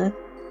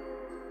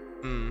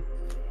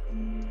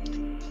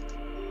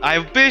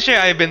 I'm pretty sure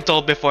I've been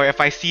told before if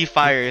I see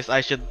fires,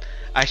 I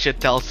should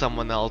tell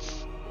someone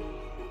else.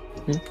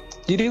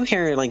 You do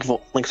hear like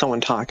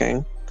someone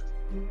talking.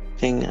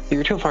 And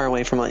you're too far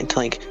away from it to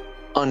like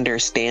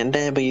understand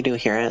it, but you do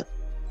hear it.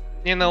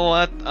 You know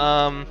what?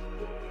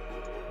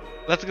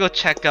 Let's go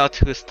check out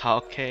who's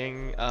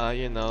talking.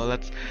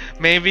 Let's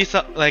maybe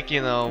I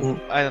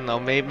don't know.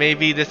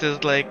 Maybe this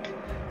is like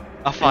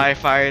a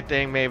fire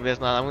thing. Maybe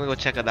it's not. I'm gonna go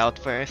check it out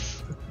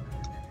first.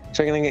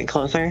 So you're gonna get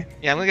closer?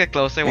 Yeah, I'm gonna get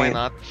closer. Why Right.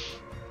 not?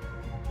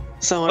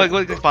 So What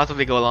could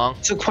possibly go wrong?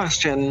 It's a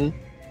question.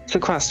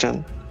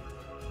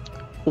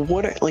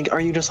 What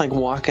are you just like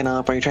walking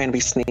up? Are you trying to be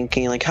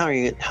sneaky? Like how are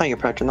you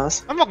approaching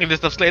this? I'm walking this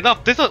stuff straight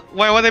up.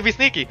 Why would I be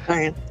sneaky?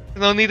 Alright.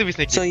 There's no need to be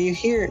sneaky. So you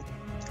hear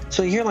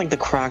like the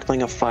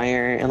crackling of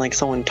fire and like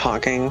someone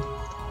talking,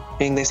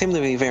 and they seem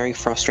to be very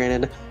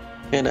frustrated.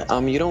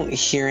 And you don't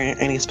hear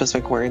any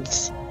specific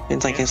words.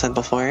 It's like I said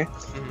before.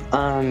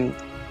 Yeah,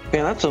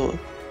 that's a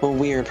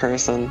weird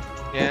person.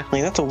 Yeah.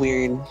 Like that's a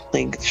weird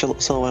like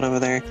silhouette over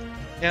there.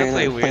 Yeah, that's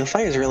like, weird. the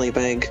fire's really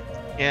big.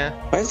 Yeah.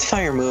 Why is the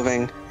fire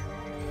moving?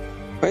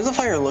 Why does the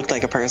fire look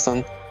like a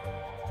person?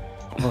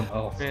 Oh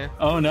no. Yeah.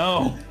 Oh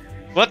no!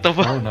 What the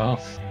fuck? Oh no.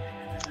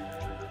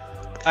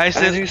 As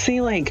you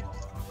see like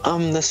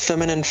this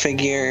feminine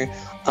figure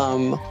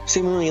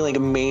seemingly like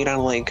made out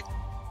of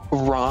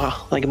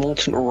like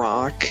molten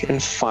rock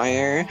and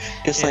fire,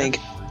 just like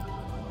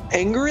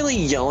angrily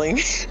yelling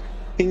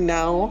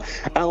now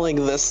at like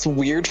this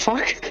weird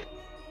like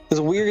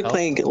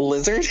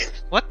lizard.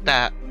 What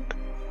the?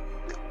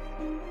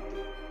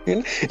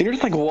 And you're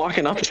just like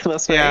walking up to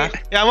this, Yeah.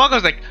 right? Yeah, I'm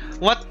walking like,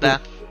 what the?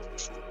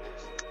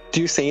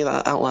 Do you say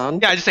that out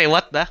loud? Yeah, I just say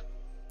what the?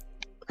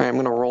 Alright, I'm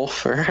gonna roll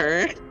for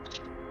her.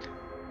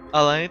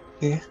 Alright.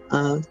 Yeah,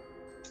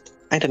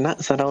 I did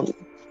not set out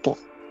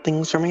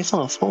things for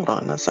myself. Hold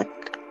on a sec.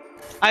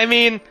 I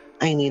mean,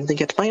 I need to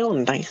get my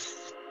own dice.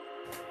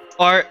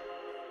 or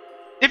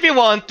if you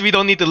want, we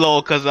don't need to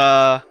low, cause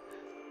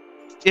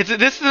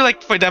this is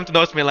like for them to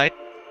notice me, right?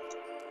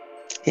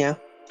 Yeah.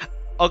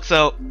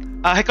 Also,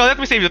 Heko, let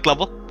me save you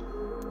level.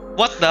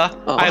 What the?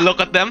 Oh. I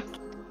look at them.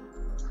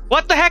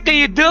 What the heck are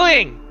you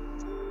doing?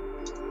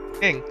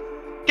 King,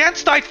 can't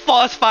start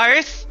forest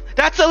fires.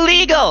 That's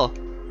illegal.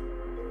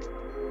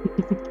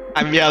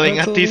 I'm yelling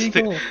That's at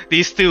illegal.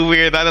 these two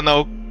weird, I don't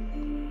know,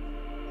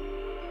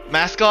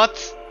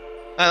 mascots.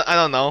 I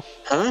don't know.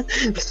 Huh?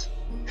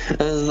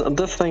 As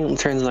this thing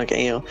turns like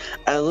as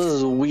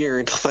this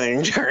weird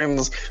thing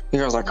turns, he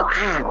goes like,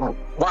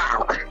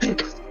 wow.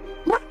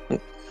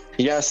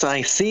 Yes,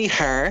 I see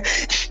her.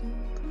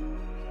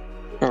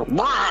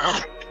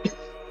 Wow.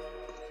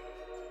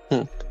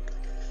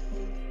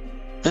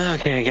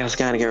 Okay, I guess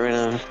gotta get rid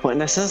of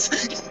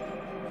witnesses.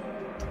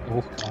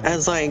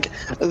 As like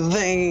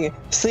they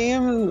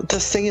seem to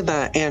see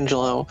that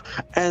Angelo,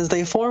 as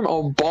they form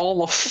a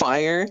ball of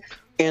fire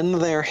in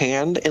their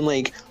hand and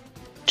like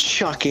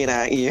chuck it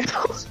at you.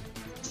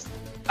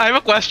 I have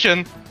a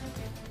question.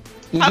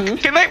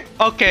 Can I?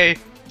 Okay.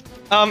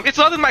 It's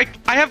not in my.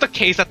 I have the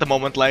case at the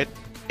moment, like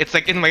it's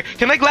like in my.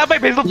 Can I grab my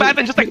baseball bat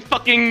and just like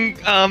fucking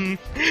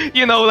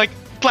you know, like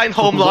climb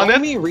home on Roll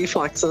it? me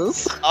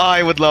reflexes.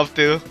 I would love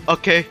to.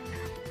 Okay.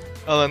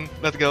 Hold on,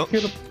 let's go.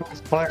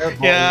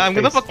 Yeah, I'm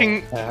gonna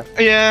fucking.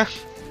 Yeah.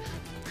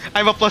 I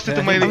have a +2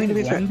 to my. I mean, to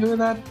be fair, do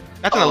that?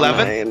 That's an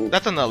 11. 9.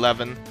 That's an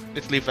 11.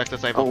 It's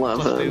reflexes. I have a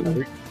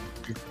 +2.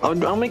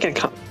 11. I'll make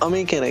it. I'll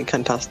make it a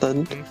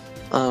contested.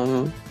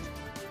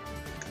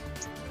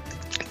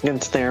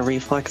 Against their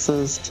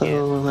reflexes. So Yeah.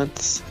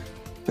 let's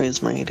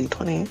raise my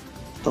d20.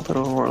 A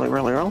little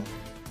really roll.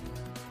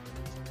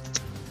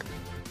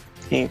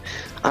 Okay.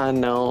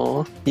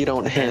 No, you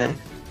don't hit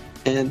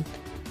it.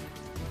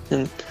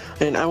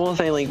 And I will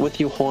say, like, with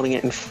you holding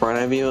it in front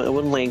of you, it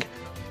wouldn't like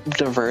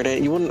divert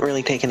it. You wouldn't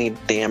really take any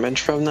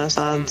damage from this,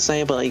 I'd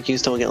say, but like you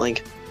still get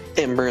like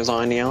embers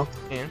on you.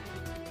 Yeah.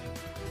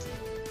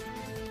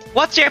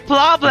 What's your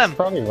problem?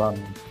 Probably wrong.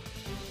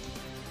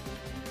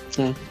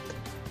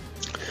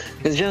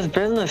 It's just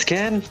business,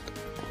 kid.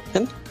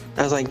 And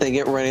as like they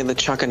get ready to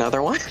chuck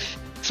another one.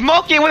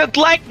 Smokey wouldn't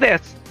like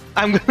this.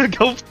 I'm gonna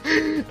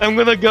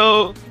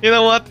go. You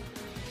know what?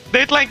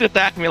 They'd like to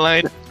attack me,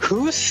 like.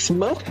 Who's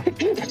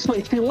smoking?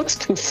 Like, he looks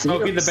confused.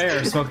 Smokey the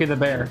Bear, Smokey the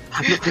Bear.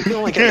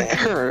 No, like an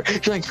error.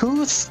 Like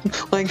who's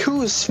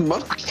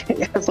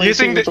smoking? It's like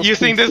Using she was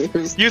just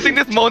confused. using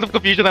this mode of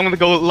confusion, I'm gonna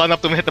go run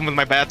up to him and hit him with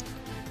my bat.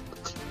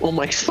 Oh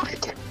my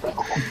fuck.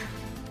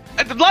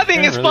 And the blood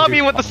thing is really probably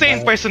do what the fun, same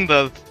right? person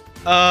does.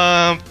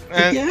 And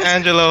Yes.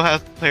 Angelo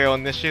has her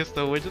own issues,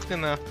 so we're just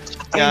gonna.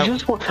 Yeah. I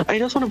just want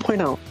to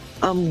point out,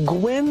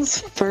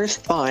 Gwen's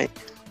first thought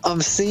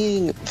of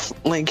seeing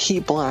like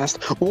heat blast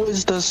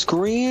was to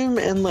scream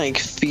and like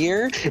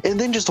fear, and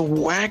then just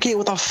whack it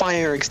with a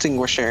fire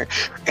extinguisher.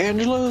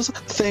 Angelo's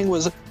thing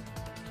was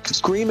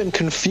scream and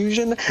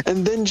confusion,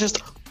 and then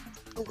just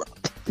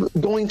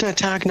going to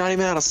attack, not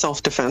even out of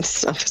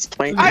self-defense at this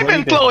point. I've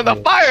been throwing a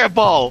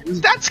fireball.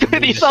 That's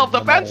pretty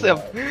self-defensive.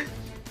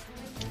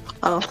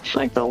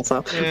 I felt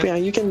so. Yeah. But yeah,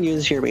 you can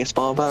use your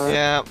baseball bat.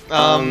 Yeah.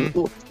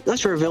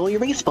 Let's reveal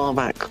your baseball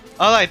bat.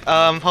 Alright,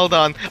 hold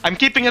on. I'm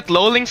keeping it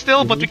lowling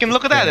still, but we can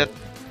look at it.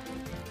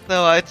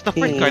 So, it's the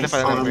first card if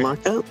I remember. Unlock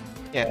it.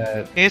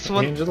 Yeah. Here's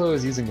one. Angelo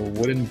is using a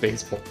wooden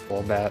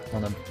baseball bat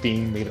on a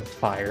beam made of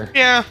fire.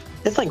 Yeah.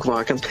 It's like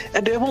rockets.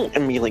 And it won't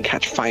immediately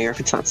catch fire if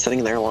it's not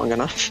sitting there long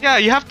enough. Yeah,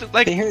 you have to,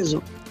 like, Okay, here's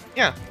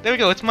yeah, there we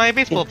go. It's my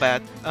baseball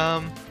bat.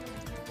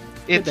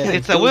 It's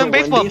a so wooden the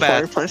baseball 1d4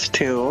 bat. plus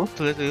 2.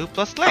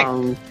 Plus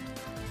strength.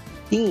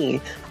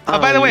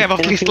 By the way, I have a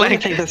and free if you want to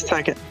strength. take this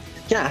second,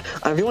 yeah,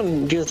 if you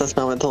want to use this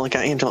moment to look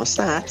at Angelo's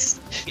stats,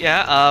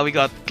 Yeah, we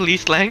got 3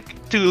 strength,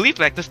 2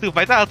 reflexes, 2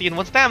 vitality, and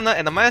 1 stamina,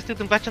 and a -2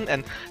 to infection,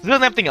 and 0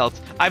 and everything else.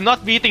 I'm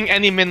not beating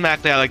any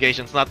min-max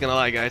allegations, not gonna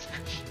lie, guys.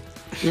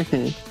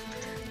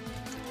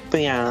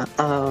 But yeah,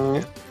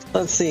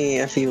 let's see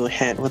if you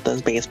hit with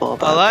this baseball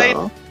bat. Alright,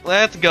 though.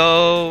 let's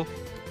go.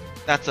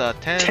 That's a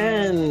 10.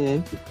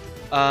 10.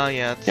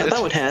 Yeah, Yeah,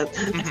 that would hit.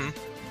 Mhm.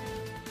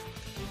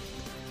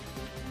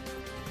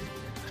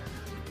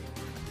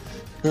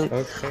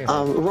 Okay.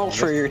 Roll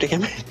for your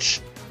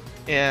damage.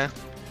 Yeah.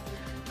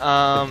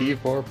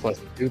 D4 plus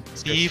 2.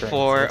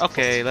 D4.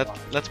 Okay,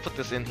 let's put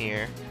this in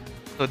here.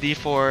 So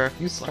D4.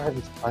 You start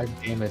with 5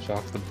 damage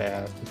off the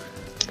bat.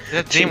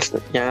 This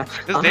demon, Yeah.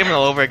 this demon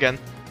all over again.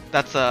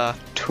 That's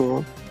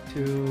 2.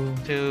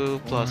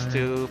 2 plus One.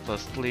 2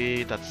 plus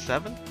 3. That's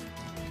 7.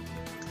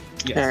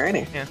 Yes.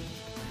 Alrighty.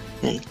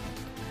 Yeah.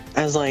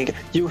 As like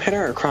you hit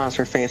her across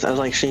her face, as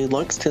like she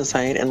looks to the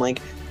side and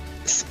like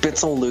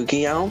spits a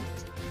loogie out,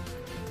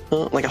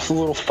 like a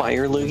little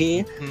fire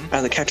loogie,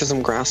 as it catches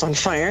some grass on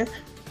fire.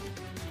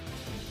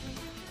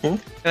 And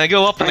I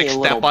go up and Hey, like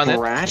you step little on it.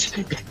 brat.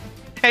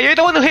 Hey, you're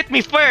the one who hit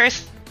me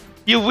first.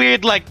 You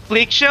weird like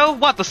freak show.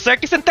 What, the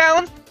circus in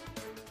town?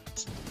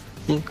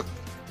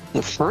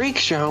 The freak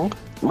show.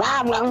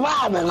 Blah, blah,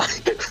 blah, blah,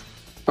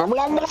 blah,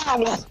 blah, blah,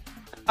 blah.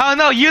 Oh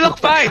no, you look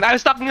fine. I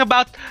was talking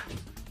about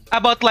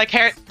like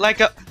hair, like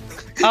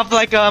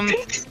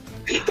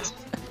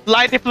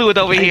lighty fluid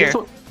over here.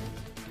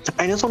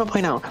 I just want to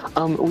point out,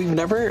 we've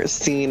never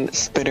seen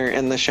Spitter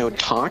in the show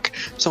talk,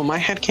 so my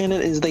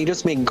headcanon is they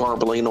just make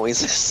garbly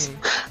noises.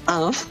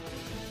 Blah,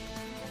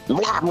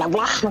 blah,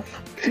 blah.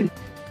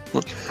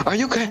 Are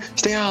you okay?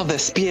 Stay out of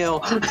this,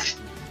 Spiel.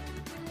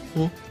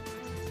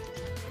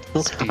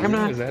 I'm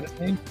not. Is that his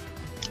name?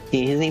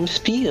 His name's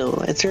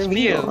Spiel. It's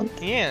revealed.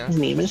 Yeah. His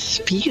name is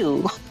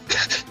Spiel.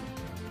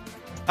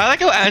 I like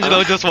how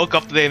Angelo just woke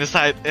up today and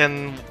decided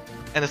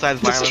Just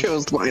violence.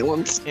 chose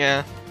violence.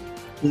 Yeah.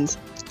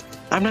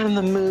 I'm not in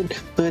the mood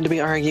to be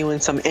arguing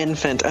some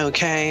infant,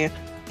 okay?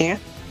 Yeah?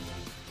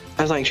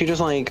 I was like, she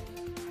just like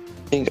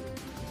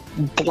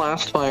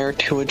blast fire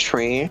to a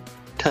tree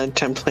to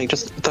attempt like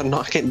just to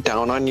knock it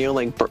down on you,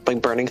 like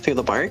burning through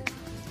the bark.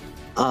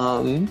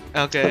 Okay.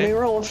 Let me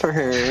roll for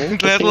her.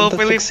 Let's roll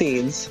for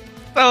succeeds.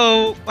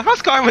 So,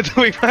 how's Karma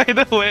doing, by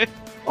the way?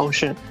 Oh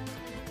shit.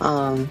 Yeah,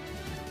 I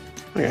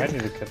Okay.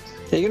 need to cut.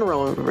 Yeah, you can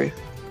roll over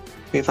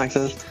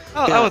reflexes.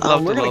 Oh, Yeah, I would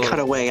love we're to gonna roll. cut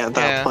away at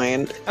that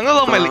point. I'm gonna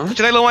lower my.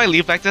 Should I lower my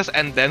reflexes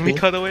and then we Hmm?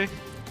 cut away?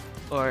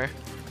 Or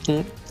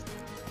No.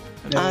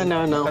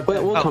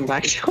 We'll Oh. come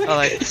back to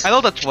it. I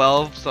rolled a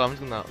 12, so I'm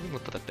gonna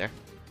put it there.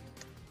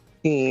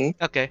 Yeah.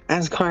 Okay.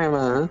 As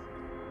Karma,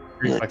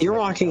 you're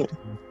walking.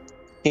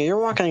 Yeah, you're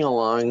walking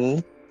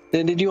along.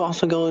 Did you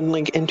also go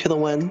like into the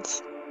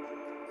woods?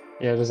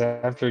 Yeah, just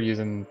after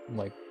using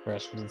like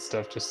rations and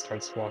stuff, just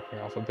starts walking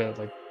off a bit,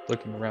 like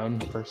looking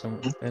around for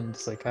some, and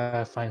it's like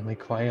finally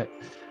quiet.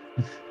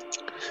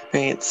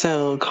 Right.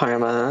 So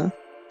Karma.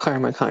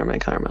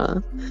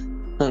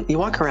 You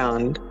walk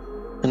around,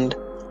 and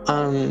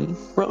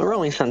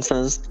rolling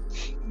senses.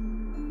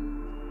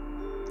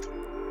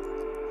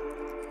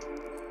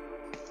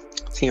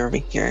 So you're over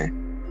here.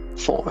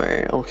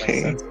 4.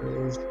 Okay.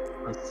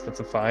 That's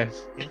a 5.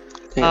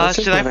 Okay, let's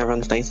just should I- move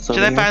everyone's dice Should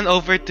over I here. pan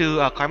over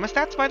to Karma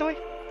stats, by the way?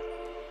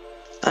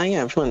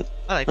 Yeah, if you want.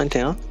 Alright. Want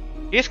to?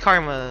 Here's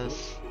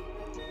Karma's.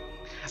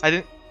 I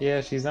didn't.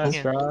 Yeah, she's not Yeah.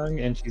 strong,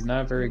 and she's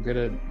not very good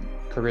at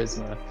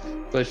charisma,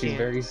 but she's Yeah.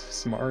 very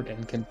smart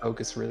and can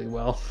focus really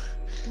well.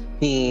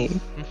 Yeah.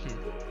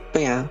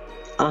 But yeah.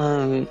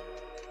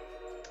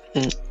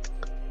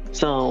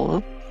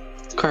 So,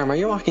 Karma,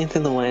 you're walking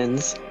through the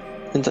woods,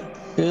 and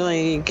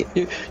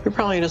you're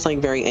probably just like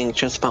very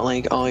anxious about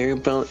like, oh, you're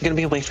gonna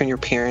be away from your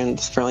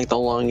parents for like the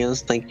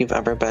longest like you've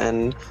ever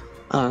been.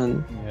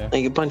 Yeah.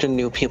 Like a bunch of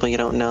new people you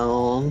don't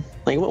know.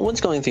 Like,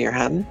 what's going through your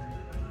head?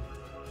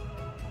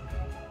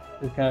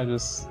 We're kind of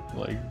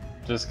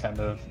just kind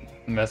of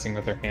messing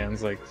with her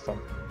hands, like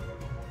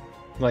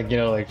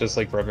just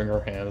like rubbing her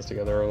hands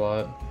together a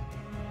lot,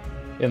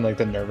 in like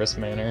the nervous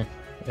manner,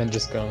 and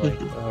just going like,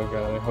 oh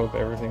god, I hope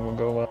everything will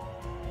go well.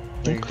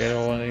 Like, I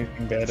don't want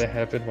anything bad to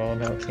happen while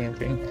I'm out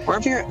camping.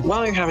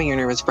 While you're having your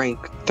nervous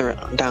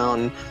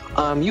breakdown,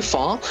 you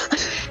fall.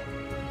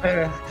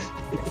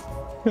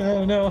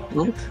 Oh no.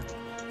 Hmm?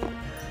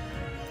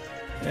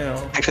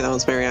 No. Actually, that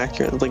was very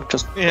accurate. Like,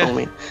 just Yeah. roll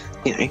me.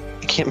 Yeah, I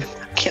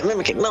can't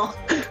mimic it. No.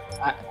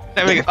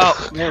 There we go.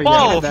 Oh, There we go.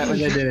 oh, That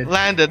was I did it.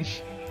 landed.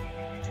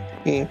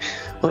 Yeah.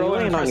 Well, you Roll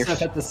land and on your.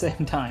 press F at the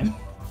same time.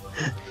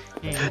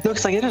 No,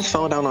 because like it just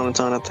fell down on its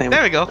own at the time.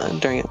 There we go.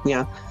 During it,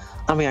 yeah.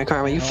 Yeah,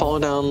 Karma, you fall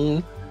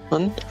down.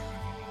 One.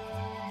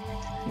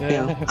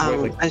 Yeah.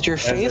 As your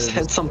face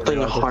hits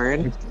something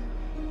hard,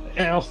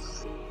 Ow.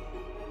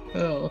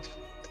 Oh.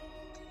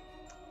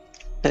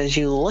 as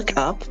you look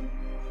up,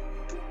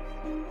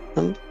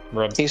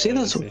 Rubs You see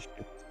this-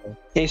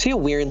 you see a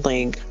weird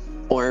like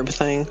orb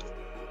thing.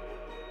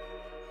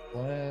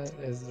 What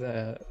is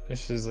that?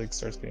 She's like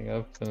starts getting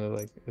up and they're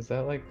like, is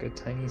that like a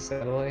tiny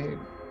satellite?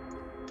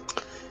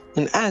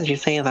 And as you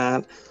say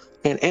that,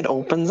 it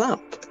opens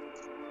up.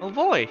 Oh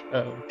boy.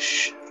 Oh.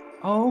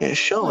 Oh. It's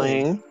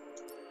showing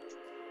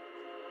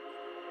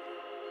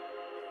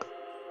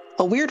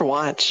a weird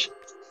watch.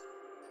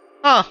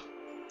 Huh.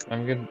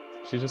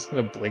 She's just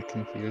gonna blink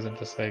confused and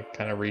just like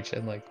kind of reach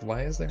in like,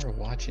 why is there a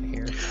watch in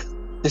here?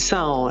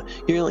 So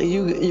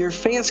your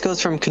face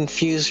goes from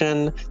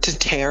confusion to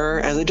terror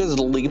as it just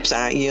leaps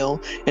at you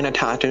and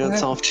attaches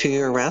itself to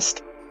your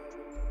wrist.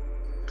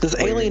 This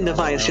Wait, alien no,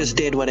 device just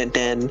did what it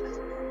did.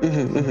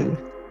 Seems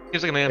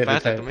like a man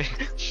faster to me.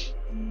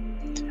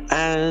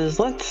 As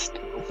let's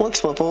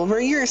flip over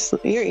your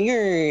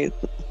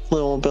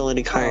little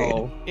ability card.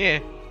 Oh, Yeah.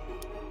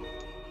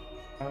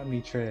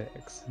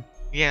 Omnitrix.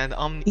 Yeah, the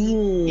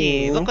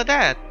Yeah, look at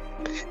that.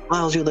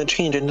 Allows you to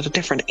change into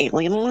different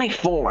alien life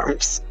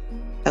forms.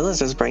 And let's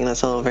just bring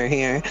this over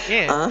here.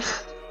 Yeah.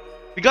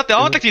 We got the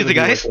Omnitrix user,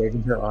 guys. Like,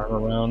 waving her arm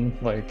around,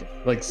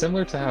 like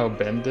similar to how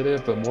Ben did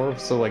it, but more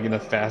so like in a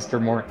faster,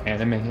 more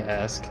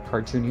anime-esque,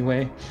 cartoony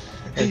way.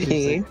 And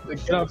she's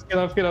like,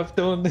 get off,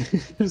 don't.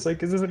 She's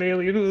like, is this an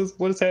alien?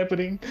 What is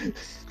happening?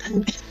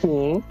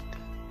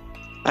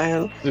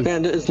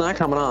 And it's not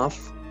coming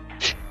off.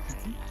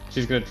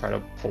 She's gonna try to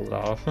pull it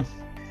off.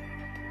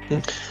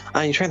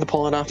 You try to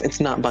pull it off, it's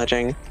not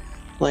budging.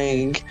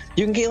 Like,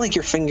 you can get like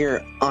your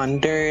finger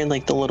under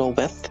like the little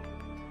width.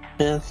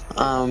 Yeah.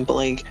 But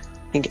like,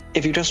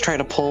 if you just try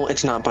to pull,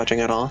 it's not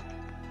budging at all.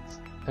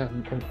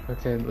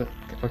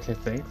 Okay,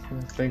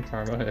 think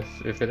Karma.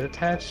 If it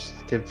attached,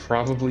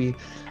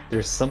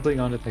 there's something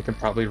on it that could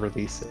probably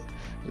release it.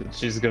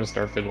 She's gonna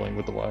start fiddling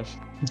with the watch.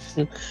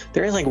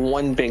 There is like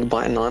one big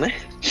button on it.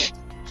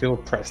 She'll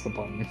press the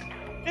button.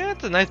 Yeah,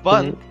 it's a nice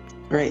button.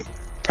 Right.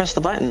 Press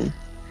the button,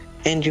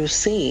 and you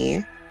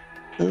see.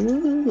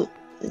 Ooh,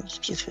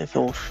 if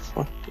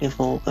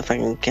I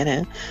can get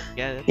it.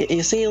 Get it.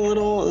 You see a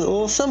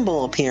little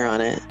symbol appear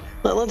on it.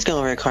 Let's go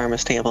over to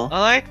Karma's table.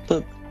 Alright.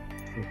 But,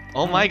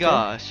 oh my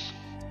gosh.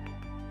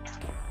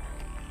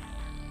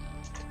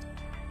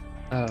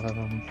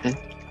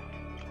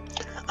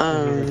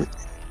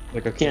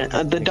 Like a yeah,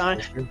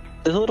 the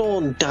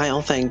little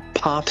dial thing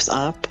pops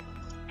up,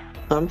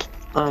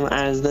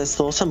 as this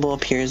little symbol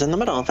appears in the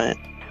middle of it,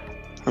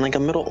 and like a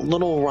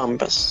little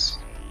rhombus.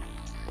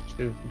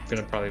 She's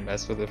gonna probably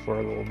mess with it for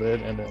a little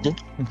bit, and then.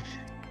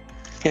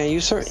 Yeah,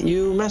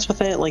 you mess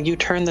with it. Like you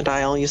turn the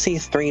dial, you see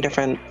three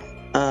different,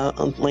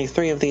 like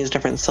three of these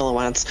different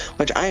silhouettes,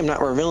 which I am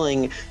not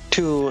revealing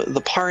to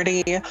the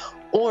party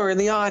or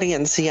the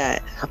audience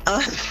yet.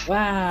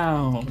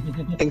 Wow.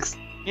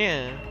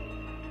 Yeah.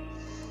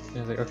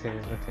 Yeah, like, okay.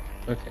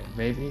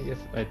 Maybe if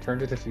I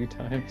turned it a few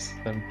times,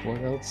 then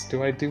what else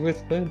do I do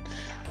with it?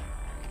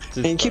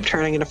 And you keep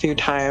turning it a few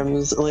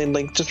times,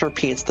 like just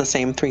repeats the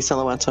same three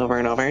silhouettes over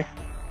and over.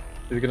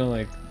 It's gonna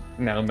like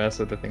now mess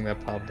with the thing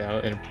that popped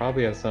out, and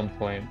probably at some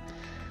point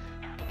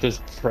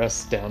just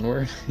press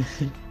downward.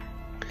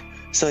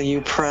 So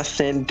you press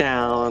it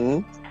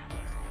down,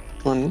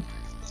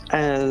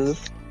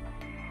 as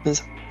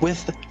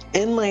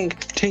within like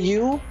to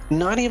you,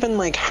 not even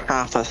like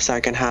half a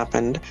second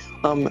happened,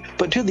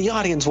 but to the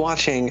audience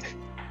watching,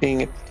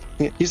 you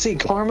see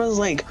Karma's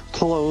like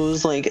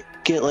clothes like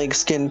get like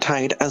skin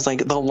tight as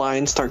like the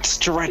lines start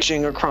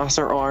stretching across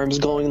her arms,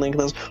 going like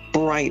this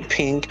bright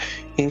pink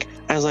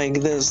as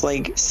like this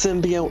like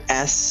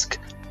symbiote-esque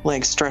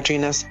like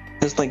stretchiness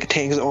just like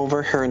takes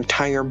over her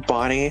entire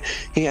body.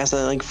 He has to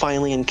like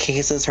finally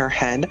encases her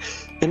head,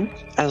 and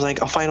as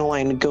like a final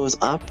line goes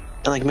up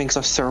and like makes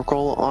a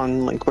circle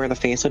on like where the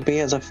face would be,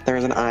 as if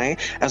there's an eye,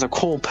 as a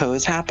cool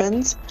pose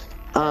happens.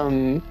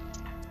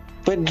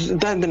 But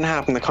that didn't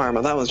happen to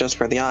Karma. That was just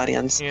for the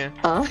audience. Yeah.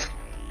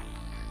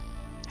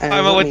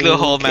 Karma went through a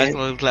whole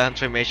magical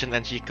transformation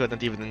and she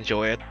couldn't even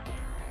enjoy it.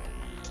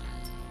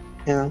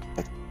 Yeah.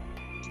 Do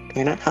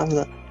you not have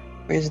the?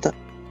 Where's the?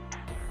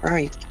 Where are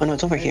you? Oh no,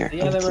 it's over here.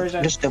 The other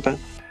version. Just open.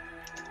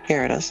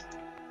 Here it is.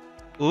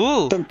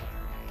 Ooh.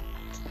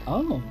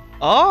 Oh.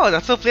 Oh,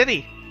 that's so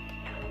pretty.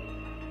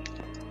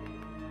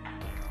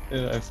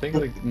 I think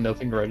like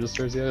nothing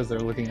registers yet as they're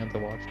looking at the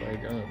watch,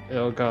 like,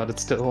 oh god,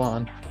 it's still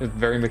on. It's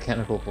very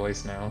mechanical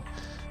voice now.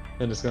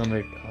 And it's gonna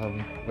like,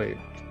 wait,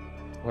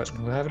 what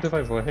happened to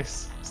my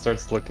voice?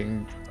 Starts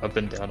looking up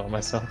and down on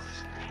myself.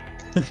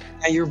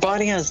 Yeah, your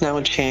body has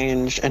now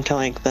changed into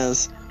like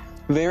this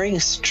very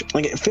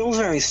like it feels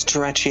very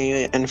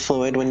stretchy and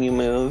fluid when you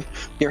move.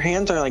 Your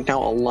hands are like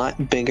now a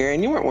lot bigger,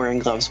 and you weren't wearing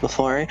gloves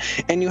before,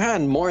 and you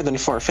had more than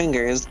 4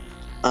 fingers.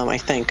 I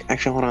think.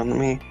 Actually, hold on, let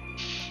me.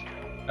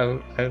 I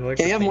like.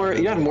 Yeah, you have more.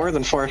 You had more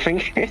than 4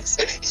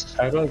 fingers.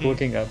 I like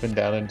looking up and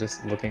down and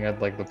just looking at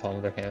like the palm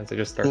of their hands. They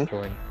just start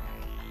going.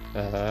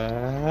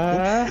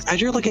 As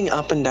you're looking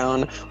up and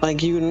down,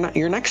 like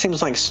your neck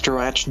seems like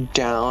stretched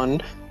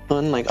down,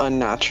 like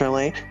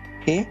unnaturally.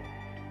 Eh?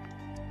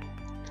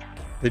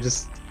 They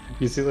just,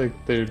 you see, like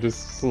they're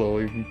just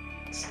slowly,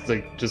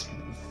 like just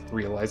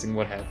realizing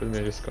what happened.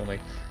 They're just going like,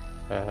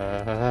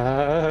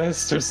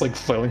 starts like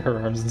flailing her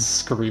arms and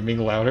screaming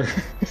louder.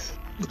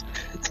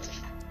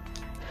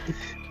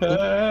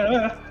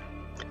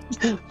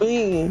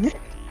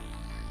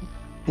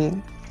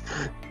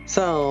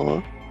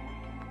 So,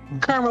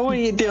 Karma, what do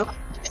you do?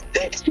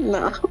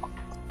 No.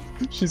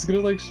 She's gonna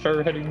like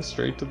start heading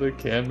straight to the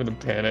camp in a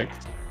panic.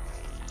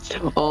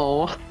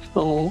 Oh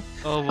boy.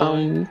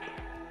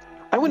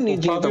 I wouldn't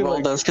need you to roll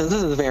like... this because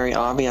this is very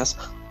obvious.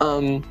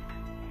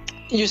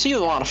 You see a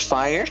lot of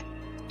fire.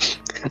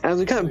 As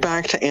we cut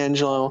back to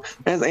Angelo,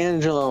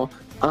 let's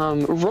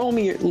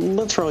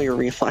roll your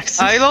reflex.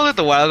 I rolled it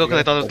a while ago because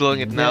I thought I was doing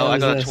it now. I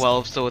got a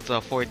 12, so it's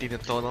a 14 in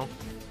total.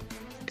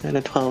 Got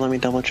a 12, let me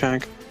double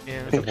check.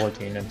 Yeah. It's a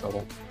 14 in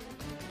total.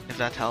 If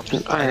that helps.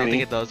 I don't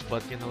think it does,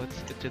 but you know,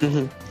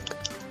 it's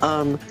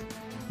Mm-hmm.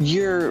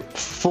 Your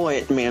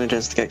foot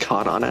manages to get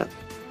caught on it.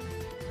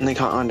 And they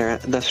caught under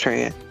it, this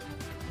tree.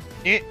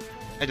 Yeah.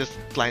 I just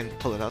blind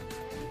pull it out.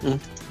 Mm.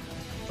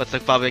 But it's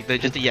like probably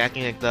like just the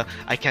yanking, like the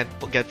I can't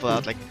get pull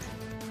out, like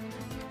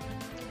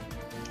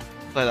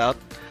pull it out.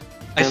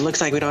 It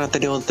looks like we don't have to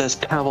deal with this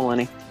pebble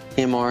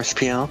anymore,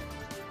 SPL.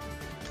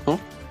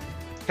 Oh?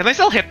 Can I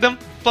still hit them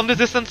from the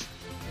distance?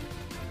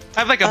 I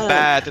have like a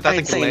bat.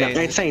 That's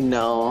I'd say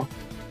no.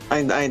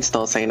 I'd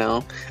still say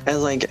no.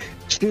 As like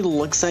she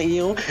looks at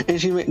you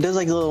and she does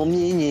like a little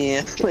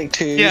meh like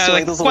too. Yeah, so,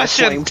 like, those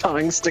question, little flame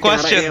tongues sticking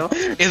out at you.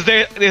 Is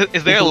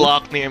there a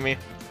lock near me?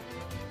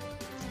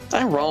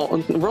 I roll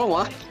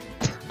what?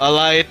 A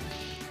light.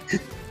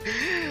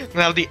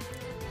 We have the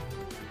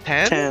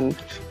 10? 10.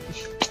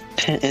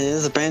 It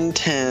is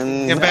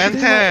Ben10. Yeah,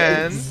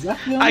 Ben10.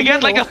 Exactly I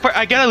get like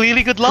I get a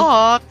really good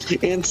lock.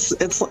 It's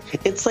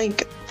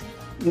like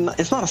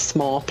it's not a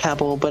small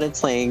pebble, but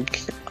it's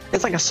like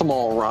a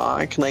small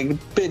rock, like a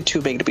bit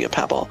too big to be a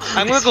pebble.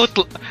 I'm gonna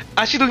go.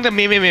 Actually, doing the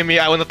mimi.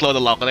 I wanna throw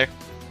the lock there.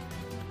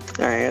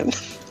 All right.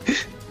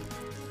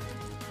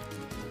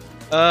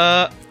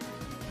 Uh.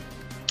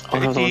 Oh,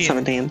 that was 18.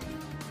 17.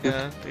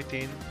 Yeah,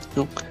 18.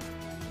 Nope.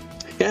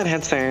 Yeah, it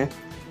hits her.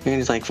 And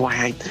he's like,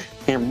 why?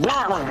 And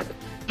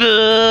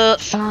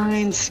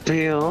fine,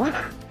 spill.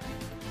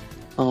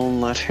 I'll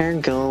let her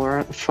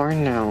go for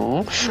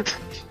now.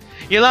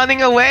 You're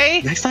running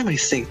away? Next time I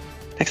see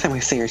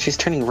her, she's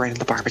turning right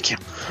into barbecue.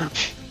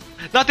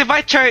 Not if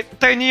I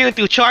turn you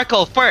into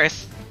charcoal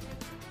first.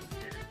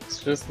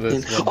 It's just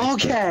this.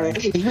 Okay,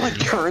 he like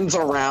turns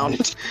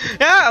around.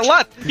 Yeah,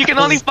 what? You can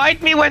only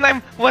fight me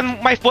when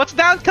my foot's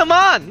down? Come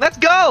on, let's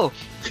go!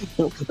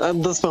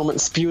 At this moment,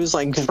 Spew is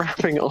like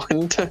grabbing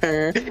onto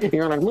her.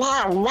 You're like,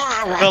 blah,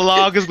 blah, blah. The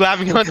log is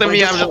grabbing onto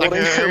me. I'm just like,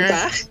 holding her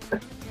back.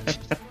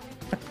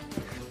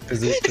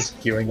 Is it just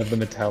queuing up the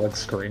metallic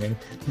screaming?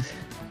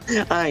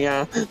 Ah,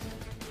 yeah.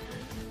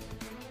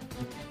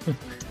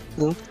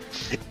 So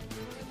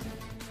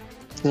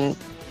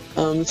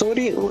what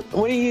are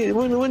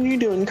you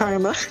doing,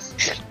 Karma?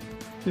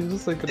 She's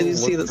just like Did you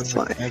see this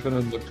fly?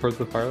 And look towards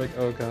the fire, like,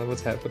 oh god,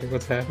 what's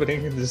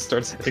happening? And just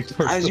starts heading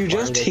towards As the you fire,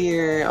 just like,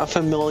 hear a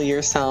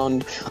familiar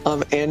sound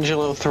of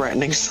Angelo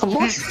threatening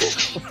someone.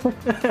 oh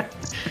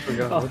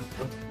god.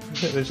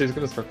 And then she's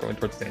gonna start going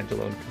towards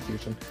Angelo in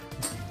confusion.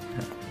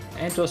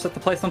 Angelo set the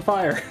place on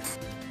fire.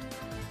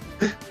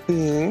 I'm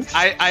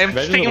Imagine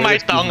sticking the way my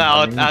that she's tongue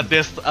out running. at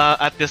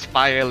this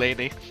fire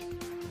lady.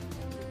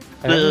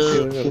 I have a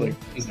feeling that, like,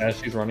 just as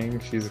she's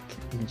running,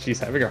 she's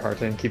having a hard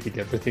time keeping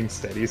everything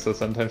steady, so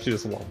sometimes she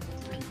just won't.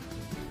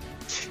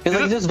 It's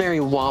like just very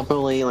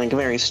wobbly, like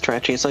very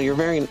stretchy, so you're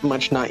very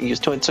much not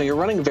used to it. So you're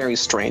running very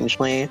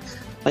strangely.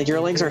 Like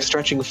your legs are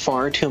stretching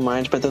far too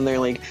much, but then they're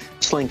like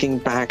slinking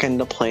back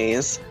into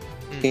place.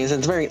 Because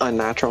it's very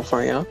unnatural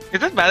for you.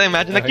 Is that bad?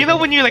 Imagine, like, you know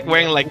when you're like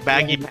wearing like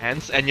baggy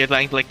pants and you're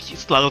trying to like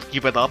struggle to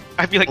keep it up?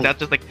 I feel like that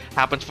just like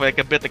happens for like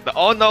a bit, like the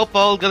oh no,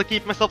 Paul, gotta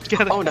keep myself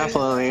together. Oh,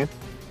 definitely.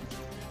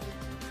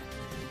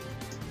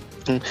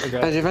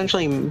 But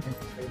eventually, you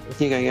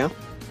go, yeah?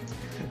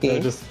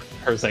 Just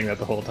her saying that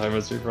the whole time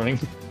as you're running.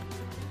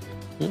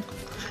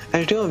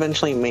 I do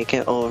eventually make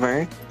it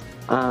over.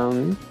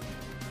 Angela?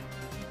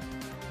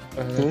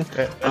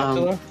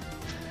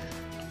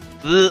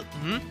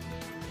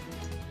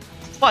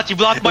 What, you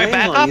blocked my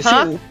Angelo, backup, you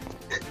huh?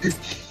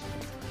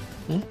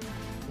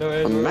 No,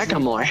 A Angela,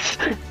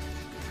 mechamorph.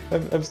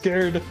 I'm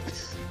scared.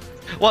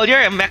 Well,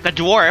 you're a mecha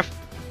dwarf.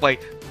 Wait,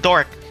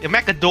 dork. A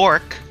mecha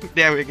dork.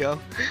 There we go.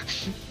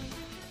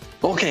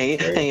 Okay,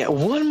 hey,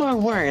 one more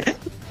word.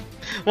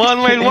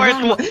 One word.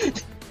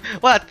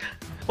 What?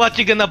 What,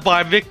 you gonna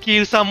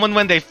barbecue someone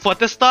when their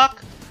foot is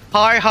stuck?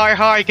 Har.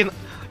 You can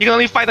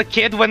only fight a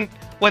kid when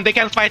they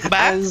can't fight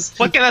back?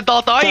 What kind of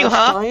adult are you,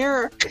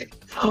 huh?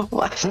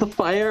 The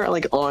fire,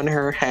 like, on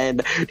her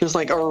head just,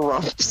 like,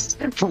 erupts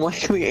from,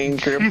 like, the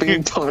anger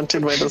being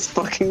taunted by this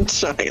fucking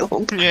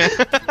child. Yeah.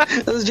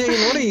 This is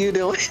Jaden, what are you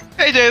doing?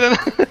 Hey, Jaden.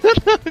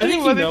 I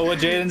think you know what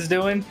Jaden's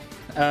doing,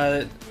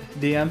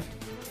 DM.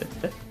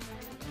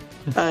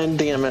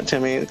 DM it to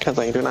me, because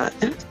I do not.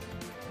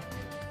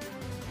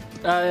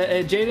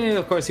 Jaden,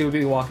 of course, he would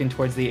be walking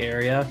towards the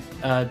area.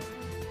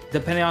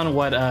 Depending on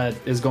what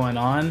is going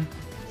on,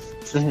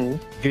 you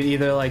could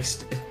either like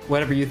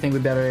whatever you think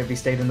would be better if he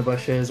stayed in the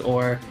bushes,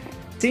 or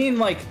seeing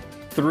like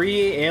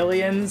 3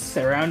 aliens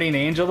surrounding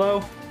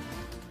Angelo.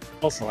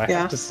 Also, I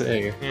have to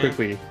say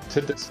quickly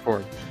to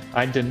Discord,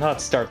 I did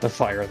not start the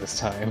fire this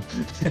time.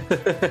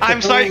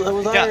 I'm sorry. It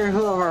was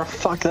whoever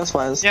fuck this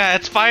was. Yeah,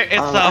 it's fire.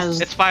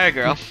 It's Fire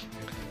Girl.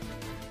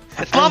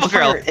 It's Lava the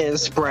Girl. fire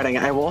is spreading,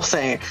 I will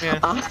say.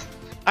 Yeah.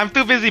 I'm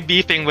too busy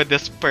beefing with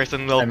this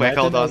person real quick.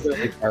 Hold on. They're,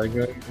 like,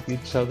 arguing with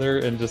each other,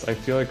 and just I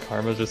feel like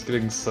Karma's just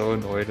getting so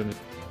annoyed, and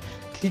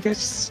can you guys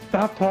just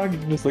stop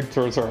talking? Just like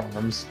throws her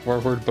arms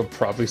forward, but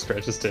probably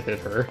stretches to hit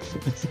her.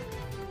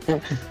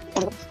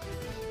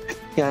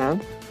 Yeah.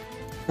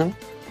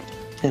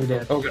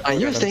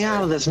 You stay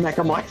out of this,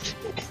 Mechamorph.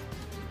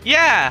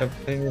 Yeah.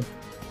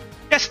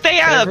 Yeah,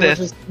 stay out of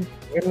this.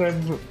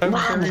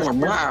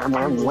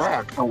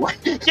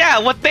 Yeah,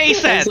 what they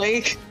said.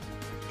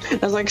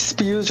 As like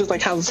Spews just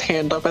like has his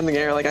hand up in the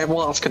air, like I've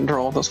lost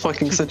control of this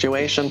fucking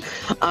situation.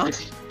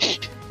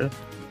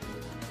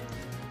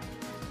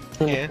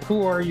 Yeah.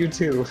 Who are you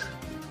two?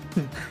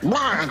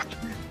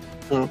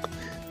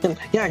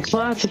 Yeah,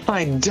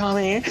 classified,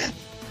 dummy.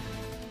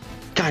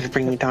 Gotta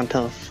bring me down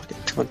to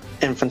an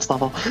infant's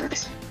level.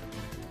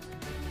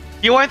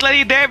 You weren't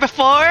letting there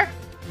before?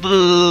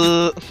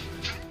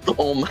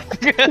 Oh my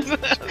god.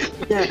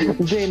 Yeah,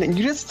 Jaden,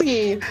 you just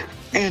see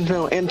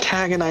Angelo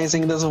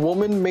antagonizing this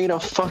woman made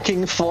of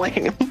fucking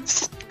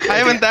flames. I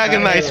have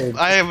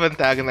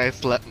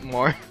antagonized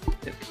more.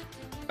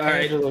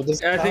 Alright,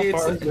 I think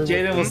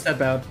Jaden will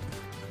step out.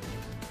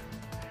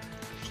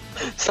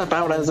 Step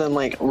out as in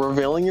like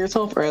revealing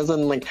yourself, or as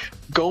in like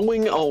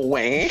going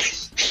away?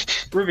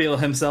 Reveal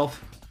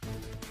himself.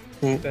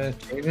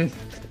 Jaden.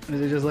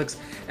 He just looks.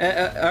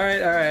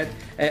 Alright.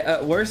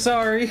 We're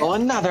sorry. Oh,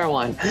 another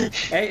one.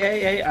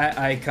 Hey,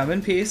 I come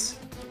in peace.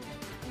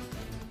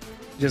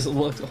 Just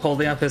look,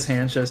 holding up his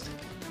hands, just.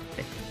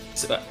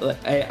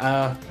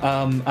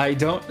 I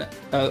don't.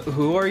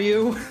 Who are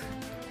you?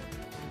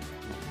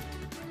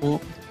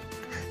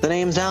 The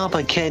name's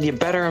Alba, kid. You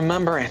better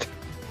remember it.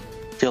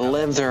 If you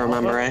live to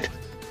remember it.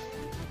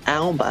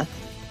 Alba.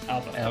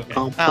 Alba. Okay.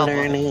 I'll put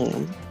her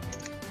name.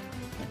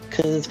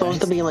 Cause it's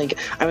supposed to be like,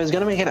 I was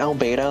gonna make it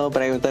albedo,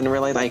 but I then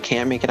realized I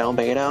can't make it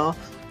albedo.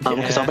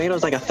 Because albedo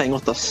is like a thing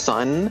with the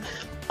sun.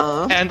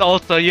 And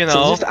also, you know.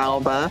 So it's just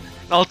Alba.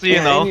 Also,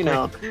 you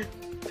know.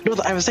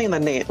 I was saying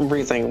the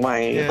reason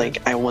why,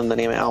 like, I won the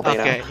name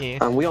albedo. Okay,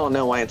 yeah. We all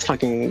know why it's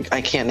fucking.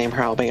 I can't name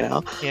her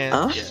albedo.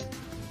 Yeah.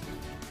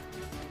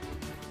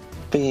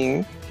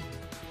 Being.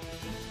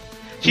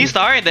 She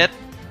started it.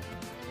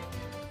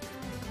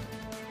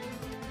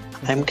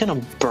 I'm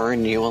gonna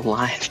burn you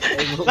alive.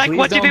 Like Please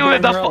what you don't do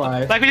with burn her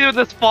alive. like what you do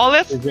with the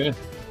smallest?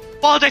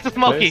 Apologize to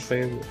Smokey.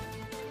 Can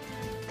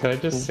I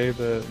just say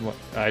that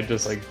I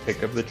just like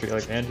pick up the tree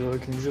like, Angelo,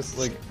 can you just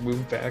like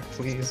move back,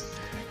 please?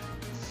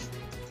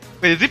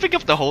 Wait, did he pick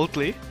up the whole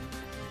tree?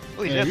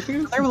 Holy shit.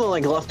 I really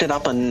like left it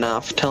up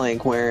enough to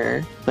like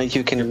where like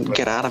you can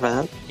get out of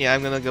it. Yeah,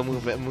 I'm gonna go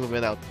move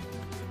it out.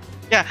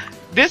 Yeah,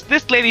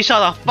 this lady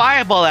shot a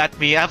fireball at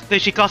me after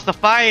she caused a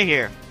fire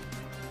here.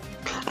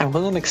 I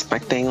wasn't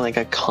expecting like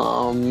a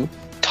calm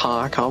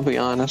talk, I'll be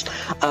honest.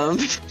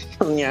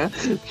 Yeah.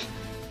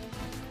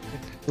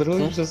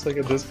 Literally just like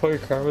at this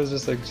point, Karma's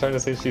just like trying to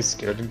say she's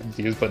scared and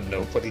confused, but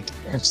nobody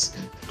cares.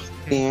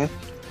 Yeah.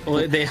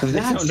 Well, they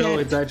don't know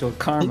it's actual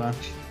karma.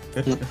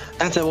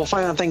 That's it, we'll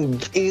find that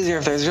thing easier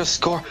if there's just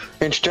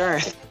scorched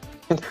earth.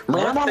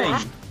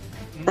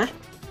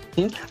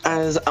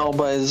 As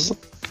Alba is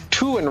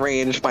too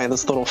enraged by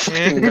this little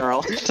fucking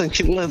girl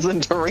to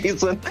listen to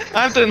reason.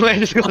 I'm too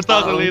enraged to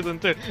talk to reason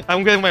too.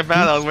 I'm getting my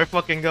bat out, we're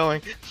fucking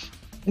going.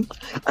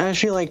 As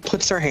she like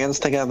puts her hands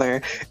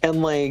together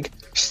and like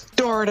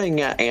starting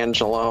at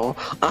Angelo.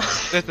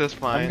 This is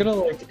fine. I'm gonna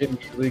like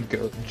immediately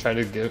try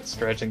to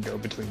stretch and go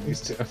between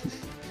these two.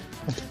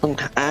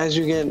 As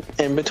you get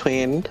in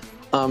between,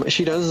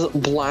 she does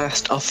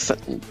blast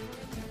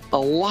a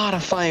lot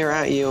of fire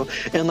at you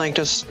and like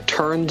just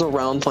turns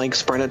around to like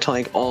spread it to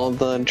like all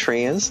the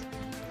trees.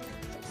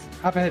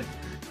 Stop it.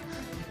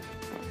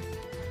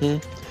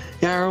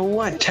 Yeah,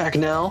 what,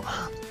 Techno?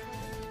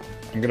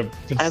 I'm gonna.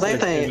 As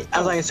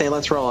I say,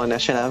 let's roll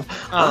initiative.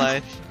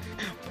 Alright.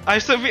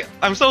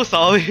 I'm so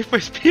sorry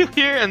for Spew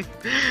here and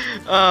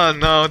oh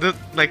no, this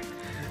like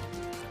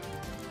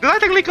did I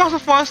technically cause a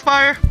forest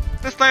fire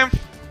this time?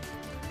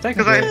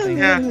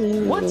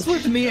 What's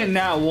with me and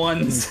not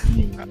ones?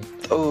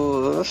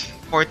 Oh,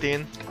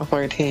 14.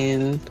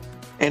 14.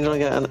 Angela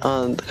got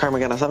Karma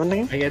got a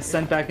 17. I get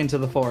sent back into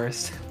the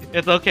forest.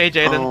 It's okay,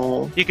 Jaden.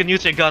 Oh. You can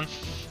use your gun.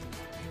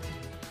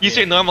 Use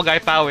your normal guy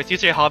powers.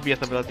 Use your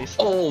hobbyist abilities.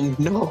 Oh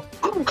no!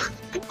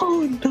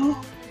 Oh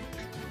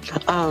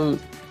no!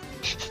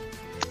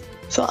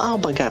 So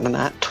Alba got a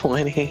nat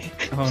 20.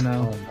 Oh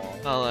no.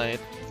 Alright.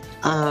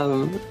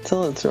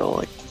 So let's roll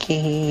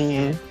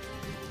again.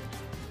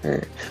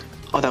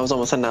 Oh, that was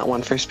almost a nat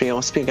 1 for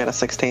Spiel. Spiel got a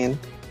 16.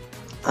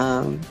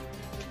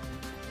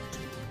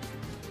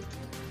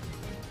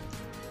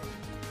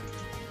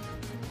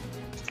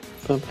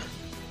 Oop.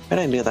 Why did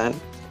I do that?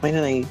 Why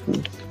did I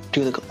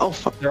do the? Oh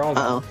fuck! They're all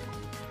gone.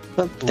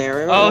 But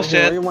there. Oh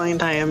shit! Rewind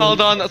time. Hold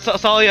on.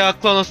 Sorry,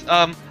 Clonos.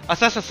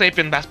 Assess a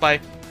Sapien pass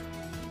by.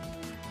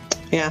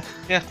 Yeah.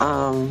 Yeah.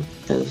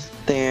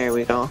 There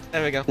we go.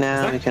 There we go.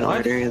 Now we can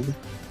God? order.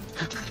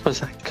 Was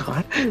that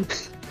God?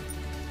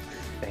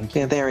 Thank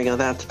you. Yeah, there we go.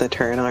 That's the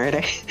turn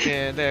already.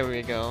 Yeah, there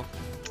we go.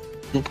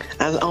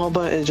 As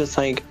Alba is just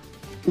like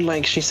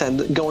she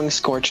said, going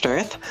scorched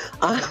earth.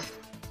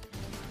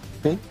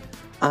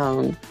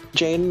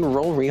 Jaden,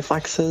 roll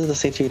reflexes to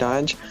see if you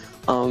dodge.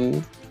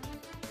 I'm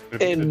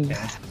in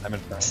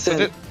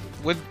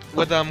Would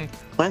what?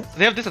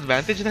 they have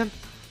disadvantage then?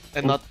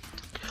 And not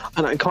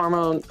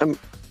Karma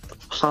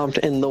hopped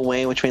in the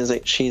way, which means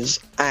that she's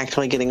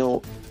actually getting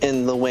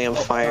in the way of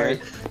fire,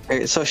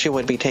 so she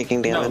would be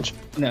taking damage.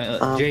 No,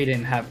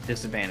 Jaden have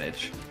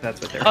disadvantage. That's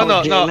what they're. Oh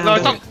no, no,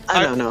 no!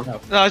 I don't know. No,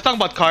 I was talking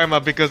about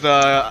Karma because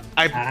I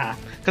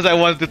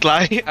wanted to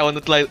lie. I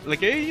wanted to lie,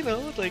 like, hey, you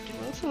know, like, you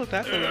know, so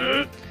that.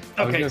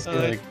 Okay.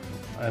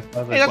 I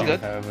thought Hey, that's good.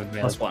 Have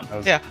advantage.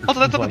 +1. Yeah.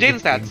 Also, let's look at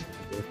Jaden's stats.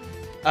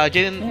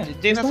 Jaden has a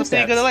pretty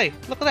good stats. LA.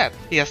 Look at that.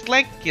 He has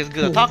strength. He is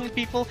good at talking to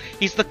people.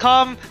 He's the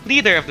calm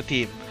leader of the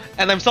team.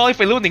 And I'm sorry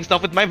for looting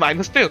stuff with my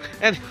 -2.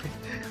 And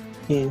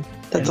Yeah,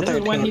 that's a this is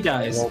 13. when he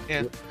dies.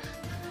 yeah.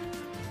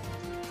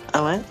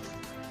 Oh, what?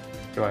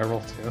 Do I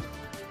roll 2?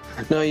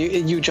 No,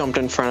 you jumped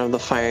in front of the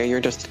fire. You're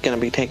just gonna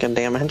be taking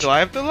damage. Do I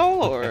have to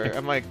roll, or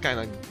am I kind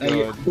of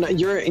good? No,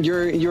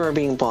 you're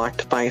being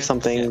blocked by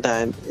something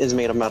that is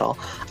made of metal.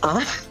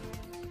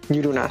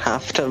 You do not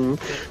have to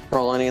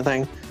roll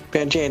anything.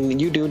 But Jaden,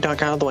 you do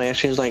duck out of the way.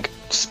 She's like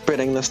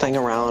spitting this thing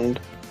around.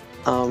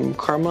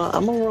 Karma,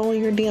 I'm gonna roll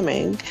your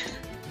damage.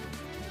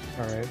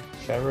 Alright.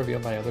 Should I reveal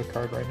my other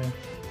card right now?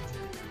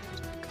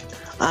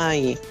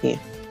 Yeah.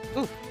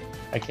 Ooh.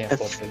 I can't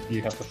flip it.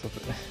 You have to flip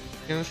it.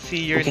 You can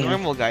see your Okay.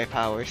 normal guy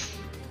powers.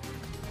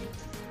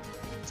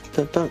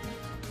 But, What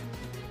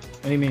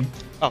do you mean?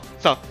 Oh,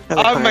 so.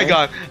 Hello, Oh my Connor.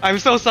 god, I'm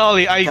so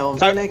sorry. I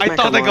Galvanic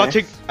thought I got Mechamorph.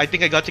 you. I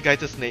think I got you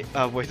guys'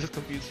 voices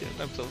confused. Yet.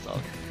 I'm so sorry.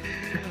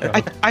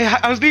 Yeah.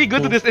 I was really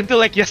good to this until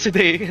like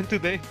yesterday and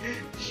today.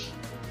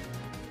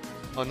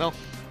 Oh no.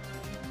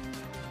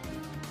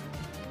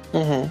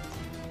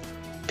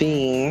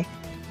 B.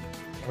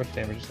 How much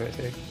damage do I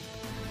take?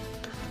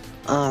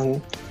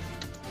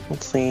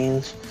 Let's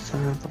see.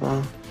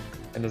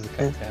 And does it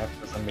cut in half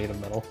because I'm made of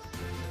metal?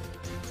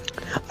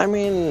 I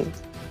mean,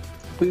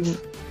 we've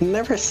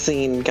never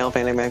seen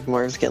galvanic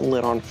magmorphs get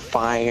lit on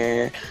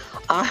fire.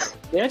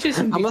 They actually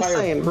seem to I'm be not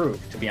saying-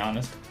 fireproof, to be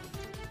honest.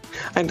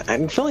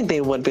 I feel like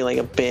they would be like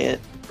a bit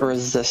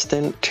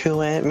resistant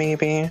to it,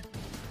 maybe,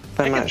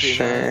 but I I'm can not see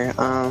sure.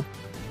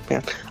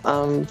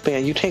 But yeah,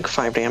 you take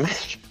 5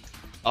 damage.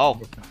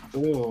 Oh.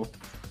 Ooh.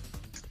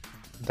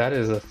 That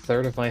is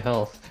 1/3 of my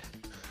health.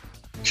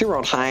 She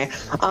rolled high.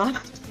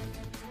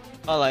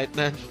 Alright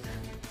then.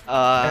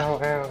 Ow,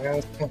 ow,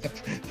 ow.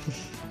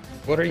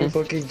 What are you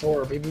looking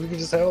for? Maybe we can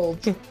just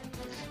help.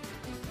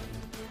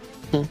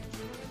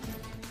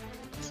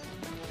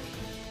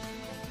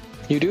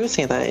 You do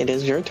say that it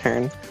is your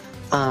turn.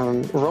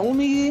 Roll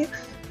me.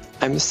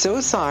 I'm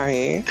so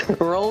sorry.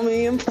 Roll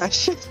me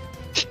impression.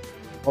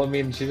 Well, I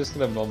mean, she's just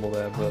gonna mumble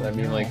that, but I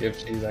mean, like,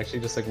 if she's actually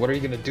just like, what are you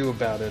gonna do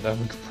about it?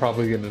 I'm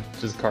probably gonna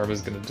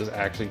Karma's gonna just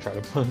actually try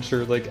to punch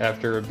her, like,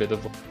 after a bit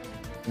of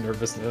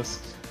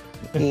nervousness.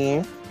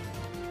 Yeah.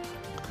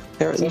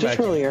 There, So just magic.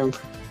 roll your.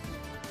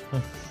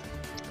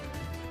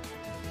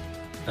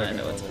 I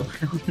know what's going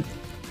on.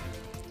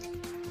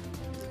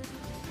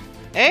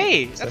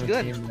 Hey, that's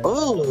good. 17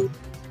 Oh.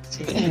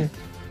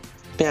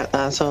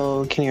 Yeah.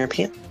 So can you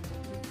repeat?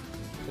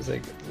 It's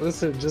like,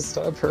 listen, just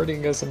stop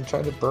hurting us. I'm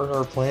trying to burn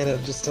our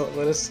planet. Just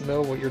let us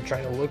know what you're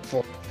trying to look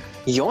for.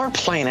 Your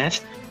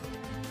planet.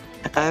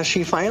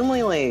 She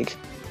finally like,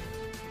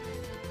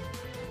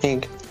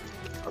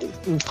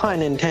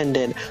 pun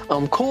intended,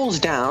 cools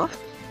down.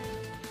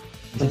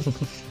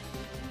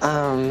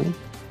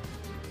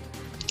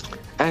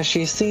 As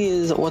she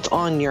sees what's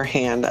on your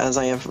hand, as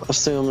I have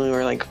assumed we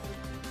were like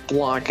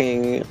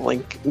blocking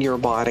like your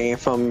body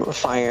from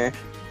fire.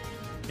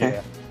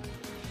 Yeah.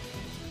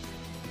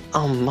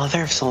 Oh,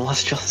 mother of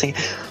celestial sea.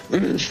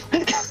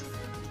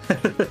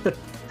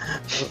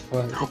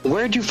 Well,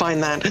 Where'd you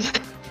find that?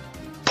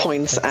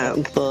 Points at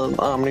the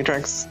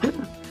Omnitrix.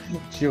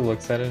 she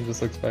looks at it and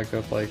just looks back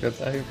up like,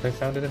 I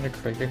found it in a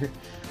crater.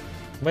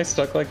 Am I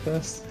stuck like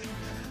this?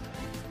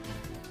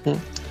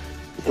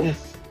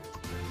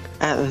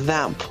 At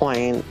that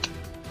point,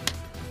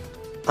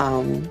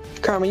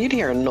 Karma, you'd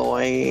hear a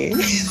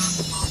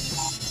noise.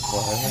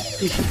 What?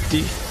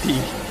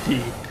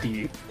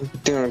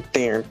 Dur,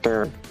 dur,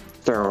 dur,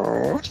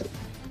 dur.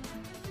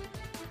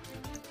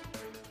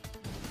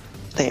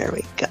 There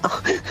we go.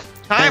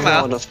 Time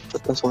I'll out. just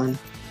put this one.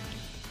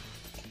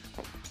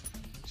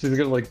 She's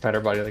gonna like pat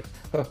her body like,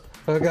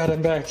 oh god,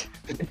 I'm back.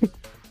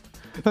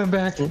 I'm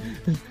back.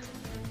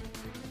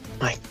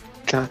 My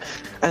God.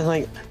 And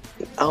like,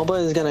 Alba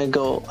is gonna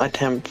go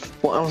attempt.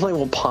 Well, I was like,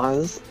 we'll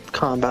pause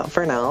combat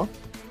for now.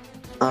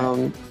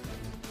 I'll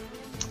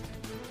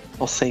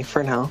say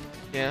for now.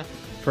 Yeah.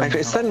 Actually,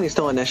 it's suddenly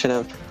still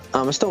initiative.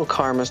 It's still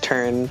Karma's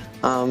turn.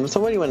 So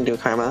what do you want to do,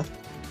 Karma?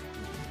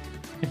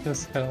 He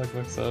just kind of like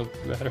looks up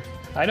at her.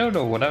 I don't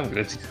know what I'm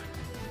gonna do.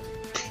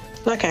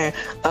 Okay.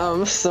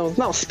 So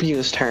now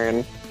Spew's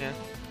turn.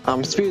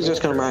 Yeah. Spew's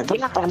just gonna run.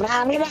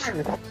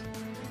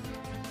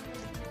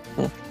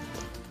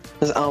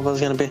 This Alba's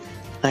gonna be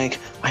like,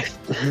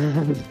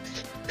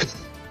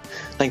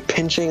 like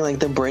pinching like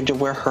the bridge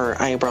of where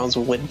her eyebrows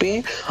would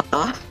be.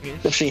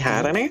 If she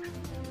had any.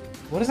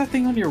 What is that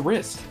thing on your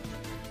wrist?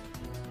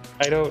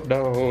 I don't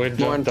know. It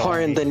More jumped on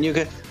important me. than you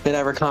could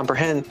ever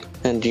comprehend.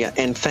 And yeah,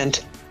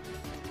 infant.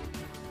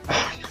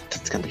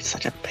 That's gonna be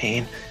such a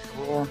pain.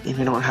 If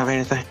you don't have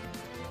anything.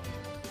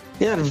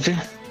 Yeah.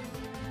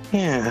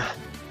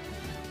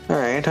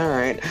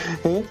 Alright.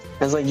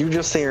 It's like you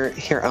just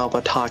hear Alba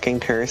talking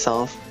to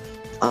herself.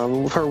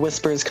 Her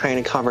whispers kind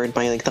of covered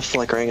by like the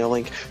flickering of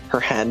like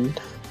her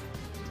head.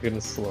 It's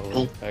gonna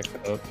slowly back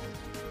up.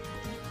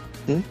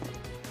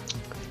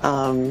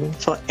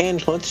 So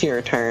Angelo, it's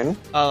your turn.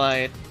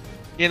 Alright.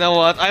 You know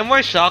what? I'm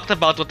more shocked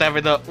about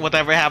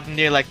whatever happened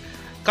here. Like,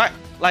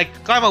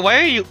 Karma,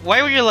 why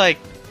were you like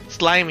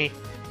slimy?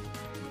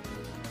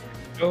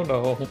 Oh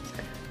no.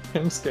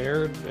 I'm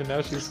scared, and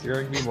now she's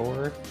scaring me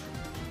more.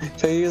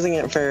 So you're using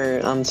it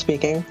for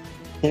speaking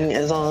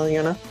is all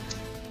you know?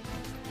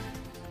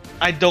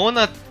 I don't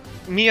wanna.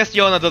 Me as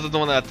Yona doesn't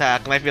wanna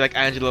attack, and I feel like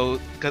Angelo,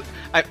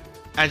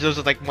 Angelo's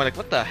just like more like,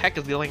 what the heck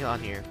is going on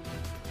here?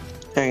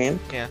 Alright.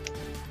 Yeah.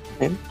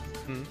 Okay.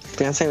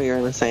 Gonna say what you were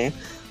gonna say.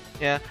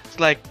 Yeah, it's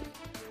like.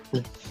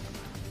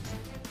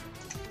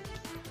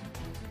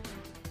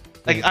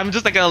 Like I'm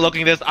just like kind of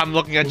looking at this. I'm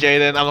looking at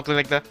Jaden. I'm looking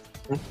like the.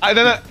 I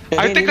don't know.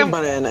 I think you I'm. can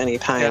butt in any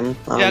time.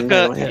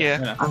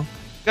 Yeah,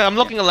 I'm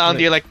looking around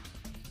here like.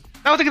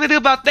 Now what are you gonna do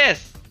about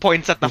this?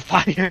 Points at the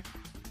fire.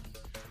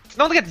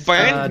 No one get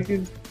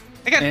burned.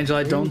 Angelo,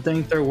 I don't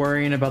think they're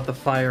worrying about the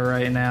fire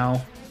right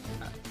now.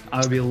 I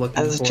would be looking.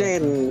 As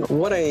Jaden,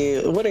 what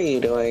are you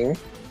doing?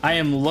 I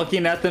am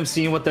looking at them,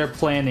 seeing what they're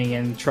planning,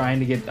 and trying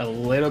to get a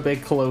little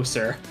bit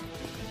closer.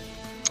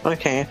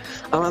 Okay.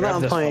 At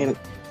that point,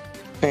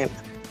 wait,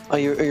 are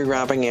you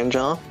grabbing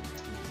Angel?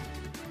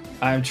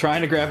 I'm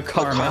trying to grab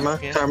Karma.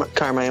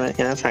 Karma.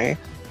 Yeah, sorry.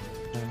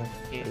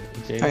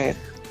 Alright.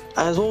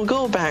 As we'll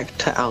go back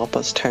to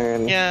Alba's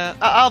turn. Yeah,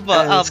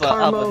 Alba.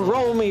 Karma,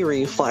 roll me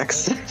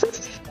reflex.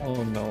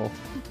 Oh no.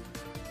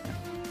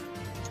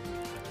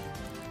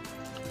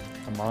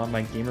 Come on,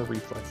 my gamer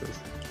reflexes.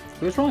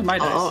 Who's rolling my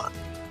dice?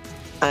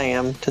 I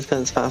am, just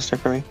because it's faster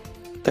for me.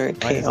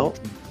 13. Oh.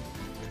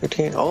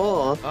 13.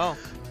 Oh.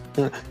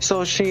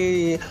 So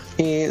he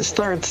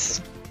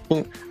starts,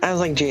 as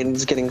like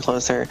Jaden's getting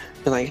closer,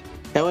 he's like,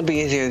 it would be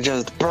easier to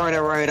just burn it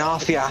right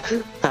off ya.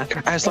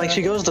 As like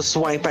she goes to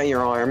swipe at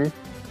your arm.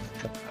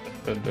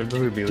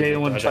 Jaden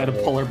would try to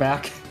pull her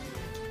back.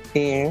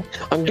 Yeah.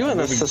 I'm doing an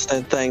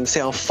assisted thing, see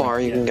how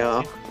far you can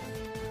go.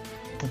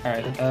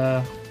 Alright,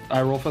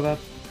 I roll for that?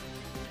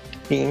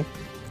 Yeah.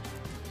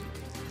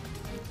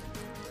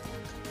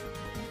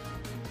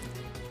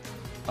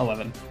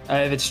 11.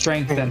 If it's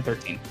strength, then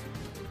 13.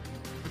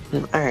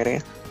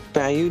 Alrighty.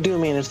 But you do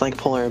manage to like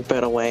pull her a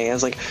bit away,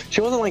 as like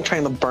she wasn't like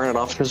trying to burn it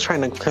off, she was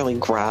trying to clearly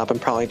grab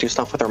and probably do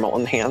stuff with her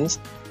molten hands.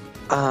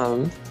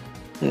 Like,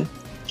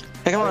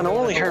 come on,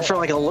 only hurt for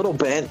like a little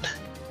bit.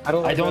 I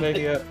don't like that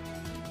idea.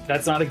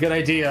 That's not a good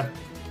idea.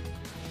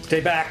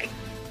 Stay back.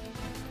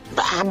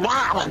 That's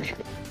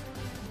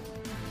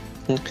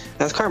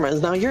Karma.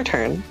 It's now your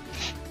turn.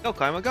 Go,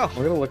 Karma, go.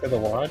 We're gonna look at the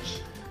watch.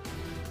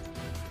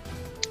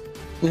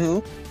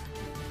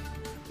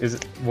 Is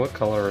it, what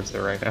color is it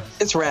right now?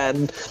 It's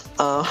red.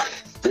 I'm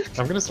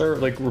gonna start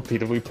like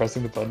repeatedly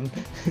pressing the button.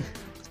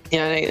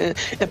 Yeah,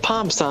 it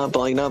pops up, but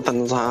like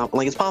nothing's up.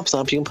 Like it pops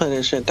up, you can put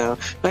this shit down.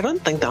 But I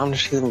don't think the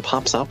omniscience even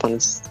pops up when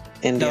it's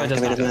in the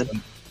activated mode.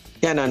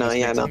 Yeah, no.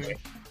 Yeah,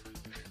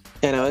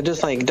 no, it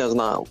just like does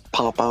not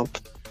pop up.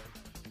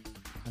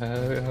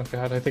 Oh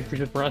god, I think we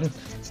should run.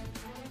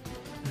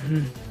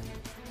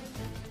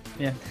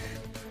 Yeah.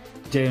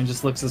 Jaden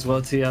just looks as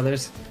well to the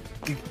others.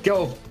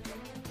 Go!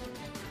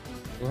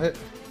 What?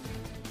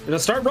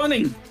 Just start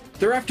running!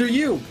 They're after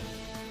you!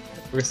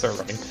 We're gonna start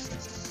running.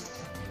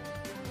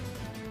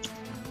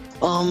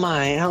 Oh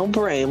my, how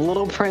brave,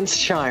 little Prince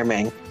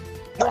Charming.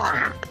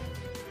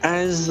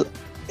 As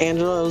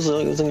Angelo is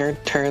losing her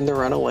turn to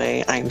run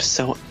away, I'm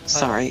so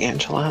sorry,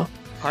 Angelo.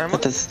 Karma?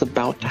 That this is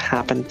about to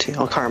happen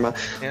to Karma.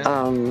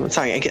 Yeah.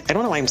 Sorry, I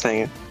don't know why I'm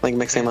saying it, like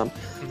mixing them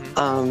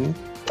up.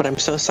 But I'm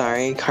so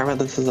sorry, Karma,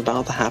 this is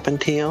about to happen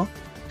to you.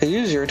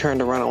 Use your turn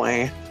to run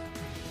away.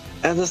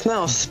 As it's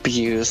now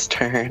Spew's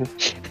turn.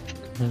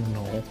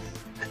 No.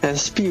 And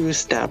Spew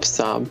steps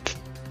up.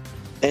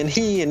 And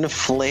he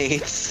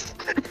inflates.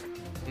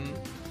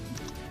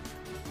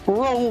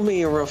 Roll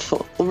me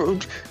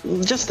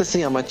just to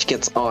see how much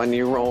gets on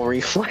you, roll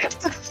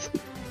reflex.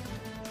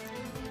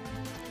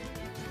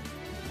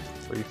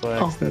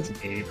 Reflex, that's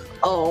 8.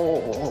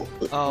 Oh.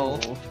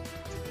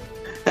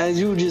 As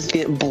you just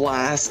get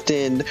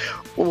blasted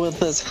with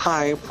this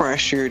high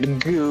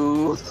pressured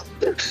goo.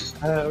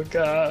 Oh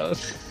god.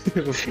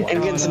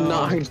 And gets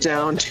knocked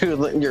down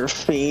to your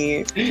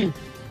feet.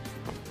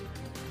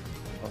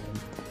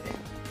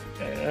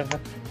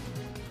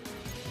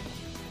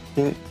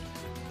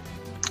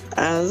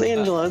 As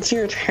Angela, it's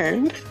your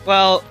turn.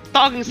 Well,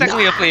 talking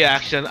secondly of play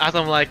action, as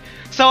I'm like,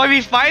 so are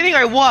we fighting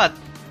or what?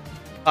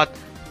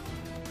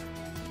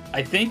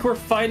 I think we're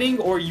fighting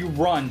or you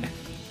run.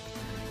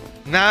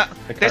 Nah,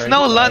 there's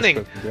no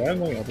running.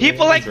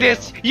 People like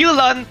this, you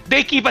run,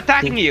 they keep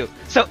attacking you.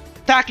 So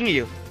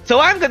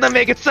I'm gonna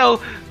make it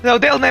so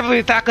they'll never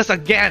attack us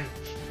again.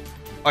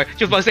 Or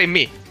she was about to say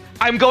me.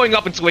 I'm going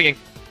up and swinging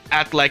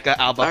at like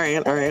Alba.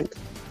 Alright.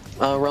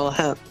 Roll a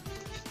hit.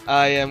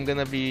 I am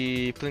gonna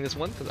be playing this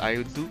one because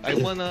I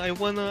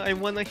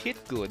wanna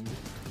hit good.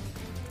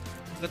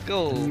 Let's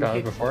go. Got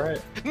it before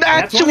it.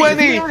 Nat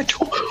 20!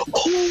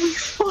 Holy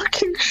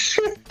fucking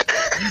shit!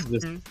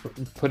 Just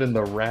put in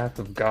the wrath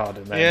of God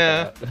in that.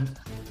 Yeah.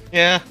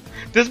 Yeah.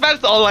 This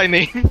map's all I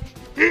need.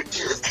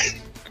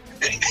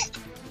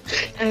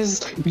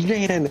 As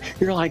Jaden,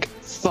 you're like,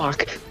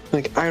 fuck.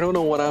 Like, I don't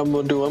know what I'm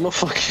gonna do. I'm a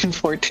fucking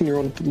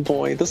 14-year-old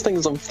boy. This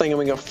thing's a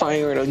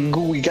fire and a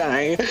gooey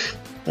guy.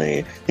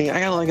 I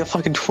got like a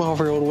fucking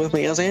 12-year-old with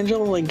me. As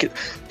Angelo like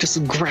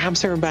just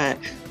grabs her back,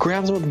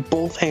 grabs her with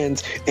both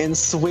hands, and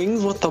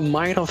swings with the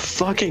might of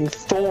fucking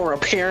Thor,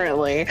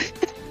 apparently.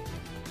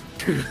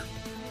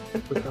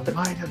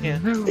 Yeah.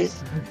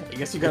 I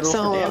guess you got to roll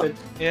So, for damage.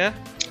 Yeah.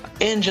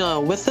 Angela,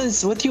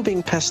 with you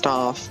being pissed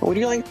off, would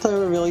you like to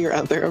reveal your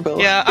other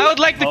ability? Yeah, I would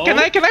like to. Can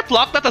I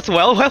block that as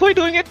well while we're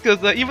doing it?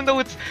 Because even though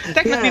it's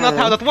technically not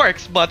Yeah. how that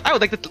works, but I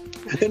would like to.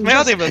 My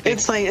other ability.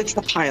 It's like it's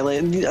the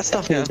pilot.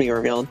 Stuff needs to be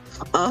revealed.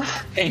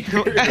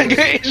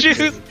 Anger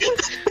issues.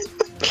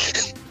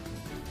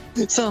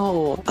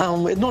 So,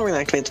 it normally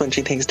activates when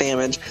she takes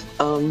damage,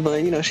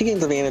 but you know, she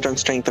gains advantage on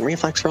strength and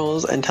reflex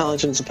rolls.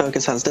 Intelligence and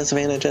focus has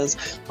disadvantages,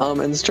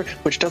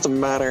 which doesn't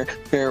matter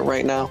here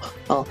right now.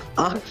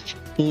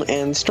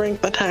 And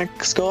strength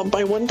attacks go up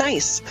by 1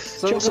 dice.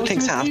 So She also those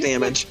takes two half D6?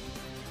 damage.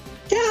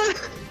 Yeah.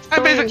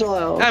 I'm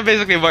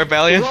basically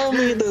Barbarian. Roll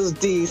me those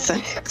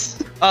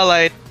d6.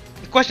 Alright.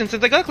 Question: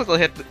 since I got a critical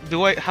hit,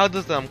 how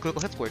does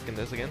critical hits work in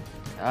this again?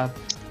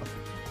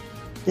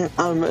 Yeah,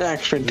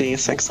 extra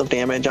d6 of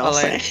damage, I'll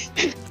Alright.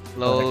 say.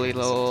 Slowly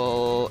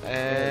roll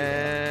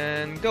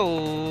and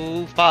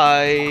go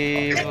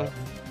 5.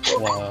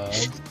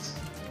 Plus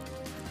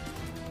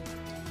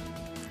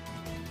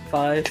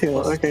 5 Two,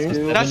 plus okay.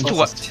 2 That's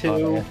plus tw-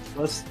 2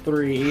 plus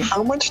 3.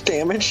 How much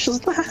damage is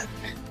that?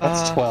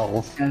 that's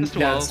 12. And That's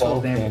that's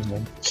 12 12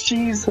 damage.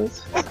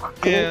 Jesus.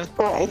 Yeah.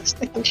 Christ,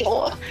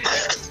 Angela.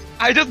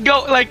 I just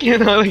go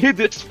you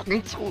just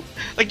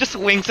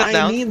swings it I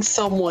down. need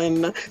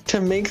someone to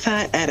make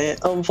that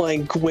edit of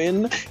like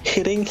Gwen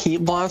hitting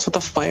heat blocks with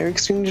a fire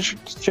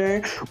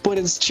extinguisher, but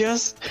it's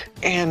just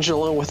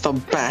Angela with a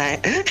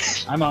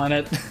bat. I'm on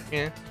it.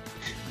 Yeah.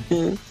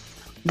 Yeah.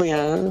 But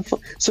yeah,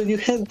 so you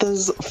hit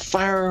this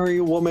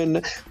fiery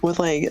woman with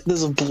like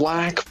this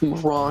black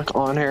rock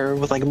on her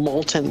with like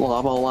molten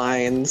lava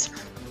lines,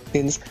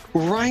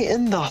 right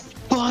in the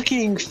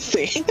fucking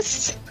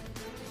face.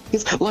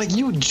 It's like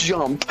you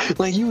jump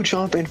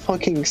and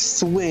fucking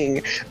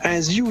swing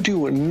as you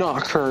do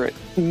knock her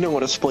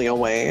noticeably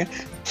away,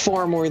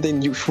 far more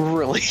than you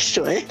really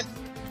should.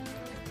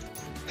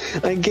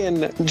 Again,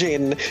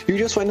 Jaden, you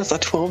just witnessed a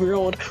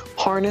 12-year-old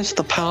harness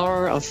the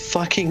power of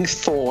fucking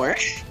Thor.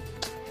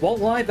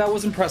 Won't lie, that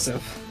was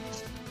impressive.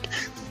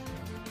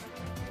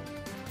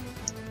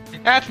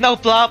 That's no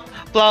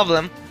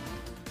problem.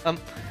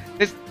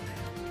 It's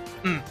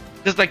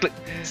just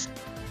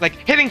like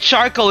hitting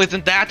charcoal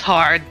isn't that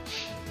hard.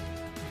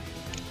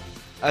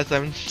 As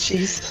I'm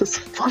Jesus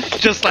fucking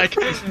just like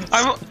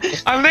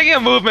I'm making a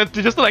movement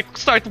to just like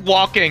start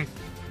walking.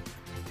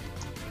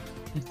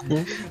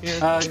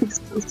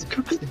 Jesus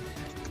Christ.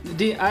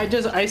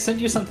 I sent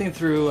you something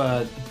through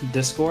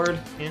Discord.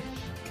 Yeah.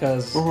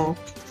 Because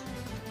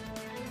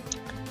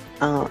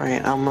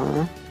Alright,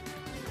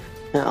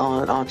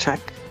 I'll check.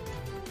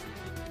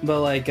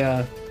 but like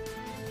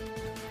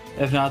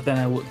if not,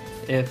 then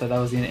if that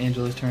was the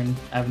Angela's turn,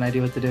 I have an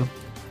idea what to do.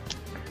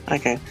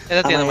 Okay.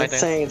 That's the end of my I'd turn.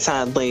 say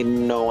sadly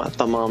no at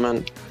the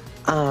moment.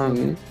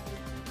 Yeah.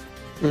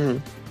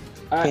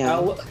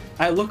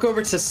 I look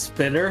over to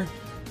Spitter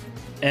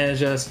and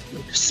just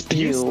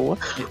Spew.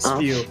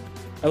 Spew.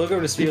 I look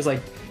over to Spew. Is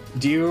like,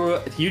 you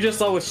just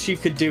saw what she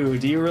could do.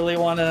 Do you really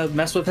want to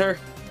mess with her?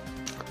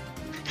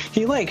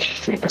 He like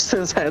shakes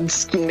his head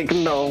like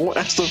no,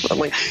 as if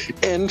like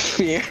in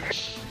fear.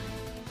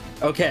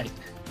 Okay.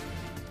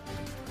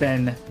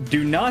 Then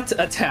do not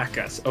attack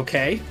us,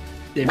 okay?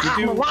 If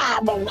you do,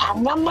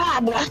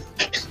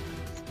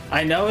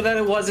 I know that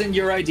it wasn't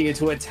your idea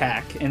to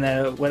attack, and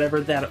that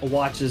whatever that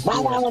watch is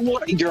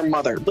yours. Your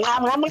mother.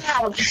 What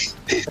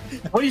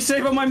do you say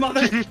about my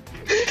mother?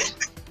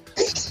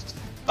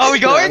 Oh, we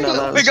going?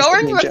 No, we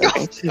going? Let's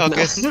go.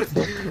 Okay.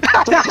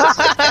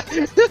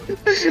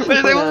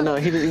 No,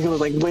 he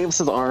was like waves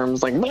his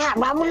arms like.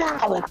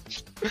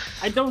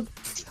 I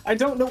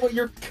don't know what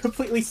you're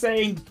completely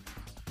saying.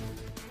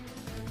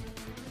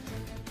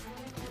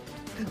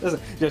 Listen,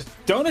 just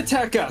don't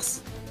attack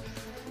us.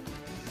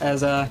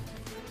 As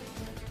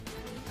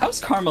how's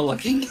Karma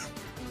looking?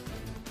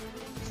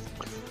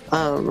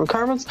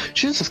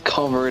 She's just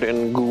covered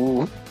in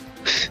goo.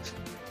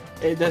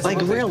 It doesn't Like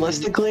look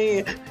realistically,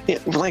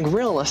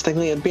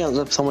 it'd be as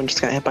if someone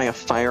just got hit by a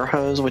fire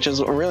hose, which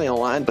is really a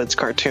lot, but it's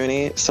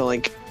cartoony. So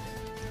like,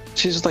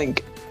 she's just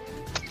like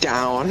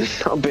down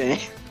a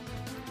bit.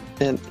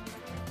 And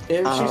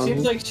If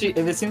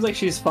it seems like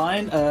she's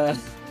fine,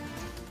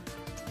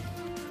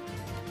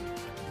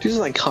 she's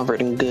like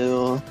covered in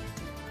goo.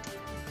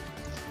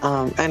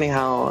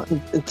 Anyhow,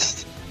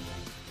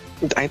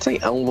 I'd say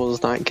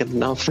elbow's not good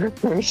enough for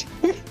me.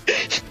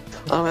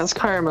 As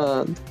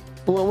Karma,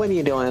 well, what are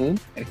you doing?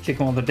 I kick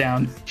him on the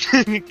down.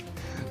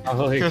 I'll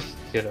like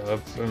get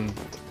up and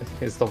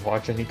is the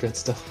watch any good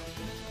stuff?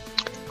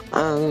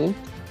 And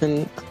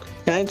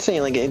I'd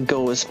say like it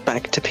goes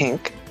back to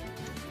pink.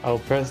 I'll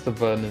press the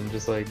button and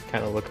just like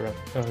kind of look around.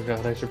 Oh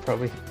god, I should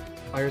probably.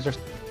 Fires are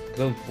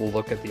gonna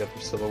look at the other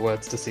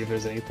silhouettes to see if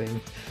there's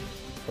anything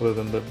other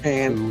than the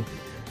And- two.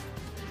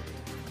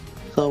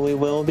 So we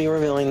will be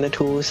revealing the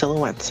two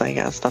silhouettes, I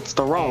guess. That's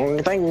the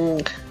wrong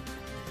thing.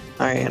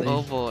 Alright,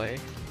 Oh boy.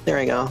 there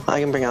we go. I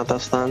can bring out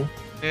this then.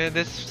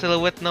 This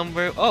silhouette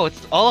number. Oh,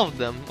 it's all of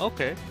them.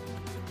 Okay.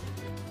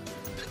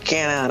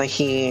 Get out of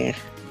here.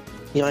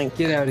 Yoink.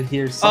 Get out of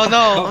here. Oh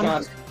no! Oh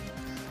god.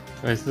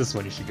 This is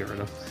one you should get rid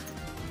of.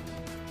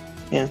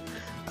 Yeah.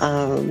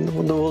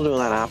 We'll do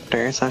that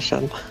after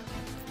session.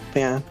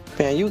 But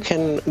yeah, you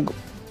can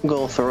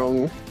go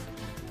through 'em.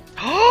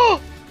 Oh!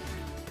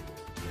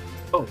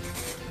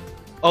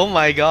 Oh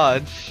my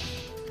god.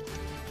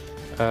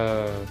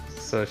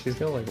 So she's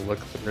gonna like look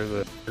through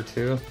the other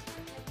two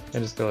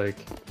and just go like,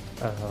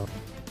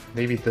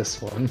 maybe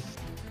this one.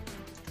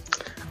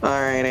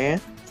 Alrighty.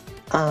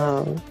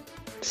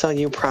 So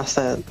you press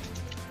it.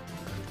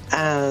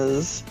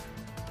 As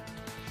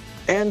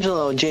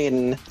Angelo,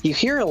 Jaden, you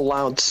hear a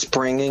loud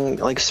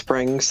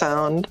spring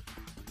sound.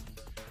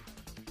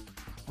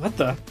 What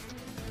the?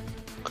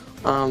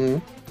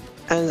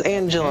 As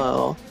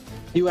Angelo,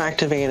 you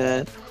activate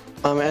it.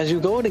 As you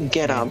go to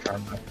get up,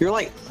 you're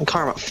like,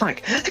 Karma,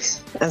 fuck.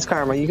 As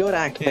Karma, you go to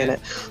activate it.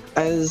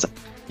 As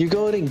you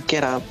go to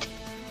get up,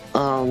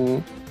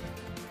 I'm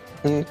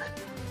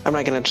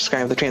not gonna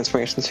describe the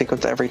transformation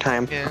sequence every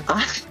time. Yeah.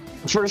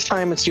 First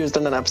time it's used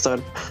in an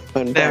episode.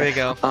 But, There we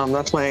go.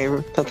 That's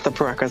the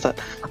prerequisite.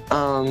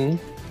 Or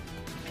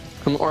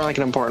like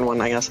an important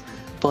one, I guess.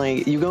 But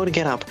like, you go to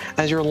get up.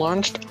 As you're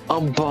launched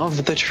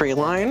above the tree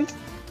line.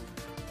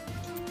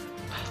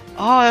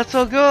 Oh, that's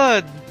so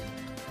good.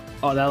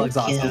 Oh, that looks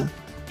awesome.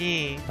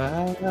 Yeah.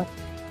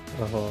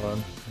 Oh, hold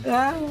on.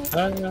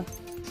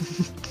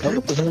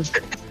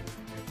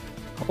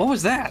 What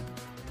was that?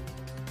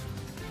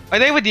 Are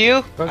they with you?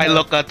 Okay. I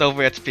look out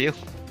over at Spew.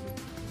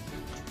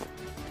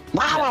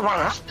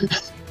 I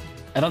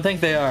don't think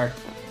they are.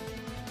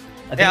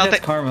 I think Yeah, I'll that's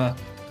take- Karma.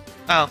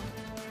 Oh.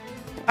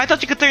 I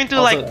thought you could turn into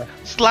Also- like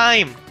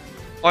slime.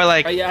 Or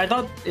like, Yeah, I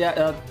thought.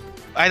 Yeah.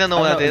 I don't know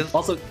what that is.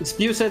 Also,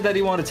 Spew said that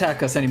he won't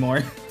attack us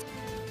anymore.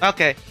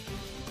 Okay.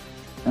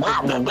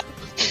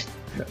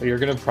 You're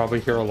gonna probably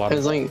hear a lot It's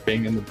of like-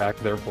 bang in the back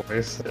of their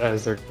voice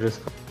as they're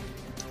just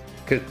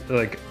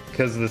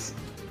because this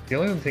the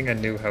only thing I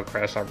knew how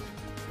Crash are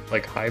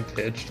like high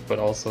pitched, but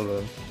also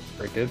the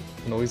cricket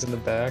noise in the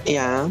back.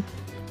 Yeah.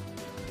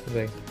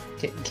 Like,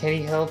 can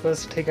he help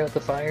us take out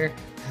the fire?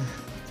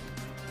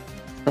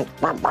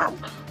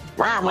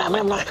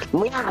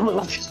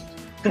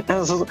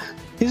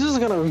 He's just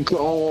gonna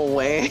go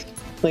away,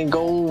 like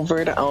go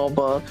over to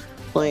Alba,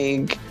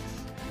 like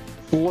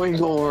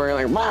going over,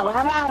 like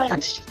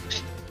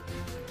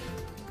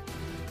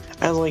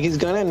as like he's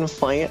gonna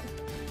fight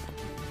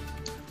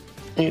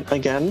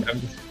again.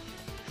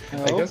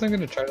 I guess I'm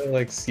gonna try to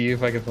like see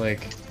if I can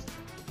like.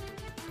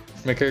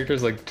 My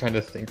character's like trying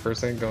to think for a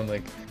second, going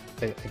like,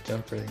 I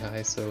jumped really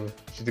high, so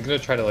she's gonna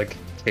try to like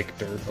kick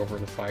dirt over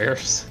the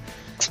fires.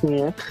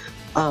 Yeah.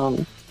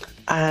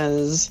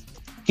 As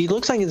he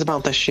looks like he's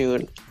about to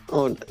shoot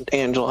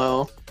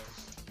Angelo.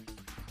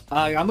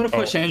 I'm gonna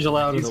push Angelo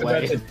out of the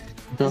way.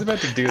 He's about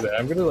to do that.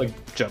 I'm gonna like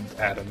jump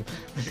at him.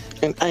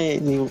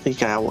 And you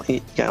got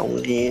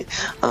Okay.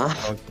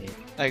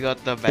 I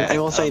got the bag. I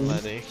will say-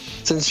 buddy.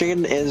 since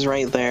Jaden is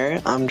right there,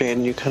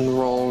 Jaden, you can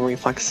roll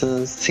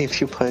reflexes, see if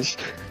you push.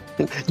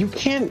 You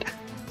can't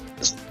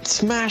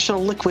smash a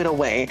liquid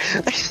away.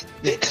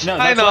 No,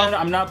 I that's know. why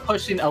I'm not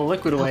pushing a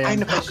liquid away. I I'm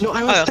know. pushing- No,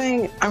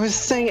 I was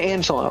saying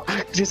Angelo.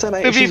 You said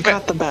To be she's fair-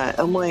 got the bat.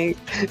 I'm like,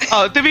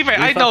 Oh, to be fair,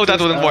 I know that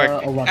wouldn't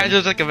work. 11.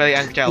 Angela's like a very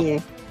angry child. yeah.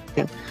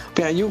 But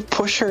yeah, you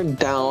push her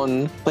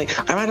down. Like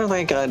I'm out of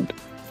like a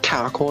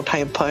tackle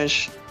type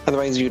push.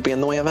 Otherwise, you'd be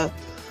in the way of it.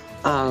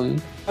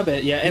 A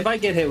bit, yeah. If I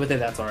get hit with it,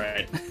 that's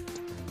alright.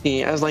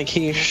 As like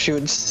he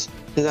shoots.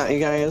 Is that you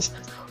guys?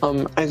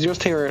 As you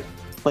just hear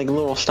like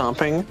little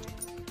stomping.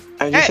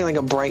 I just see like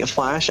a bright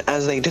flash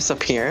as they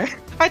disappear.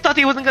 I thought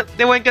they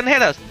weren't gonna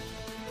hit us.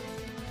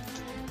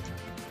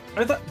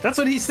 I thought that's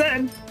what he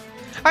said.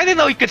 I didn't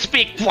know he could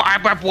speak. Blah,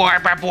 blah, blah,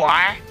 blah,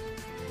 blah.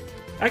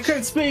 I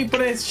couldn't speak, but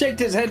he shaked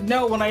his head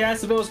no when I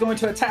asked if it was going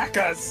to attack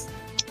us.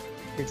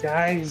 You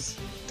guys,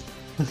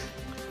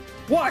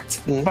 What?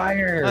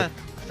 fire!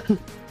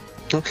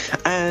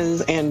 Fuck,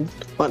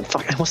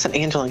 I almost said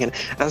Angela again.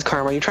 As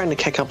Karma, you're trying to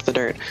kick up the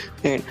dirt.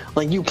 And,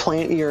 like you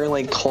plant your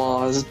like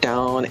claws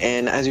down,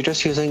 and as you're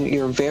just using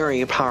your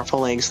very powerful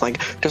legs, like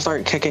just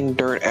start kicking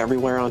dirt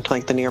everywhere onto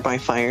like the nearby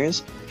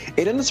fires.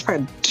 It didn't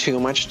spread too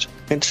much.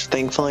 It's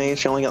thankfully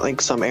she only got like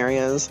some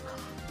areas.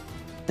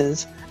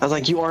 As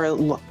like you are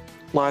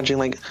lodging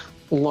like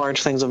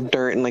large things of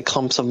dirt and like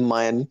clumps of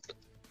mud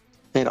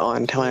and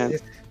onto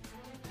it.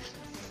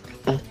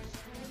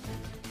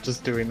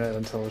 Just doing that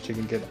until she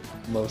can get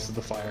most of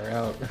the fire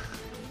out.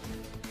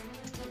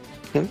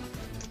 And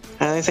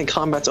I say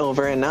combat's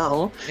over, and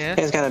now Yeah. you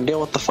guys gotta deal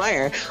with the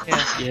fire.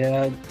 Yeah.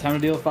 Yeah, time to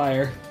deal with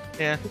fire.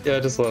 Yeah. Yeah, I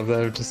just love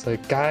that. I'm just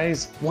like,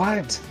 guys,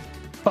 what?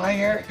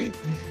 Fire!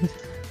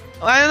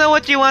 I don't know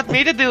what you want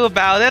me to do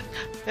about it.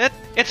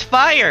 It's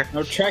fire.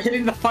 Now try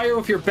hitting the fire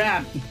with your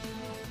bat.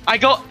 I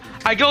go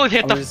and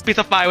hit I the was- piece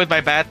of fire with my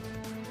bat.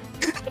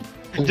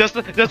 just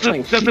to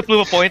prove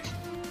a point.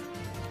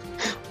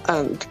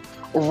 And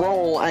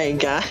roll, I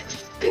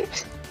guess.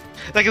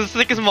 Like it's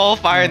like a small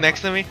fire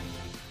next to me.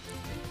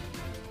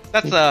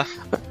 That's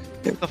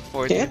The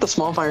 40. Yeah, the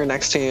small fire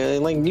next to you,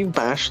 like you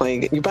bash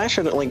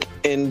it like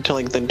into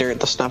like the dirt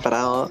to snuff it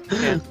out.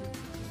 Yeah.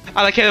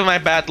 I like hit with my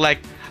bat like,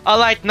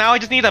 alright, now I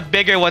just need a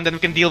bigger one, then we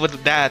can deal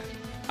with that.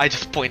 I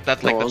just point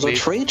that like Oh, it was the a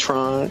tree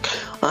trunk.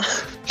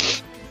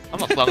 I'm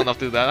not long enough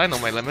to do that. I know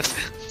my limits.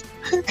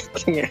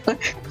 Yeah.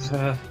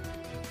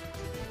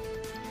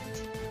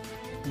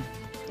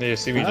 You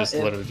see, we just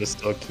literally just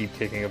still keep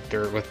picking up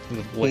dirt with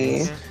the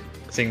blades,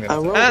 seeing that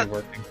it's actually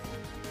working.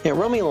 Yeah,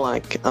 roll me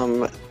luck,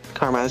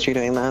 Karma, as you're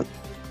doing that.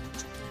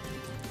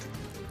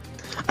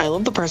 I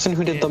love the person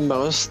who did the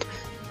most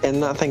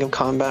in that thing of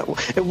combat.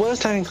 It was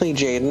technically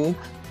Jaden,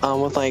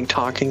 with like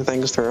talking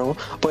things through,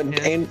 but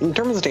in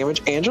terms of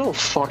damage, Angelo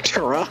fucked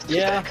her up.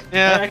 Yeah.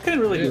 Yeah. I couldn't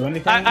really do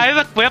anything. I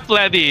have a whip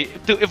ready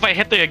to if I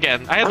hit her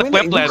again. I have the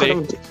whip ready.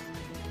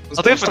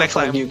 I'll do it for next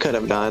time. You could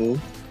have done.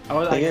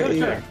 I could have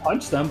tried to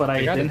punch them, but I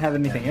didn't have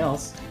anything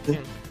else. I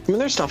mean,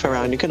 there's stuff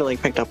around. You could have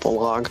like picked up a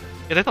log.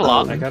 Is it a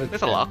lock? I got it.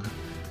 There's a lock.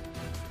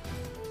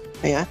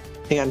 Yeah,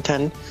 you got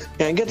 10.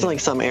 Yeah, it gets like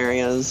some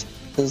areas.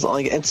 It's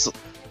like it's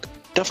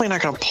definitely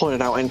not gonna pull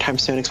it out anytime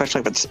soon,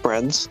 especially if it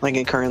spreads like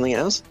it currently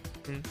is.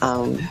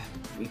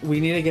 We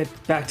need to get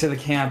back to the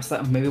camps.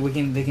 That maybe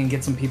they can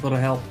get some people to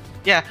help.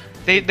 Yeah,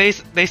 they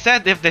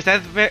said if there's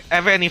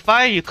ever any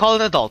fire, you call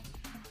an adult.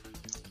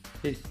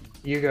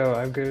 You go.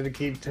 I'm going to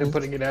keep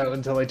putting it out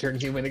until I turn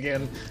human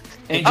again.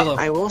 Angelo.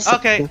 I will say,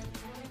 Okay.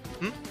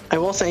 I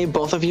will say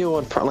both of you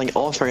would like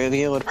all three of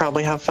you would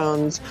probably have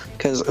phones,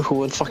 because who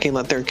would fucking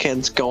let their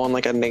kids go on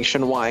like a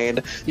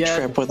nationwide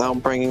trip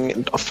without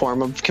bringing a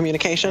form of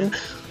communication?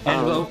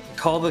 Angelo,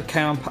 call the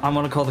camp. I'm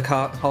gonna call the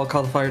I'll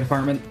call the fire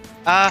department.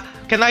 I'll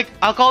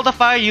call the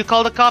fire. You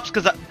call the cops,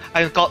 cause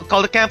I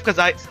call the camp, cause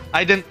I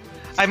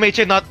made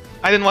sure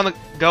I didn't want to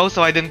go,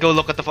 so I didn't go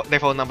look at their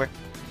phone number.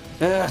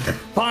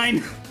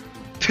 Fine.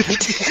 I'm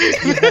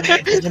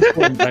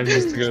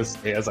just gonna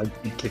say as I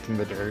keep kicking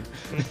the dirt.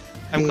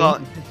 I'm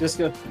calling. Just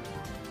go.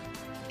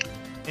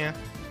 Yeah.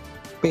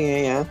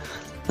 Yeah.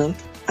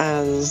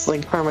 As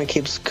like Karma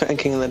keeps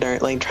kicking the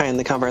dirt, like trying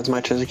to cover as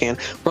much as you can.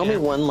 Roll me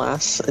one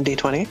last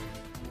d20.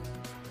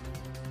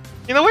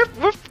 You know we're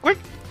we're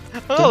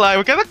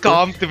kind of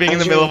calm to being in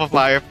the middle of a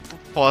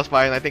forest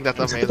fire, and I think that's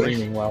amazing.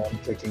 Screaming while I'm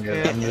kicking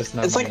it. Yeah. I'm just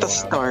not It's like the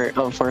start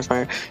of forest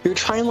fire. You're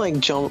trying to like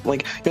jump,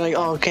 like you're like,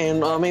 oh, okay,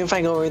 maybe if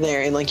I go over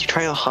there, and like you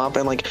try to hop,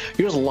 and like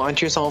you just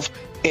launch yourself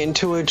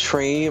into a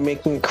tree,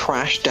 making it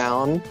crash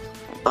down.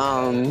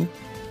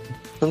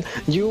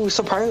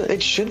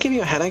 It should give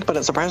you a headache, but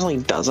it surprisingly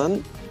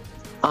doesn't.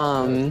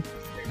 It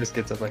just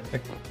gets up like,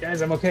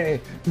 guys, I'm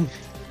okay.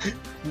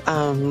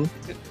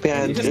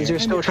 Yeah, you're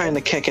still trying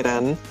to kick it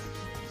in.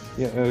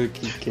 Yeah,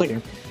 keep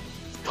kicking.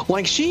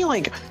 Like she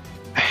like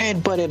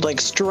headbutted like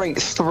straight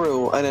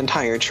through an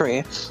entire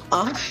tree.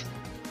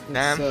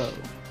 Damn. So,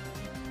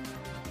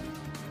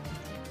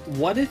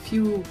 what if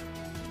you,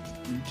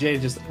 Jay?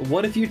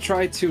 What if you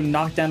try to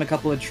knock down a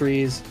couple of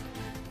trees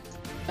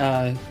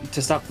to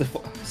stop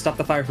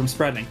the fire from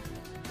spreading?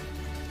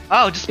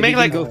 Oh, just make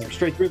like go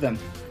straight through them.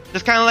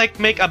 Just kind of like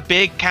make a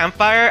big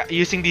campfire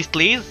using these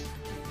trees.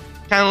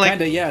 Kind of like.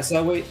 Kinda, yeah.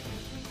 So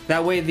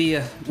that way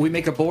we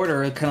make a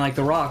border, kind of like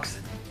the rocks.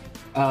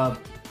 So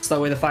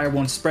that way the fire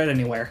won't spread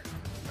anywhere.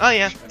 Oh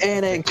yeah.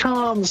 And it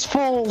comes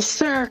full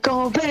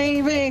circle,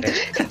 baby.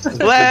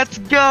 Let's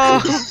go.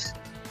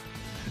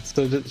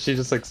 So she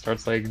just like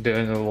starts like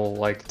doing a little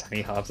like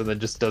tiny hops and then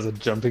just does a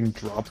jumping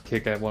drop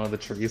kick at one of the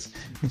trees.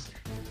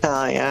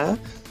 Hell yeah.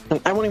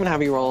 I won't even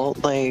have you roll,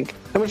 like,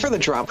 I mean, for the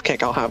drop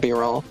kick, I'll have you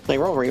roll. Like,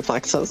 roll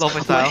reflexes. Roll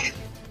for style.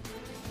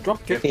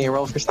 Drop kick. Yeah,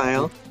 roll for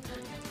style.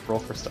 Roll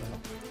for style.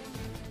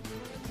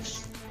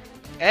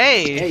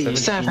 Hey.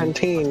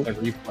 17. A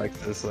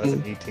reflexes, so that's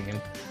an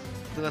 18.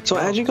 So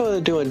as you go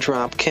to do a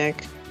drop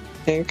kick,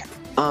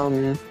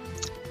 I'm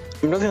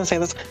not gonna say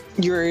this,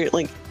 you're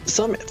like,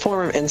 some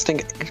form of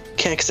instinct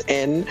kicks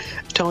in,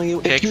 telling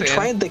you if you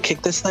tried to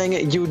kick this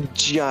thing, you would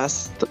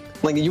just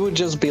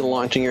be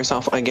launching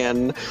yourself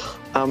again.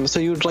 So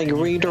you'd like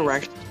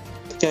redirect,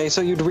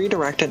 so you'd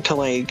redirect it to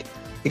like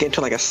get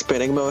to like a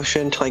spinning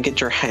motion to like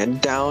get your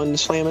head down,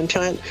 slam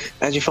into it,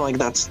 as you feel like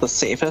that's the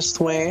safest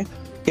way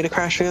to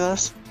crash through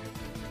this.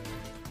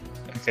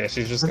 Okay,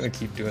 she's just gonna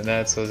keep doing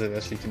that so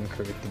that she can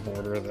create the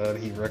border that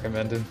he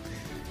recommended.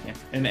 Yeah.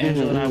 And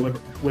Angelo and I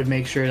would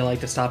make sure to like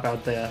to stop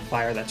out the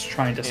fire that's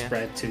trying to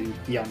spread to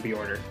beyond the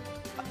order.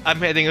 I'm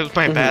hitting it with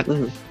my bat.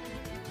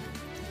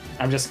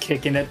 I'm just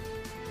kicking it.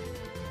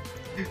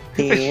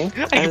 Yeah.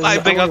 I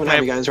bring up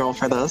have you guys roll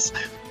for this.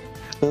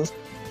 And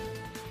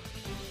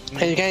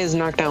you guys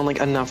knocked down like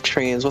enough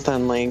trees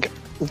within like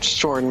a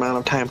short amount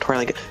of time to where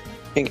like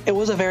it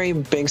was a very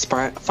big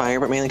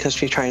fire, but mainly because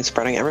she tried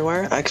spreading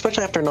everywhere,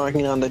 especially after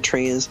knocking on the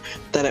trees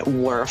that it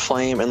were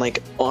aflame and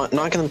like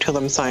knocking them to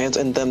them sides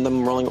and then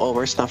them rolling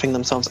over, snuffing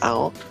themselves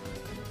out.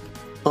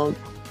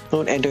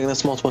 And doing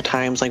this multiple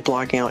times, like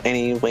blocking out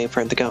any way for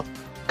it to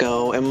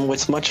go. And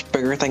with much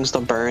bigger things to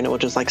burn, it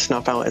would just like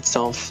snuff out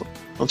itself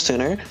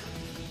sooner.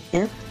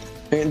 Here,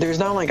 there's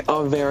now like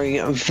a very,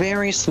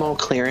 very small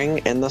clearing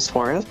in this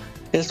forest,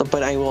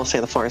 but I will say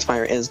the forest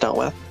fire is dealt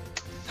with.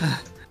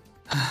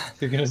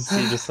 You're gonna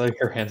see just like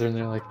her hands are in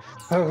there like,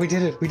 oh, we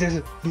did it,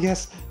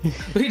 yes,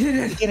 We did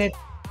it!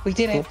 We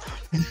did it!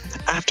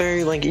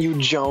 After like you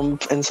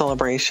jump in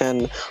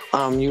celebration,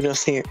 you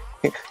just hear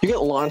you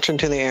get launched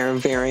into the air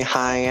very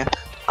high.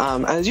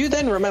 As you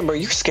then remember,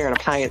 you're scared of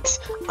heights.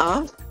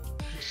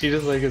 She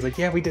just like is like,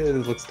 yeah, we did it.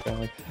 It looks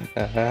kind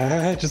of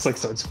like, just like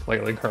starts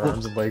flailing her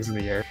arms and legs in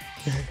the air.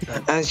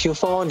 As you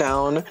fall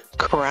down,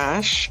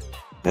 crash.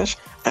 As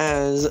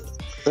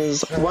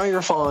while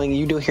you're falling,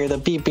 you do hear the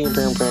beep beep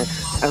boom boom,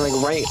 and like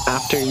right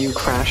after you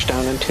crash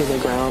down into the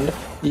ground,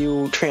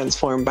 you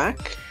transform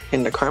back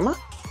into Karma.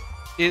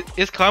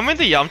 Is Karma in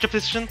the Yamcha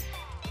position?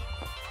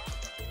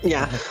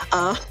 Yeah.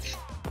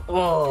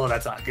 Oh,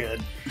 that's not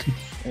good.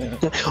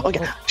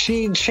 Okay.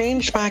 She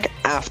changed back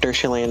after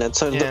she landed,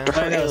 so Yeah.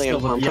 her alien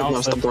form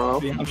must have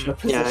bro.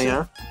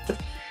 Yeah.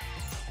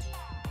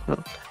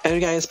 And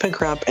you guys pick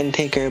her up and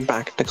take her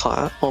back to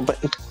class. Well, but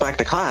back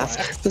to class.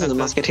 This is a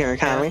Musketeer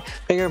Academy.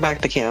 Take her back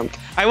to camp.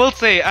 I will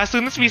say, as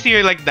soon as we see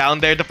her like down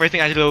there, the first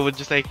thing Angelo would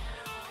just like,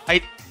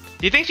 do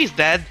you think she's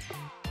dead?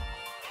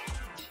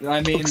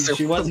 I mean,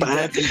 she wasn't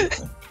dead.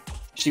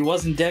 She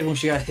wasn't dead when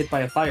she got hit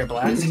by a fire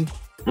blast.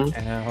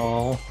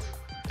 Ow.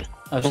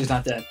 Oh, she's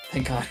not dead.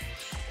 Thank God.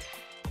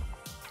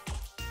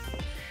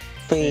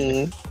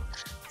 Please.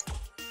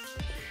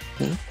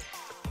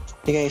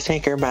 You guys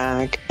take her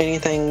back.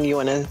 Anything you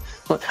wanna?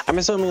 I'm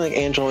assuming like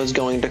Angelo is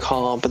going to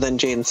call, but then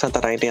Jaden sent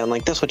that idea, and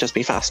like this would just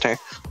be faster.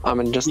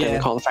 And just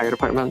didn't call the fire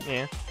department.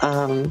 Yeah.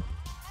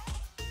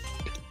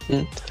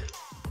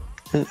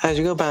 And as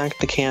you go back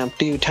to camp,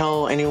 do you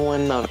tell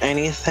anyone of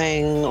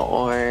anything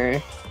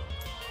or?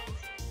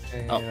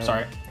 Oh,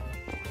 sorry.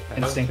 I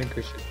don't think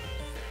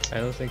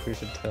we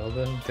should tell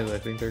them because I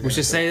think they're. We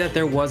should say that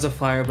there was a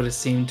fire, but it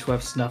seemed to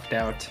have snuffed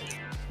out.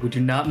 We do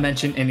not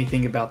mention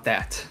anything about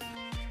that.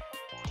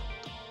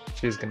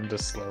 She's gonna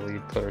just slowly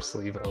put her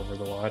sleeve over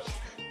the watch.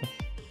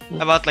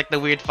 About like the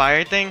weird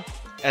fire thing,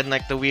 and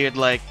like the weird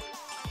like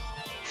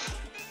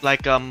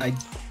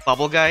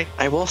bubble guy.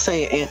 I will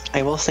say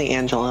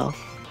Angelo.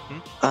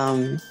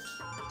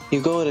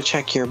 You go to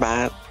check your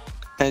bat,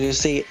 and you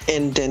see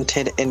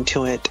indented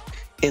into it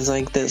is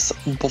like this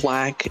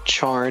black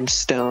charred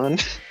stone.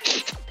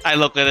 I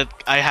look at it.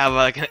 I have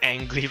like an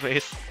angry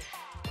face.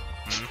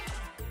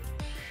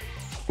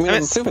 I mean,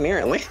 it's a souvenir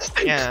at least.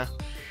 Yeah.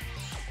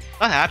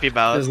 Not happy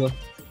about it.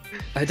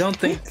 I don't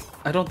think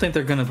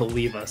they're gonna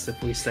believe us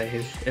if we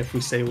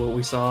say what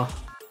we saw.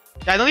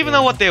 I don't even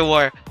know what they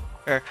were.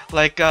 Or,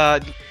 like I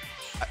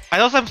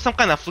know some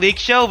kind of fleek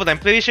show, but I'm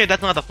pretty sure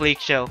that's not a fleek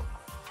show.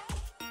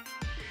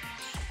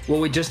 Well,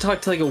 we just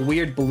talked to like a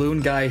weird balloon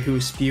guy who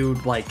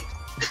spewed like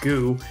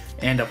goo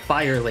and a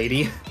fire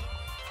lady.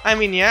 I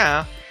mean,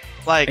 yeah.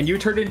 Like, and you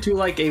turned into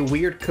like a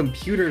weird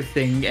computer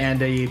thing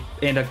and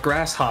a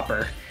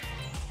grasshopper.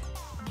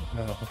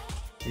 Oh.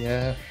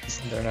 Yeah,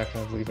 they're not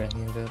gonna believe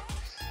any of it.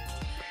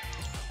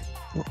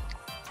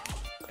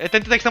 it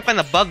tends to like some kind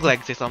of bug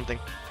legs or something.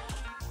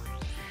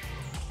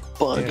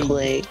 Bug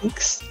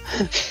legs.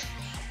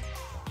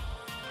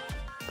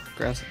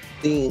 Grass.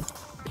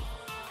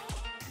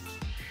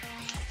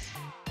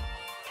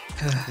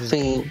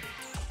 See.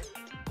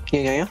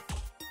 Yeah.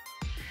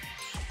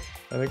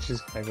 I think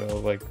she's gonna go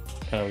like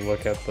kind of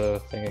look at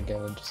the thing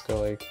again and just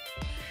go like,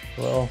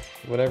 well,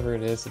 whatever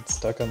it is, it's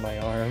stuck on my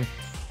arm.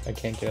 I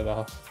can't get it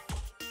off.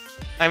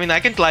 I mean, I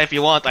can fly if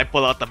you want. I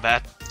pull out the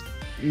bat.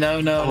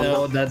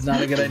 No, that's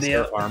not a good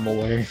idea. Arm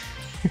away.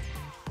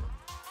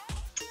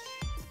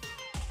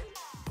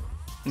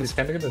 He's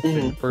kind of gonna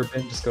think for a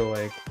bit, just go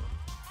like,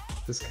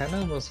 this kind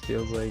of almost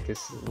feels like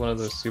it's one of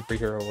those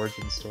superhero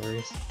origin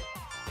stories.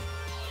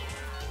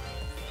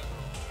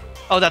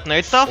 Oh, that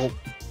nerd stuff? Oh.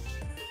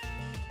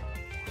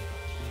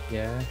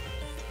 Yeah.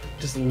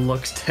 Just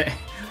looks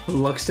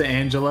to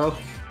Angelo.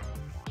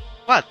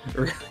 What?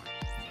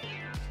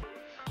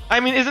 I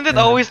mean, isn't it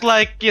always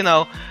like, you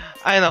know,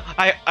 I don't know,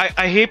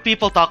 I hear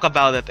people talk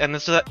about it, and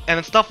it's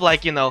stuff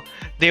like, you know,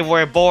 they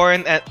were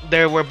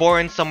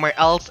born somewhere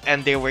else,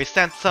 and they were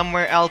sent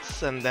somewhere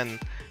else, and then,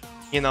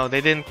 you know,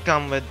 they didn't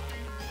come with.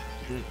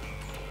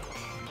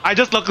 I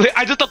just look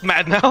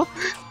mad now.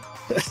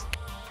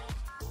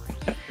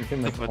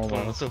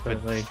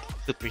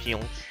 Super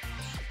heals.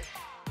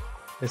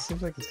 It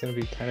seems like it's gonna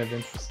be kind of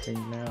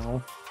interesting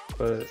now,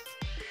 but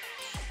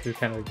it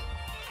kind of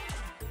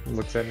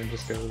looks at it and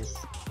just goes,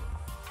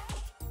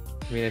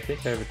 I mean, I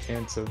think I have a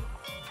chance of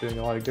doing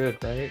a lot of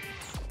good, right?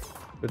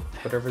 With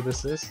whatever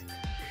this is?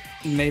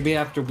 Maybe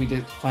after we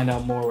did find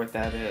out more what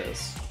that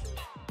is.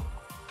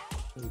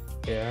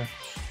 Yeah.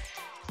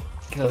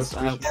 Because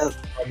I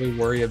probably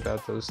worry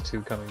about those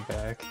two coming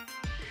back.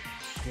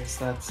 Yes,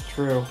 that's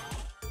true.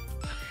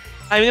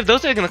 I mean, if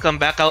those are gonna come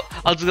back, I'll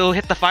just go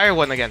hit the fire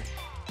one again.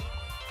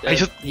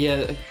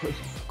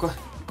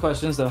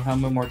 Questions though, how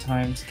many more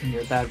times can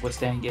your bat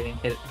withstand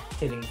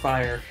hitting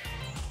fire?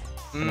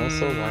 And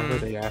also, why were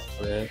they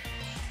after it?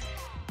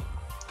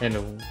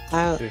 And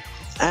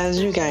as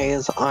you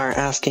guys are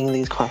asking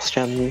these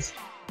questions,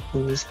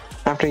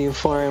 after you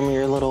form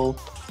your little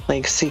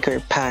like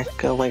secret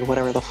pack of like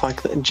whatever the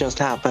fuck that just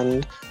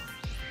happened,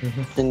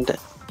 and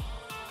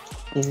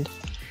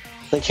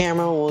the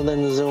camera will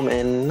then zoom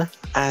in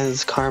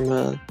as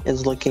Karma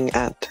is looking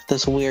at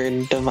this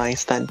weird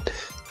device that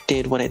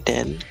did what it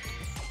did.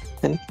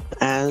 And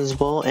as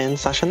we'll end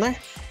session there.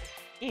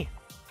 Yeah.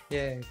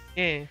 Yay.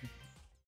 Yeah.